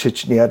in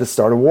Chechnya to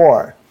start a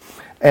war.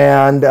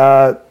 And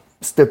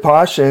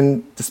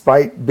Stepashin,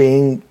 despite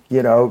being,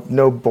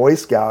 no Boy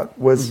Scout,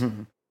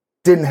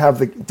 did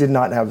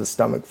not have the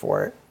stomach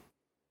for it.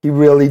 He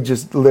really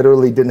just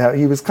literally didn't have,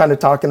 he was kind of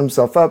talking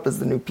himself up as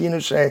the new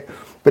Pinochet,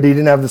 but he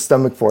didn't have the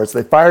stomach for it.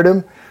 So they fired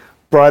him,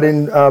 brought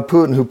in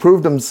Putin, who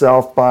proved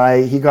himself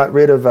he got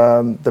rid of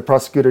the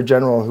prosecutor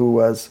general who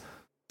was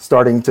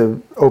starting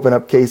to open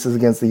up cases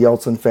against the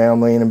Yeltsin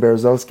family and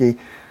Berezovsky.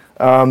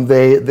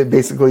 They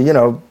basically,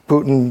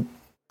 Putin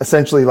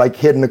essentially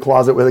hid in a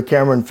closet with a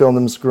camera and filmed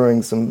them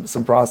screwing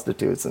some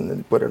prostitutes and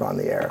then put it on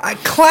the air. A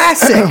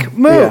classic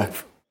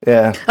move.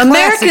 Yeah.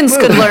 Americans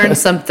could learn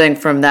something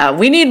from that.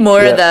 We need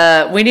more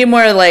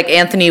like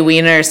Anthony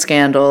Weiner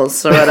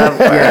scandals or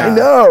whatever. I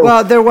know.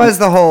 Well, there was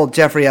the whole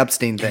Jeffrey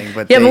Epstein thing,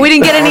 but but we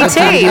didn't get any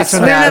tapes. We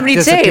didn't have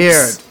any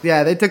tapes.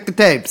 Yeah, they took the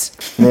tapes.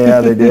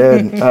 Yeah, they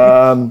did.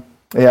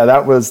 Yeah,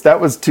 that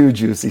was too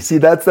juicy. See,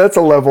 that's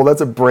a level,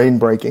 that's a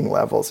brain-breaking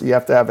level. So you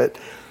have to have it.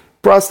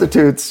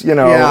 Prostitutes, in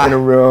a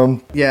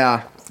room.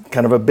 Yeah.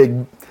 Kind of a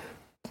big,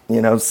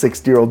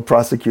 60-year-old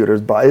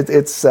prosecutors. But it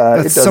does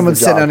someone the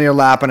job. sitting on your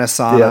lap in a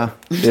sauna.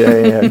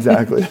 Yeah,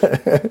 exactly.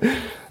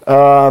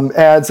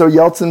 And so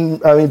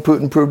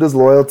Putin proved his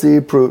loyalty.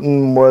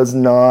 Putin was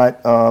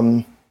not,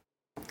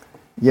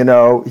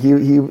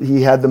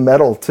 he had the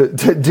mettle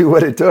to do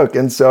what it took.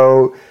 And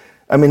so,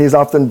 he's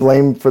often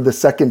blamed for the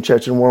second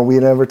Chechen war. We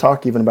never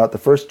talk even about the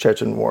first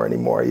Chechen war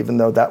anymore, even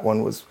though that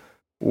one was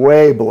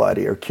way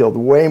bloodier, killed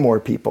way more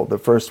people, the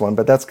first one.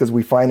 But that's because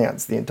we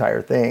financed the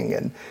entire thing.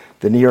 And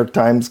the New York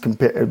Times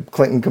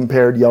Clinton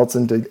compared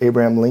Yeltsin to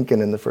Abraham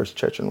Lincoln in the first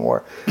Chechen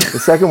war. The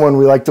second one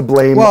we like to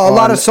blame. Well, a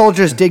lot of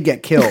soldiers did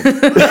get killed.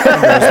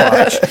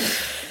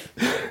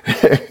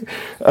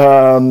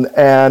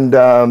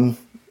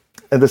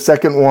 And the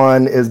second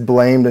one is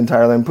blamed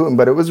entirely on Putin.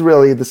 But it was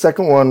really, the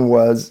second one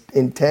was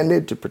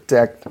intended to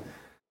protect,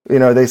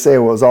 they say it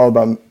was all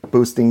about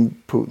boosting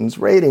Putin's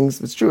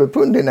ratings. It's true.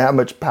 Putin didn't have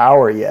much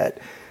power yet.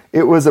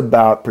 It was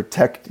about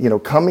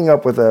coming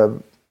up with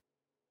a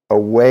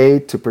way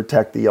to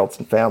protect the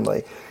Yeltsin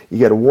family. You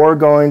get a war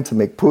going to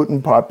make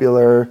Putin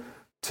popular,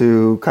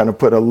 to kind of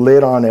put a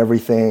lid on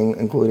everything,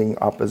 including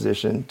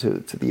opposition to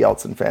the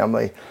Yeltsin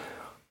family.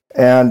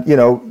 And,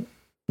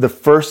 the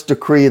first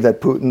decree that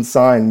Putin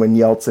signed when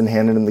Yeltsin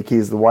handed him the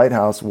keys to the White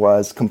House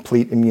was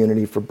complete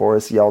immunity for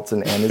Boris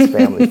Yeltsin and his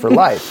family for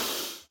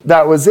life.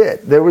 That was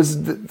it.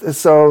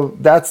 So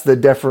that's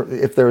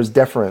if there was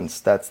deference,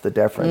 that's the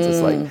deference. It's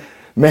like,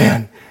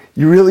 man,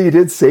 you really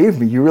did save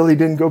me. You really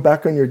didn't go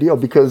back on your deal,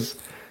 because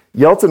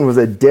Yeltsin was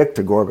a dick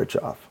to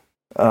Gorbachev.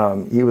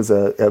 He was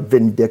a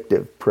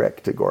vindictive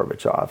prick to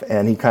Gorbachev,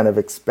 and he kind of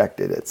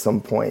expected at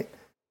some point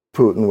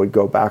Putin would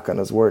go back on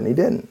his word, and he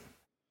didn't.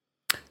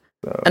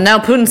 So, and now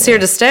Putin's here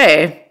to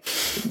stay.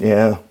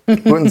 Yeah,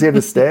 Putin's here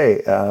to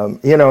stay. And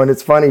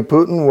it's funny,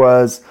 Putin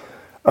was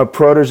a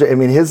protege.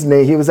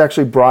 He was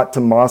actually brought to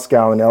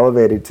Moscow and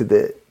elevated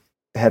to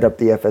head up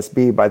the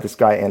FSB by this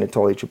guy,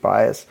 Anatoly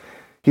Chubais.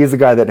 He's the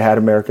guy that had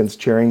Americans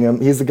cheering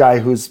him. He's the guy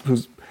whose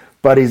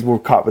buddies were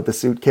caught with the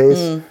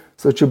suitcase.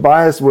 So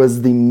Chubais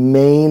was the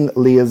main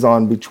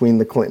liaison between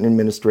the Clinton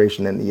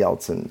administration and the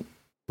Yeltsin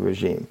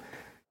regime.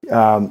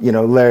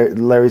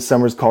 Larry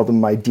Summers called him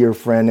my dear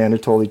friend,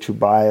 Anatoly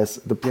Chubais.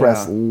 The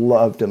press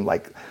loved him,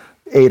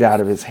 ate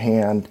out of his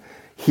hand.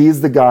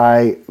 He's the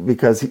guy,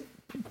 because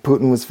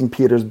Putin was from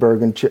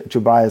Petersburg and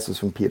Chubais was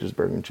from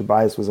Petersburg, and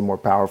Chubais was a more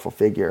powerful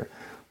figure.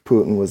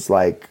 Putin was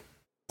like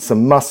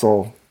some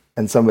muscle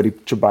and somebody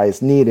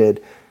Chubais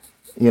needed.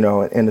 In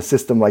a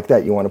system like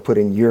that, you want to put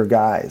in your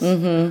guys.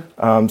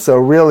 So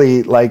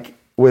really,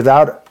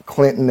 without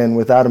Clinton and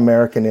without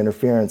American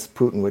interference,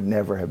 Putin would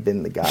never have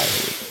been the guy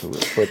who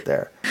was put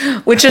there.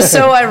 Which is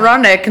so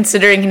ironic,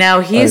 considering now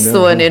he's the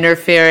one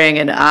interfering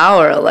in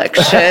our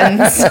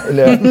elections.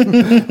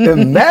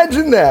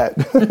 Imagine that.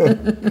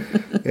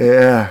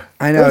 Yeah,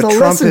 I know. There's a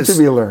lesson to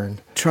be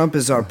learned. Trump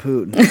is our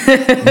Putin.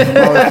 I've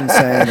always been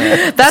saying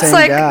that. That's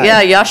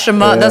Yasha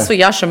Monk. That's what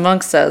Yasha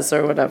Monk says,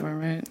 or whatever,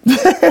 right?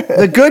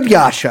 The good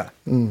Yasha.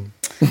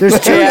 There's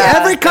two.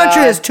 Every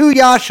country has two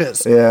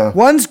Yashas. Yeah.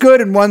 One's good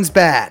and one's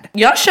bad.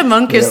 Yasha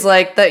Monk is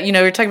like that.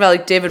 You're talking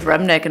about David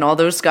Remnick and all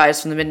those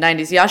guys from the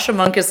mid-90s. Yasha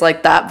Monk is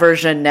like that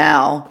version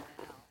now.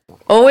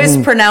 Always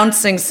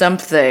pronouncing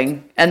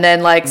something, and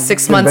then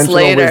 6 months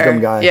later, wisdom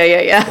guy.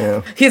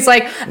 Yeah. He's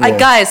like,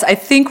 guys, I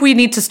think we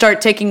need to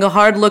start taking a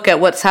hard look at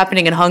what's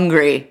happening in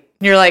Hungary.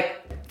 And you're like,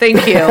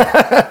 thank you,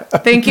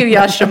 thank you,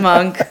 Yasha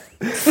Monk.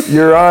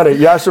 You're on it.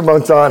 Yasha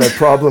Monk's on it.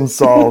 Problem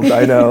solved.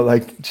 I know.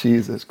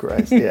 Jesus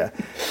Christ. Yeah.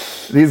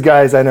 These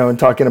guys, I know, and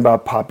talking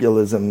about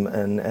populism,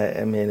 and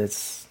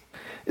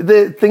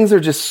things are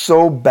just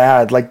so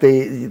bad.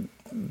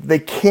 They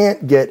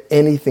can't get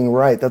anything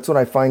right. That's what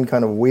I find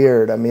kind of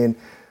weird.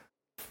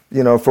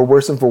 For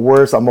worse and for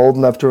worse, I'm old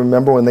enough to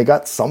remember when they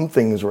got some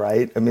things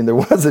right. There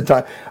was a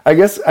time. I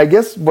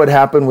guess what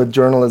happened with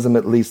journalism,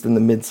 at least in the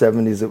mid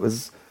 '70s, it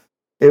was.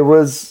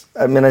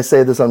 I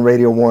say this on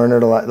Radio Warner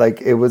a lot.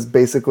 It was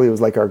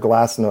like our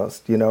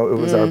glasnost. It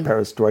was our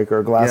perestroika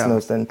or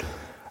glasnost,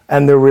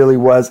 and there really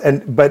was.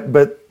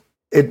 But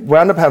it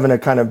wound up having a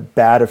kind of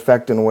bad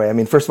effect in a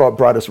way. First of all, it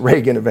brought us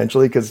Reagan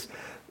eventually, because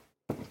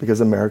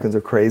Americans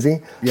are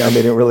crazy. Yeah. And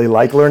they didn't really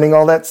like learning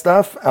all that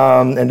stuff,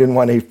 and didn't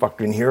want to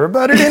fucking hear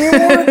about it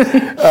anymore.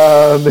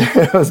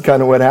 That was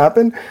kind of what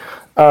happened.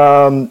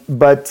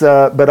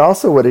 But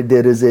also what it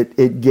did is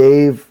it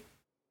gave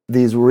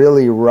these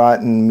really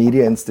rotten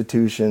media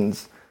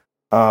institutions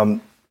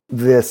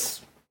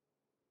this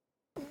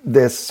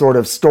sort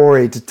of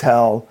story to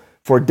tell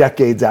for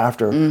decades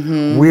after.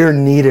 We're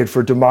needed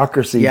for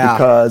democracy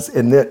because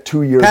in that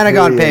 2-year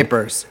Pentagon period,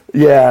 Papers.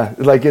 Yeah,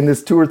 in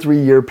this 2 or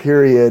 3 year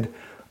period,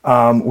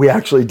 we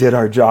actually did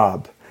our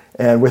job.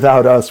 And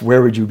without us,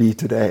 where would you be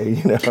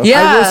today?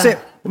 Yeah. I will say,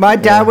 my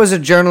dad was a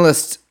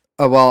journalist,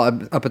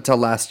 up until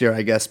last year,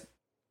 I guess.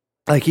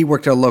 He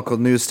worked at a local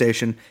news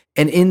station.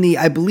 And in the,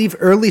 I believe,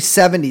 early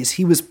 70s,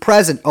 he was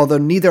present, although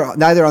neither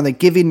on the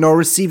giving nor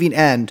receiving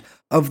end,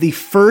 of the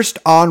first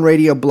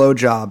on-radio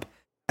blowjob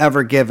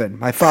ever given.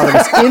 My father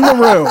was in the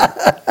room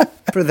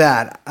for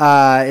that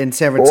in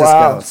San Francisco.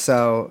 Wow.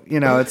 So,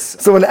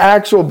 it's So an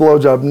actual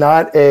blowjob,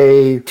 not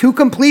a to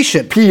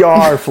completion.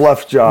 PR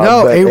fluff job.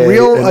 No, but a an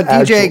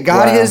DJ actual-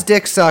 got wow. his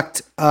dick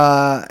sucked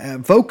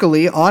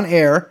vocally on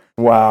air.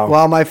 Wow.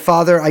 While my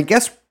father, I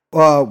guess,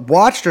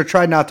 watched or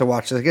tried not to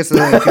watch. I guess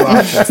there's only two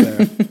options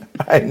there.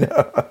 I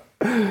know.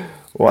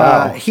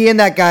 Wow. He and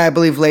that guy, I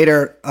believe,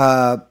 later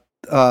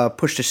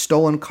pushed a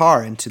stolen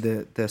car into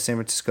the San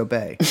Francisco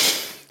Bay.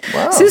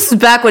 Wow. See, this is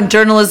back when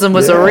journalism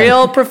was a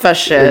real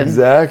profession.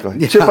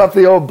 Exactly. Chip off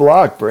the old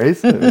block,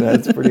 Brace. I mean,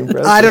 that's pretty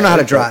impressive. I don't know how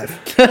to drive.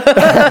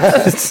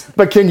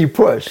 But can you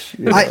push?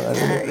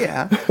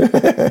 Yeah.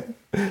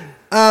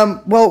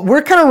 Well,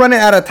 we're kind of running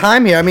out of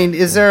time here. I mean,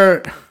 is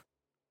there?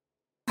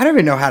 I don't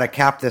even know how to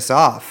cap this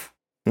off.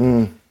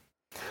 It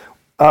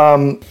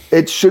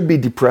should be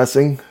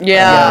depressing.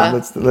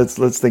 Yeah.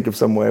 Let's think of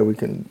some way we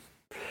can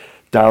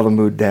dial the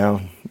mood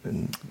down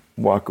and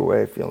walk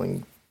away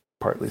feeling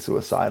partly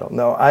suicidal.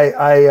 No,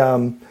 I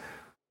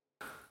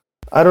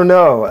don't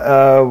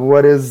know.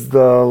 What is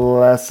the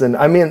lesson?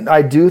 I mean,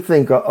 I do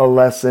think a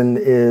lesson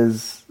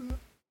is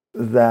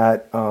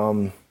that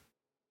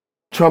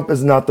Trump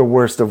is not the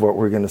worst of what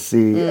we're going to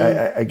see,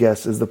 I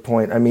guess is the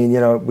point. I mean,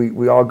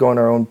 we all go on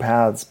our own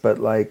paths, but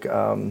like,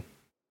 I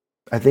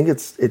think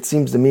it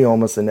seems to me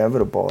almost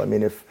inevitable. I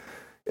mean, if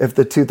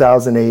the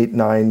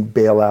 2008-9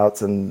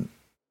 bailouts and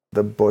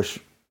the Bush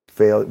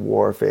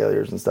war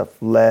failures and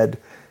stuff led,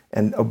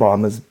 and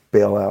Obama's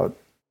bailout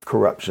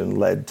corruption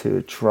led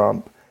to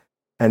Trump,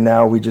 and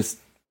now we just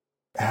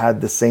had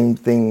the same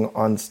thing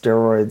on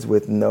steroids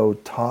with no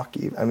talk.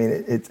 I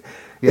mean, it's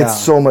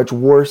so much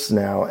worse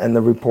now, and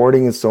the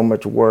reporting is so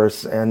much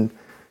worse. And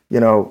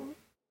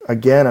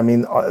again, I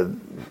mean,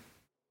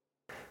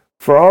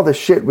 for all the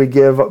shit we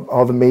give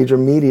all the major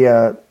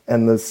media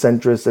and the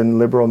centrist and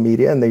liberal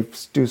media, and they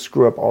do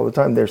screw up all the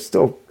time, they're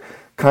still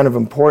kind of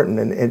important.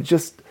 And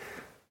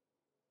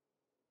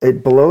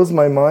it blows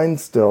my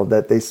mind still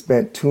that they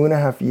spent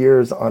 2.5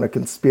 years on a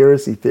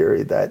conspiracy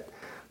theory that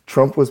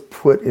Trump was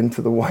put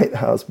into the White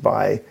House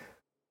by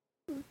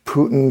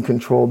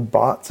Putin-controlled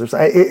bots or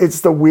something.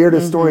 It's the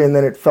weirdest story, and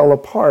then it fell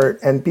apart,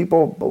 and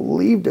people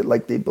believed it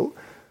like they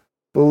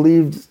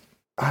believed,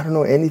 I don't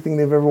know, anything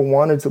they've ever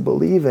wanted to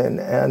believe in,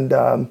 and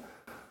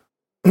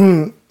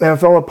it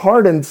fell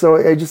apart. And so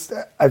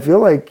I feel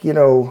like,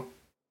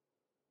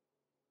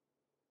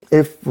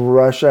 if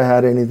Russia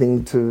had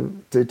anything to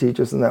teach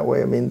us in that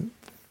way, I mean,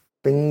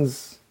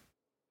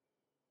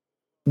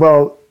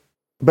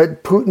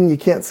 but Putin, you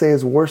can't say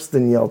is worse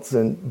than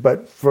Yeltsin,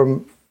 but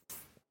from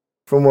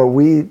what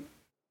we,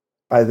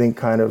 I think,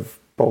 kind of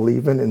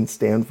believe in and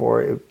stand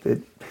for,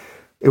 it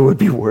would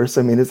be worse.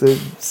 I mean, it's a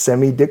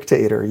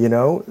semi-dictator,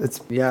 it's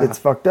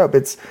fucked up.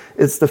 It's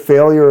the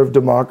failure of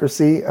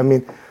democracy. I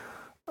mean,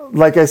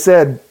 like I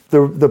said,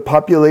 the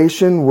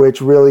population,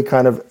 which really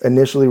kind of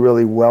initially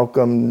really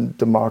welcomed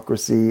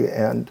democracy,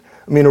 and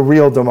I mean, a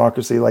real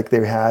democracy like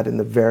they had in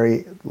the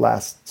very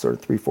last sort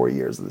of 3-4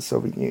 years of the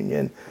Soviet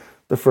Union,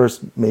 the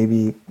first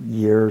maybe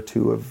year or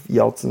two of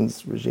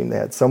Yeltsin's regime, they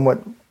had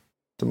somewhat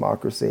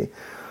democracy.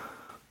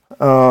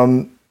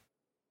 By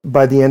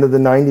the end of the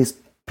 90s,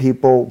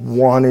 people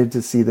wanted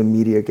to see the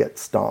media get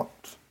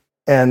stomped.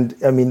 And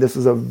I mean, this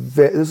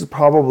is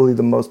probably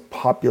the most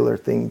popular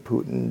thing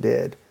Putin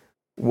did,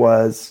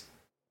 was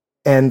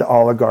end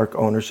oligarch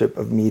ownership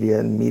of media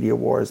and media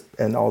wars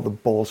and all the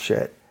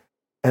bullshit.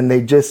 And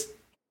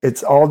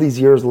it's all these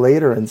years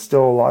later, and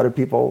still a lot of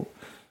people,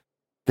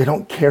 they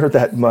don't care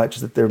that much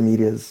that their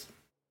media is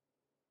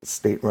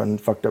state-run and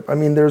fucked up. I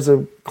mean, there's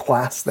a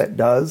class that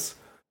does,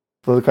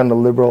 the kind of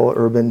liberal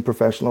urban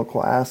professional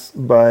class,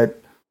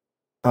 but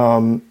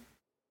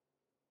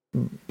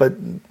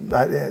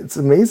it's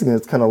amazing that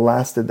it's kind of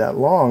lasted that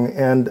long.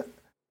 And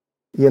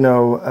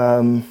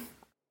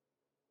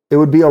it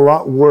would be a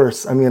lot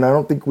worse. I mean, I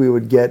don't think we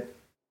would get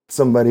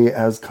somebody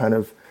as kind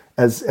of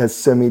as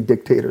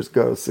semi-dictators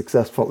go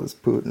successful as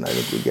Putin. I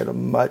think we get a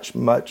much,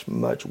 much,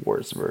 much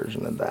worse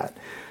version of that.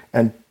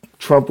 And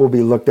Trump will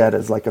be looked at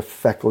as like a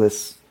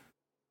feckless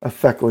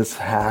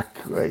hack.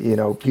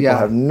 People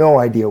have no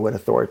idea what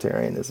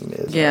authoritarianism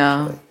is.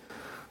 Yeah.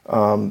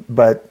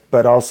 Actually.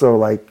 But also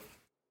like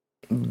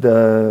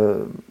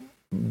the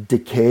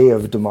decay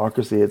of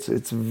democracy.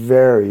 It's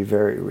very,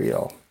 very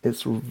real.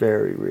 It's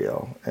very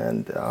real.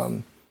 And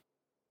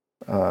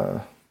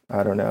I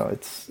don't know.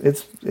 It's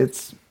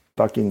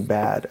fucking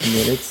bad. I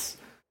mean,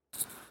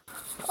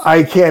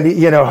 I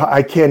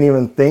can't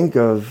even think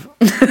of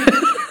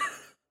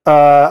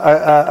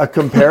a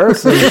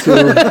comparison to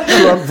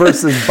Trump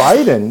versus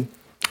Biden.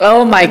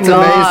 Oh my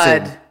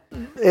God. Amazing.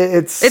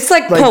 It's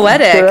like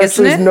poetic,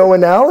 isn't it? There's no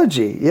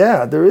analogy.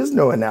 Yeah, there is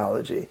no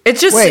analogy. It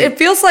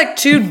feels like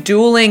two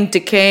dueling,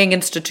 decaying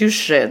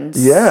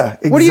institutions. Yeah,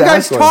 exactly. What are you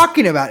guys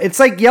talking about? It's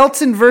like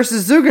Yeltsin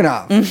versus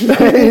Zyuganov.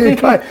 It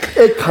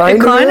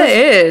kind of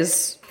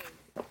is.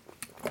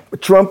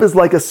 Trump is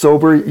like a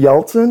sober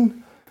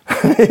Yeltsin,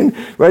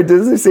 right?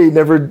 Doesn't he say he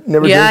never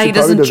drinks? He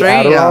doesn't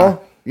drink.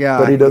 Adderall, Yeah,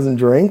 but he doesn't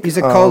drink. He's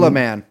a cola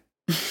man.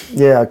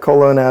 Yeah,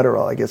 cola and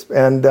Adderall, I guess.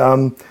 And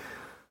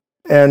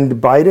And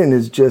Biden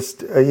is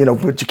just,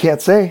 but you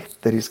can't say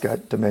that he's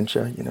got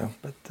dementia,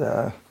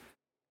 but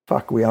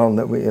fuck, we all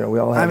know, we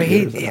all have. I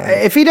mean,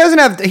 if he doesn't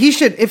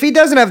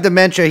have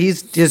dementia,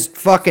 he's just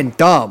fucking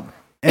dumb.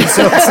 And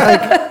so it's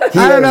like,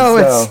 I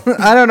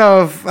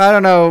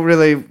don't know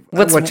really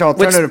which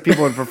alternative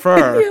people would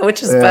prefer. Yeah,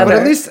 which is better. But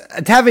at least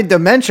having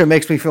dementia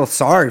makes me feel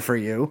sorry for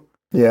you.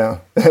 Yeah,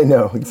 I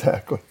know,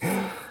 exactly.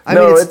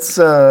 It's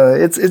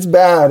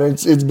bad.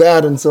 It's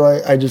bad. And so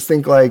I just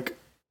think like,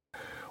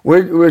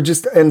 we're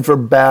just in for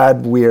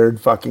bad, weird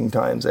fucking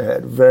times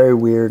ahead. Very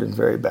weird and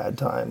very bad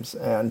times.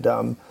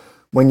 And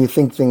when you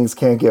think things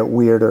can't get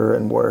weirder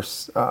and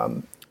worse,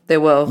 they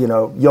will.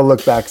 You'll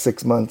look back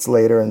 6 months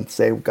later and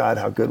say, God,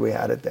 how good we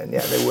had it then.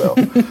 Yeah, they will.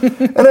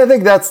 And I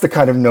think that's the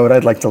kind of note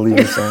I'd like to leave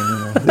us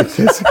on.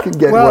 It can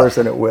get worse,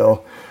 and it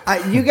will.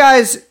 You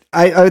guys,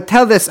 I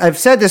tell this, I've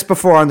said this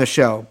before on the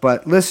show,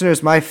 but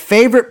listeners, my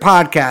favorite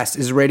podcast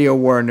is Radio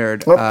War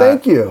Nerd. Well,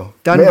 thank you.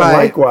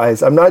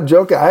 Likewise. I'm not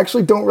joking. I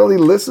actually don't really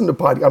listen to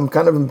podcasts. I'm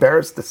kind of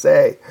embarrassed to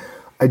say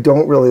I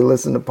don't really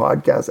listen to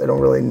podcasts. I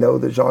don't really know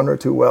the genre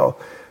too well.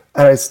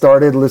 And I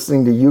started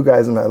listening to you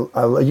guys, and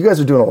you guys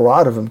are doing a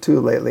lot of them too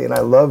lately, and I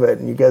love it.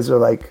 And you guys are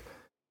like,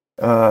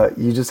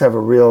 you just have a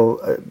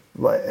real,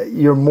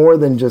 you're more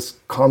than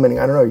just commenting.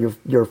 I don't know.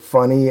 You're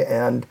funny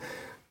and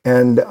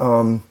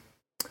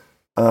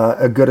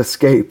a good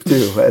escape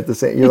too. At the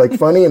same, you're like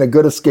funny and a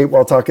good escape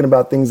while talking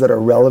about things that are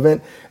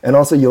relevant, and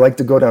also you like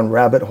to go down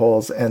rabbit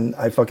holes. And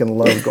I fucking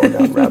love going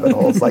down rabbit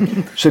holes. Like,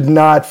 should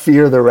not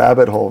fear the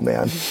rabbit hole,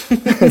 man.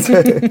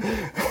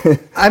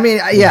 I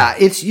mean, yeah,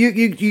 it's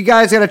you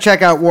guys got to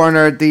check out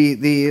Warner.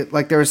 The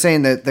like they were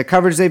saying, the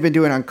coverage they've been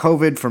doing on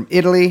COVID from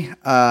Italy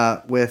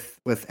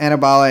with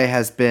Annibale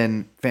has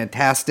been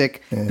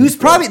fantastic. Yeah,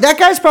 that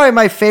guy's probably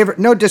my favorite.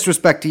 No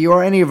disrespect to you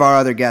or any of our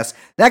other guests.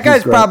 That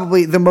guy's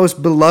probably the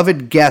most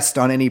beloved guest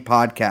on any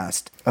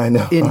podcast. I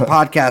know. In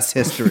podcast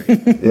history.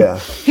 Yeah.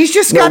 He's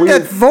just got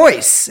that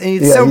voice,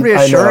 and it's so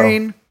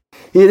reassuring.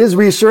 It is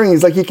reassuring.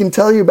 He's like, he can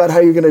tell you about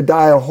how you're going to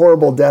die a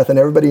horrible death, and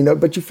everybody knows,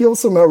 but you feel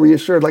somehow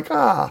reassured, like,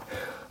 I'm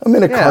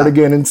in a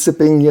cardigan and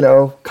sipping,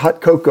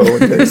 hot cocoa,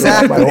 and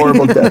exactly. My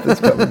horrible death is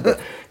coming. But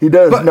he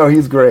does. But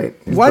he's great.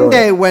 One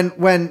day,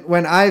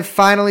 when I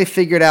finally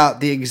figured out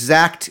the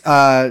exact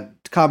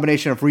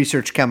combination of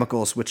research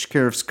chemicals which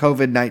cures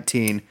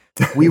COVID-19,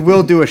 we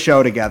will do a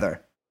show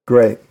together.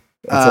 Great.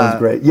 That sounds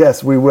great.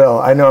 Yes, we will.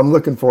 I know. I'm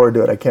looking forward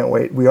to it. I can't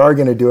wait. We are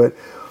going to do it.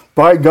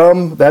 By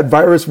gum, that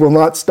virus will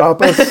not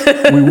stop us.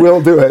 We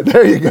will do it.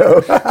 There you go.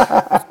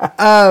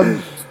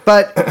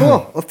 But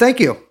cool. Well,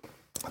 thank you.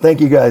 Thank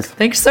you, guys.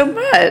 Thanks so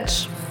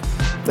much.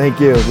 Thank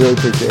you. Really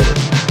appreciate it.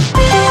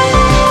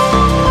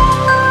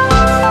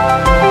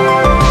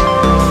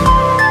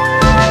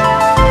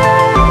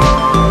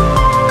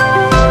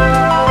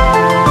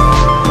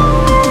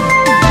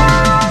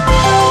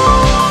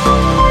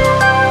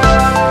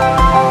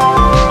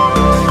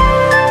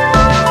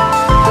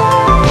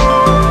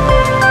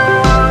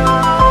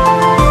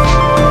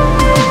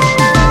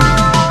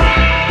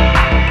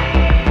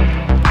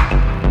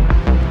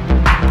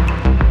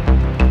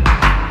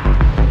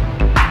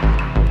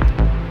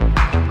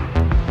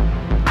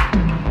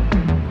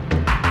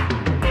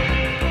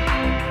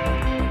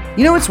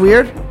 You know what's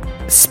weird?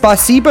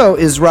 Spasibo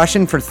is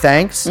Russian for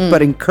thanks,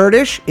 but in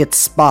Kurdish, it's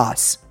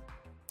spas.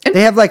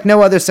 They have like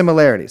no other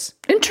similarities.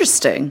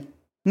 Interesting.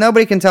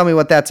 Nobody can tell me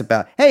what that's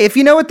about. Hey, if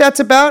you know what that's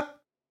about,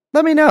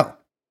 let me know.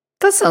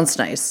 That sounds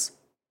nice.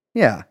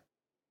 Yeah.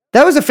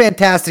 That was a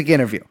fantastic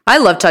interview. I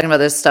love talking about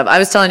this stuff. I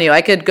was telling you,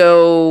 I could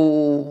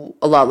go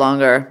a lot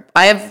longer.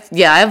 I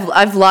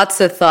have lots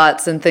of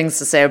thoughts and things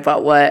to say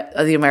about what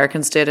the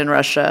Americans did in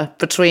Russia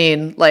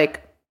between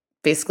like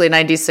basically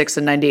 96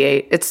 and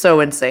 98. It's so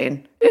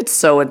insane. It's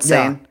so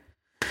insane.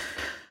 Yeah.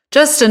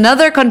 Just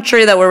another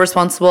country that we're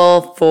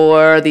responsible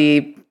for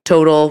the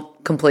total,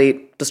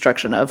 complete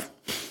destruction of.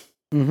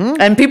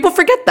 Mm-hmm. And people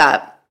forget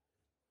that.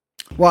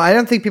 Well, I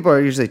don't think people are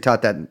usually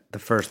taught that in the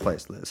first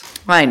place, Liz.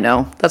 I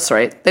know. That's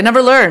right. They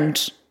never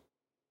learned.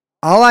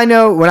 All I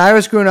know when I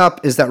was growing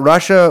up is that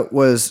Russia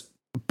was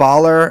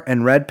baller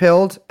and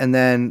red-pilled, and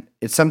then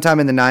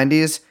sometime in the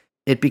 90s,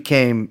 it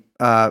became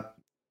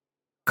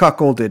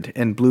cuckolded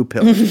and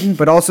blue-pilled,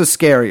 but also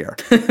scarier.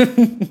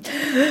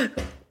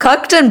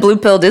 Cucked and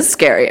blue-pilled is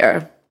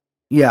scarier.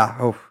 Yeah.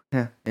 Oh,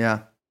 yeah.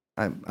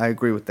 I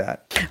agree with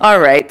that. All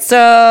right.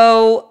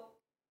 So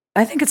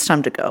I think it's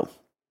time to go.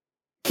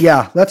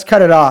 Yeah, let's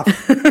cut it off.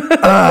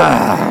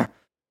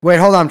 Wait,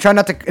 hold on. I'm trying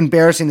not to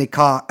embarrassingly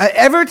cough.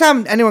 Every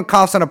time anyone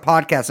coughs on a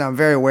podcast, I'm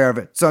very aware of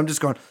it. So I'm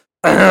just going,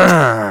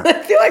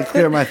 I feel like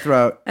clear my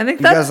throat. I think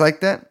you guys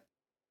like that?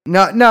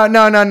 No.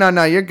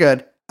 You're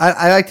good.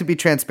 I like to be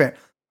transparent.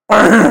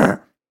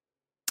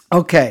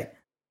 Okay.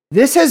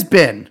 This has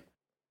been...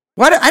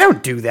 What? I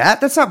don't do that.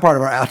 That's not part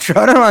of our outro.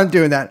 I don't know why I'm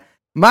doing that.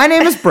 My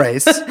name is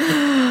Brace.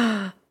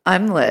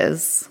 I'm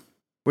Liz.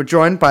 We're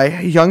joined by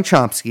Young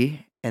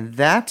Chomsky, and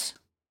that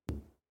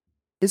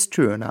is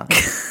true or not.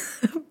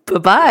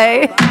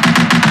 Bye-bye.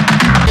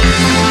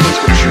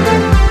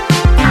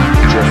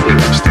 Jeffrey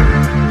Epstein.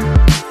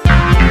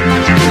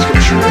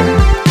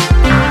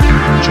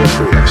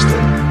 Jeffrey Epstein.